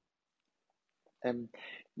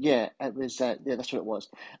 Yeah, it was. Yeah, that's what it was.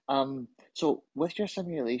 So with your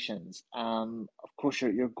simulations, of course,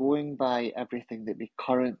 you're going by everything that we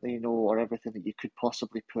currently know, or everything that you could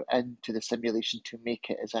possibly put into the simulation to make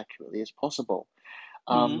it as accurately as possible.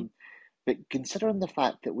 But considering the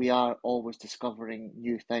fact that we are always discovering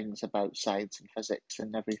new things about science and physics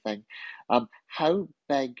and everything, how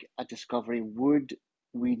big a discovery would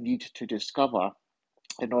we need to discover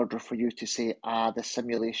in order for you to say, the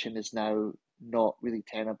simulation is now not really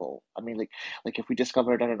tenable? I mean, like if we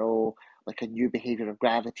discovered, I don't know, like a new behavior of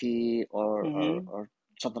gravity or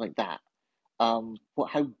something like that,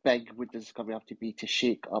 how big would the discovery have to be to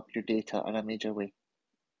shake up your data in a major way?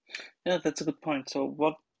 Yeah, that's a good point. So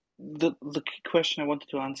what the key question I wanted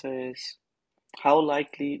to answer is how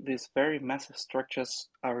likely these very massive structures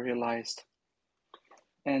are realized.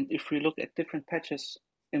 And if we look at different patches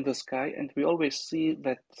in the sky, and we always see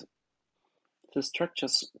that the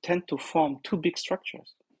structures tend to form two big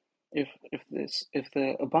structures. If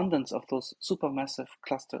the abundance of those supermassive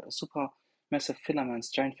filaments,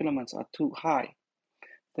 giant filaments, are too high,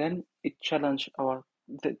 then it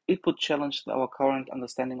would challenge our current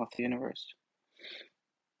understanding of the universe,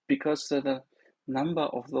 because the number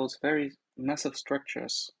of those very massive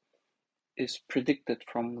structures is predicted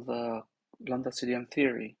from the lambda CDM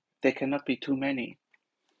theory. There cannot be too many,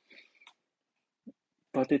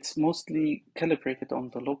 but it's mostly calibrated on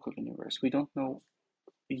the local universe. We don't know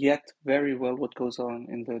yet very well what goes on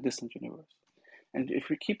in the distant universe. And if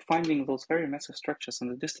we keep finding those very massive structures in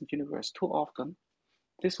the distant universe too often,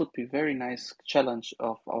 this would be a very nice challenge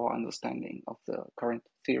of our understanding of the current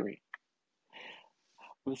theory.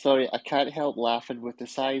 I'm sorry, I can't help laughing with the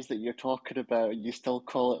size that you're talking about, and you still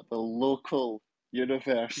call it the local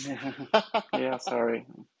universe. Yeah, sorry.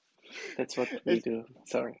 That's what we do.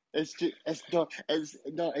 Sorry. It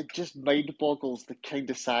just mind boggles the kind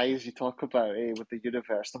of size you talk about, with the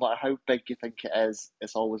universe. No matter how big you think it is,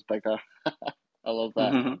 it's always bigger. I love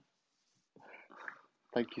that.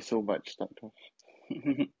 Thank you so much, Doctor.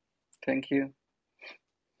 Thank you.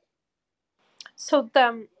 So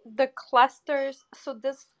the clusters, so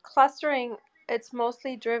this clustering, it's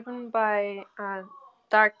mostly driven by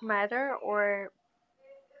dark matter, or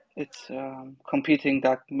it's competing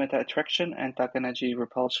dark matter attraction and dark energy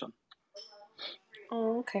repulsion.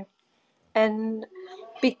 Oh, okay. And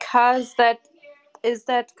because is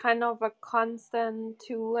that kind of a constant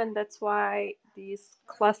too, and that's why these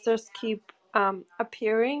clusters keep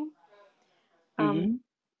appearing? Mm-hmm.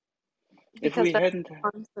 If Because we that's hadn't,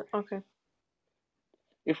 constant. Okay.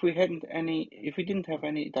 if we didn't have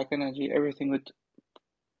any dark energy, everything would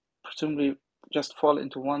presumably just fall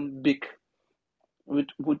into one big,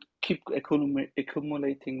 would keep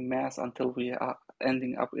accumulating mass until we are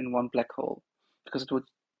ending up in one black hole, because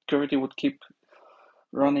gravity would keep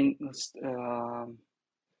running,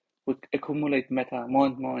 would accumulate matter more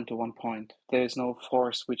and more into one point. There is no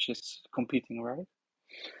force which is competing, right?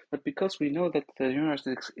 But because we know that the universe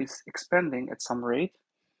is expanding at some rate,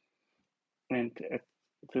 and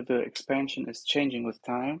the expansion is changing with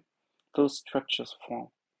time, those structures form.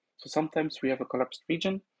 So sometimes we have a collapsed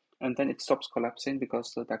region, and then it stops collapsing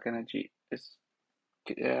because the dark energy is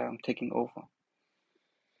taking over.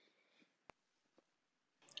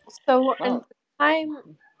 So in Well, time,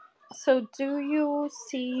 so do you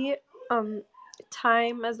see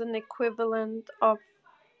time as an equivalent of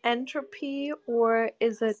entropy, or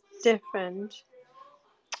is it different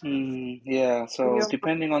Yeah, for so your mind?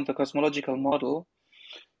 depending on the cosmological model,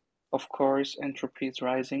 of course, entropy is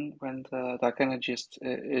rising when the dark energy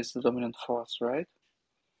is the dominant force, right?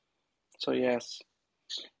 So yes,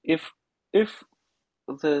 if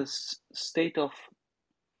the state of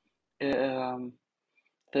um,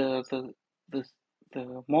 the the the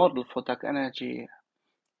the model for dark energy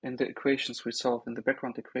in the equations we solve in the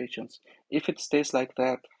background equations, if it stays like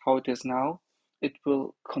that, how it is now, it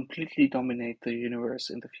will completely dominate the universe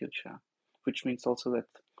in the future, which means also that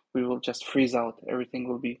we will just freeze out. Everything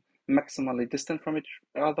will be maximally distant from each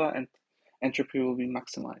other, and entropy will be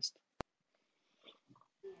maximized.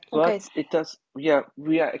 Okay. But it does, yeah,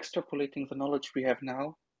 we are extrapolating the knowledge we have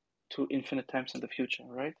now to infinite times in the future,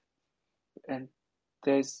 right? And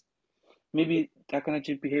there's maybe dark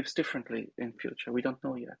energy behaves differently in future. We don't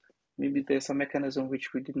know yet. Maybe there's a mechanism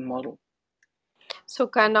which we didn't model. So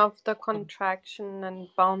kind of the contraction and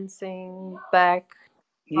bouncing back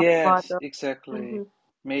of Yes, water. exactly. Mm-hmm.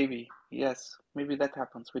 Maybe. Yes. Maybe that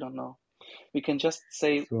happens. We don't know. We can just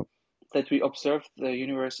say So that we observe the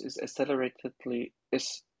universe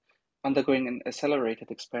is undergoing an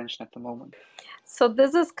accelerated expansion at the moment. So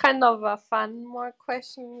this is kind of a fun more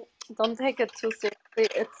question. Don't take it too seriously.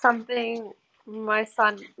 It's something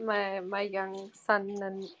my young son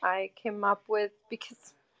and I came up with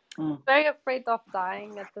because Mm. very afraid of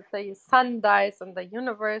dying and that the sun dies and the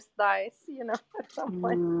universe dies, at some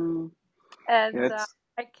point. Mm. And Yeah,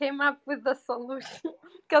 I came up with the solution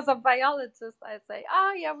because a biologist. I say,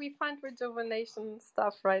 oh yeah, we find rejuvenation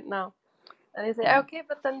stuff right now. And he say, okay,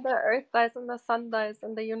 but then the earth dies and the sun dies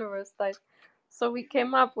and the universe dies. So we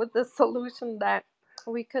came up with the solution that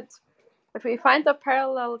we could, if we find a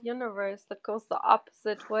parallel universe that goes the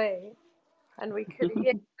opposite way, and we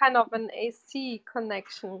create kind of an AC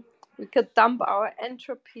connection, we could dump our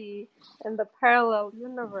entropy in the parallel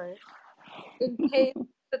universe in case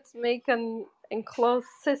it's make an enclosed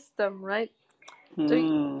system, right? Do you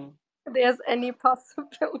Mm. think there's any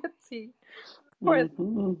possibility for that?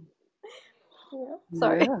 Mm-hmm. Yeah.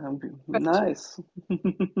 Sorry. Yeah, Question. nice.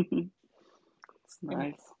 It's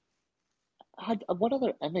nice. I had one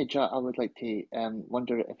other image I would like to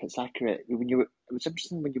wonder if it's accurate. It was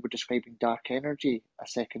interesting when you were describing dark energy a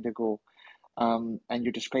second ago, and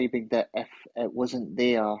you're describing that if it wasn't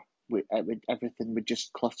there, everything would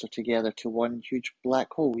just cluster together to one huge black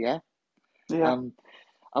hole. Yeah. Yeah. Um,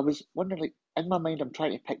 I was wondering, like in my mind, I'm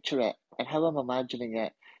trying to picture it, and how I'm imagining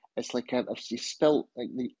it. It's like if you spill like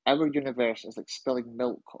our universe is like spilling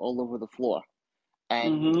milk all over the floor,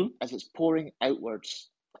 and Mm-hmm. as it's pouring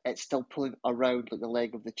outwards, it's still pulling around like the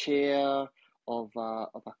leg of the chair, of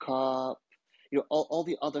a cup. All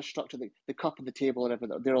the other structure, the cup and the table and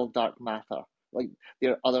everything, they're all dark matter. Like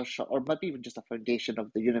they're other, or maybe even just a foundation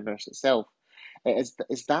of the universe itself. Is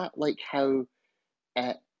that like how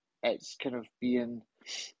it, it's kind of being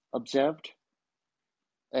observed?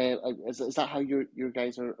 Is that how your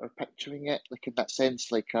guys are picturing it? Like in that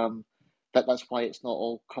sense, like that's why it's not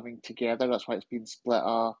all coming together. That's why it's being split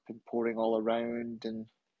up and pouring all around and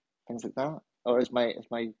things like that. Or is my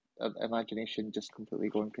imagination just completely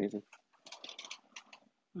going crazy?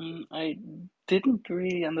 I didn't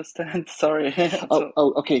really understand. Sorry. Oh, So,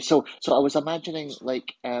 okay. So I was imagining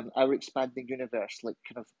like our expanding universe, like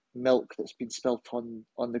kind of milk that's been spilt on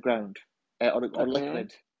the ground, or okay.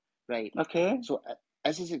 liquid, right? Okay. So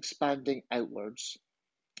as it's expanding outwards,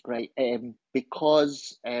 right?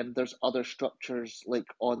 Because there's other structures like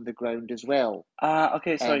on the ground as well.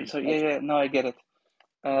 Okay, sorry. So, yeah, It's yeah. No, I get it.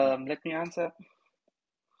 mhm. Let me answer.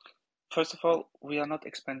 First of all, we are not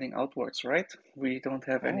expanding outwards, right? We don't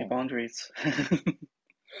have any Oh, boundaries.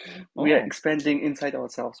 We are expanding inside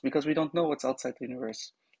ourselves because we don't know what's outside the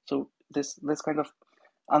universe. So this kind of,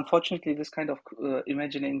 unfortunately, this kind of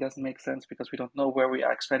imagining doesn't make sense because we don't know where we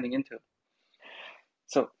are expanding into.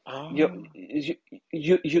 So you oh,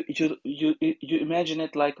 you imagine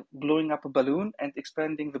it like blowing up a balloon and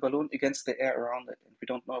expanding the balloon against the air around it. And we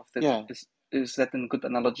don't know if that yeah. is that a good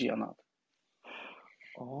analogy or not.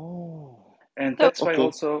 Oh, And So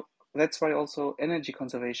okay. that's why also energy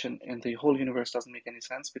conservation in the whole universe doesn't make any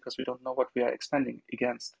sense because we don't know what we are expanding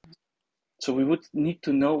against. So we would need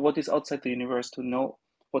to know what is outside the universe to know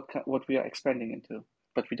what we are expanding into,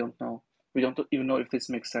 but we don't know. We don't even know if this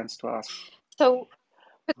makes sense to us. so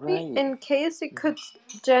could we, Right. in case you could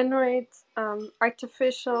generate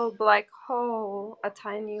artificial black hole, a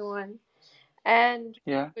tiny one, and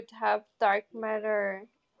Yeah. we could have dark matter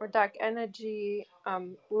or dark energy,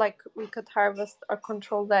 like we could harvest or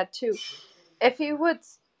control that too. If you would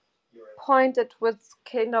point it with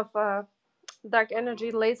kind of a dark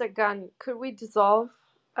energy laser gun, could we dissolve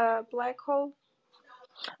a black hole?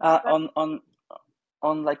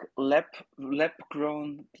 On like lab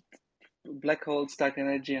grown black holes, dark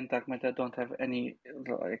energy, and dark matter don't have any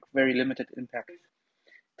like very limited impact.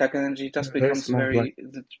 Dark energy just Very becomes small black.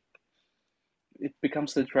 it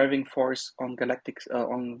becomes the driving force on galactic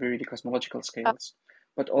on very cosmological scales.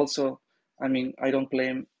 But also, I mean, I don't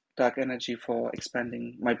blame dark energy for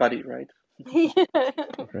expanding my body, right?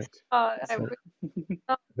 Right. I So would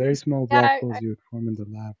not. very small Yeah, black holes you would form in the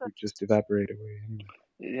lab would just evaporate away anyway.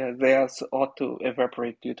 Yeah, they are ought to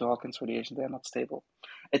evaporate due to Hawkins radiation. They are not stable.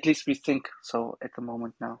 At least we think so at the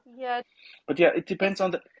moment now. yeah. But yeah, it It's depends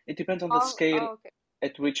on the all. scale Oh, okay.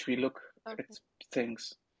 at which we look at Okay.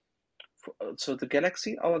 things. So the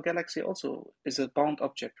galaxy, our galaxy also is a bound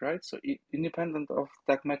object, right? So independent of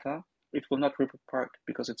dark matter, it will not rip apart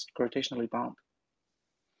because it's gravitationally bound.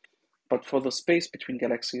 But for the space between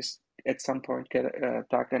galaxies, at some point,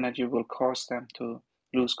 dark energy will cause them to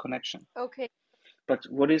lose connection. Okay. But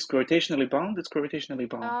what is gravitationally bound? It's gravitationally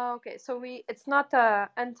bound. Okay. So it's not a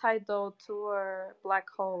antidote to a black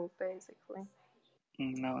hole, basically.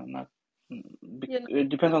 No, not. You know. It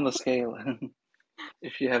depends on the scale.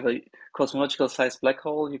 If you have a cosmological sized black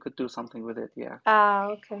hole, you could do something with it, yeah.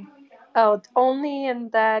 Okay. Oh, only in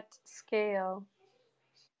that scale.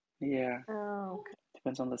 Yeah, Oh, okay.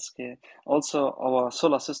 depends on the scale. Also, our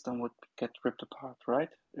solar system would get ripped apart, right?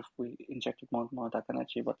 If we injected more and more dark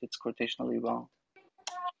energy, but it's gravitationally bound.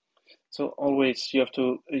 So always you have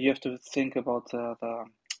to think about the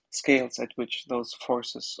scales at which those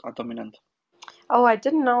forces are dominant. Oh, I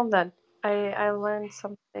didn't know that. I learned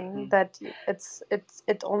something Mm. that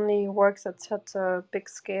it only works at such a big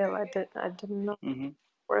scale. I didn't know. Mm-hmm.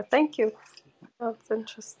 Or thank you. That's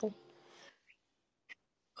interesting.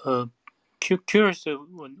 Curious,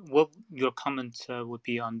 what your comments would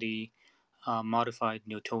be on the modified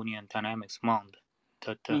Newtonian dynamics mount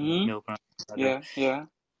that Mm-hmm. Milgram. Yeah, yeah.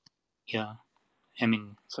 Yeah, I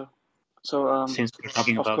mean, So since we're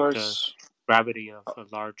talking of about course, gravity of a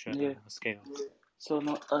large yeah. scale. So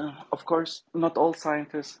of course, not all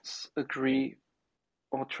scientists agree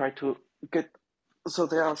or try to get. So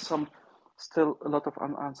there are still a lot of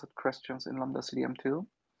unanswered questions in lambda CDM2.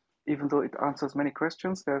 Even though it answers many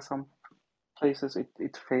questions, there are some places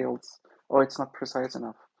it fails or it's not precise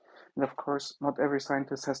enough. And of course, not every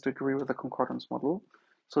scientist has to agree with the concordance model.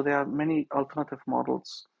 So there are many alternative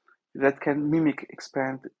models that can mimic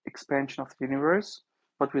expansion of the universe,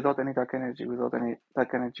 but without any dark energy, without any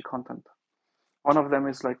dark energy content. One of them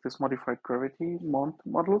is like this modified gravity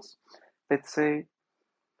models that say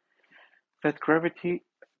that gravity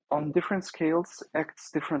on different scales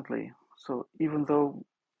acts differently. So even though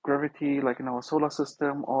gravity, like in our solar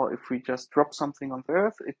system, or if we just drop something on the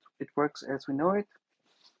Earth, it works as we know it.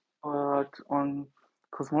 But on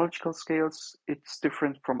cosmological scales, it's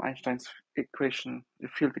different from Einstein's equation, the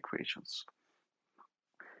field equations.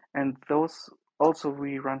 And those also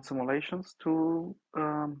we run simulations to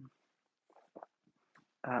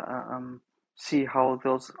see how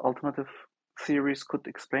those alternative theories could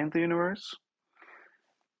explain the universe.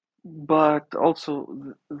 But also,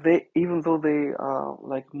 they even though they are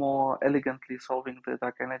like more elegantly solving the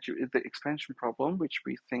dark energy, the expansion problem, which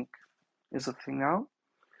we think is a thing now,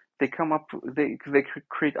 they come up, they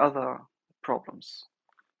create other problems.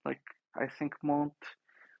 Like I think Mont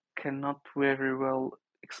cannot very well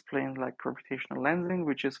explain like gravitational lensing,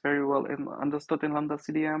 which is very well understood in lambda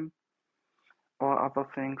CDM, or other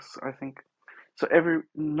things. I think so.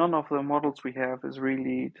 None of the models we have is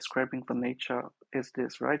really describing the nature is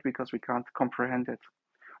this, right? Because we can't comprehend it.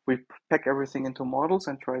 we pack everything into models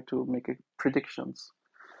and try to make predictions.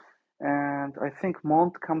 And I think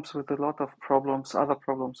Mont comes with a lot of problems, other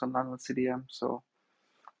problems on non-CDM, so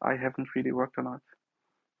I haven't really worked on it.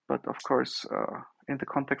 But of course, in the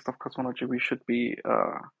context of cosmology, we should be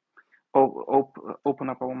open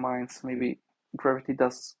up our minds. Maybe gravity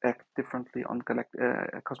does act differently on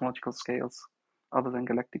cosmological scales other than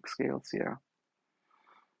galactic scales. Yeah.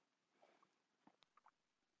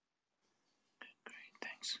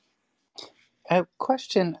 Thanks. A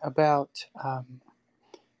question about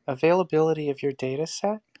availability of your data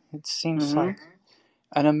set. It seems like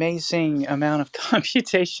an amazing amount of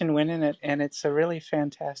computation went in it, and it's a really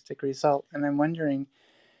fantastic result. And I'm wondering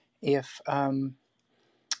if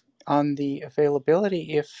on the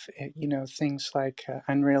availability, if things like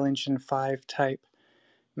Unreal Engine 5 type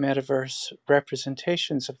metaverse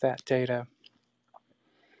representations of that data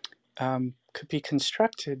could be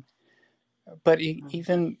constructed, but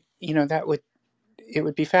even that would it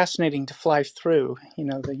would be fascinating to fly through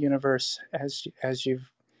the universe as you've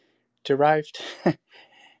derived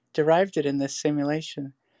it in this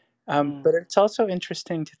simulation. But it's also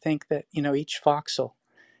interesting to think that each voxel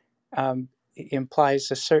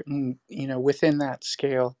implies a certain within that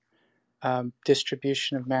scale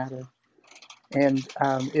distribution of matter, and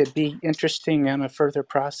it'd be interesting on a further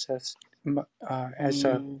process as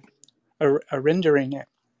a rendering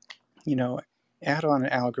add-on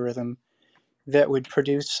algorithm that would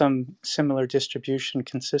produce some similar distribution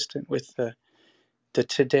consistent with the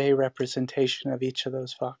today representation of each of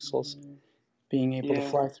those voxels, being able to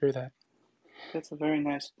fly through that. That's a very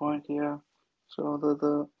nice point. Yeah. So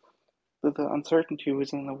the uncertainty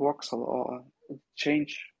within a voxel or a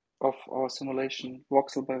change of our simulation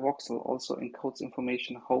voxel by voxel also encodes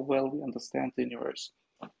information how well we understand the universe.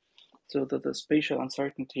 So the spatial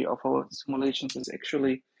uncertainty of our simulations is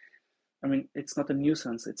actually, I mean, it's not a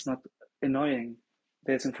nuisance. It's not annoying.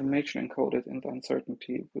 There's information encoded in the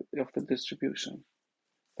uncertainty of the distribution.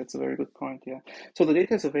 That's a very good point. Yeah. So the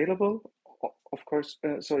data is available, of course.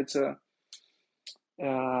 So it's a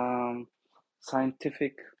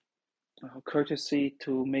scientific courtesy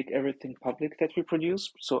to make everything public that we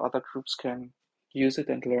produce, so other groups can use it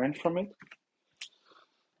and learn from it.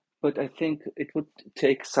 But I think it would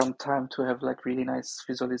take some time to have like really nice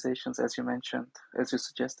visualizations, as you mentioned, as you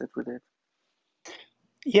suggested with it.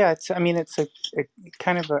 Yeah, it's a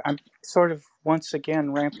kind of I'm sort of once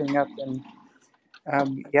again ramping up and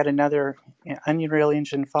yet another Unreal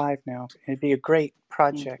Engine 5 now. It'd be a great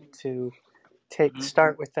project to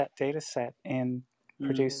start with that data set and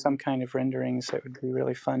produce some kind of renderings that would be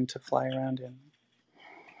really fun to fly around in.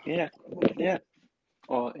 Yeah.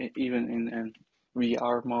 Or even in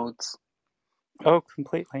VR modes. Oh,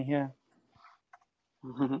 completely, yeah.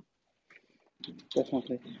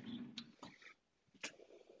 Definitely.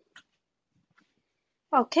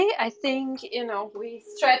 Okay, I think we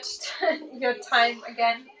stretched your time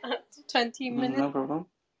again to 20 minutes. No problem.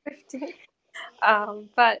 15.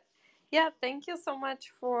 But yeah, thank you so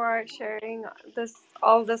much for sharing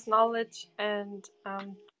all this knowledge and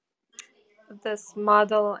this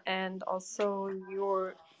model, and also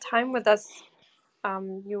your time with us.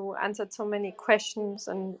 You answered so many questions,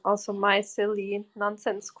 and also my silly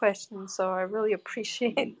nonsense questions. So I really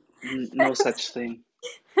appreciate. No such thing.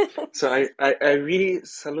 So I really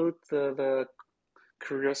salute the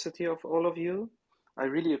curiosity of all of you. I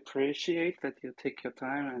really appreciate that you take your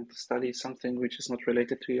time and study something which is not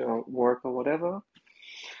related to your work or whatever.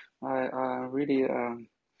 I really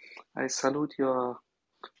I salute your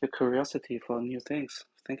curiosity for new things.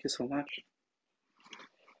 Thank you so much.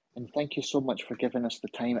 And thank you so much for giving us the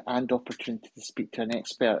time and opportunity to speak to an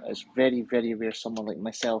expert. It's very, very rare someone like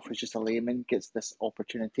myself, who's just a layman, gets this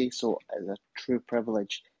opportunity. So it's a true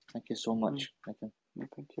privilege. Thank you so much, Nathan.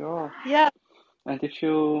 Thank you all. Yeah. And if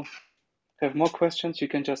you have more questions, you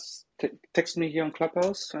can just text me here on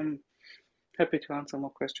Clubhouse. I'm happy to answer more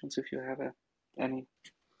questions if you have any.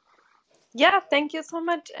 Yeah, thank you so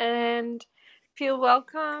much, and feel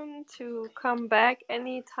welcome to come back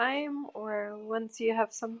anytime, or once you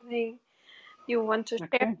have something you want to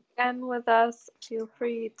share again with us, feel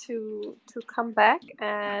free to come back.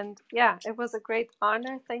 And yeah, it was a great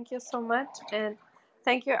honor. Thank you so much, and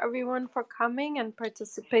thank you everyone for coming and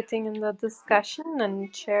participating in the discussion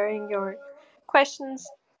and sharing your questions.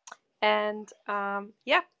 And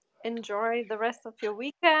yeah, enjoy the rest of your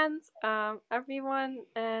weekends, everyone.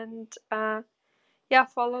 And yeah,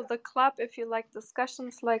 follow the club if you like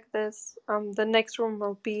discussions like this. The next room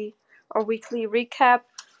will be our weekly recap,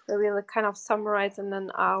 where we'll kind of summarize in an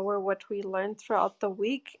hour what we learned throughout the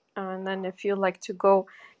week. And then if you like to go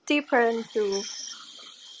deeper into,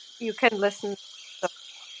 you can listen.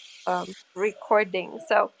 recording.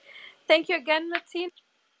 So thank you again, Martina.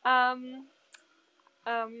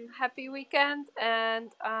 Happy weekend,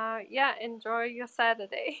 and yeah, enjoy your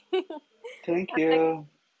Saturday. Thank And thank you.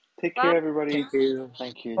 Take Bye. care, everybody. Thank you.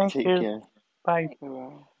 Thank you. Thank Take you. care. Bye. Bye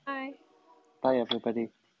bye. Bye. Bye, everybody.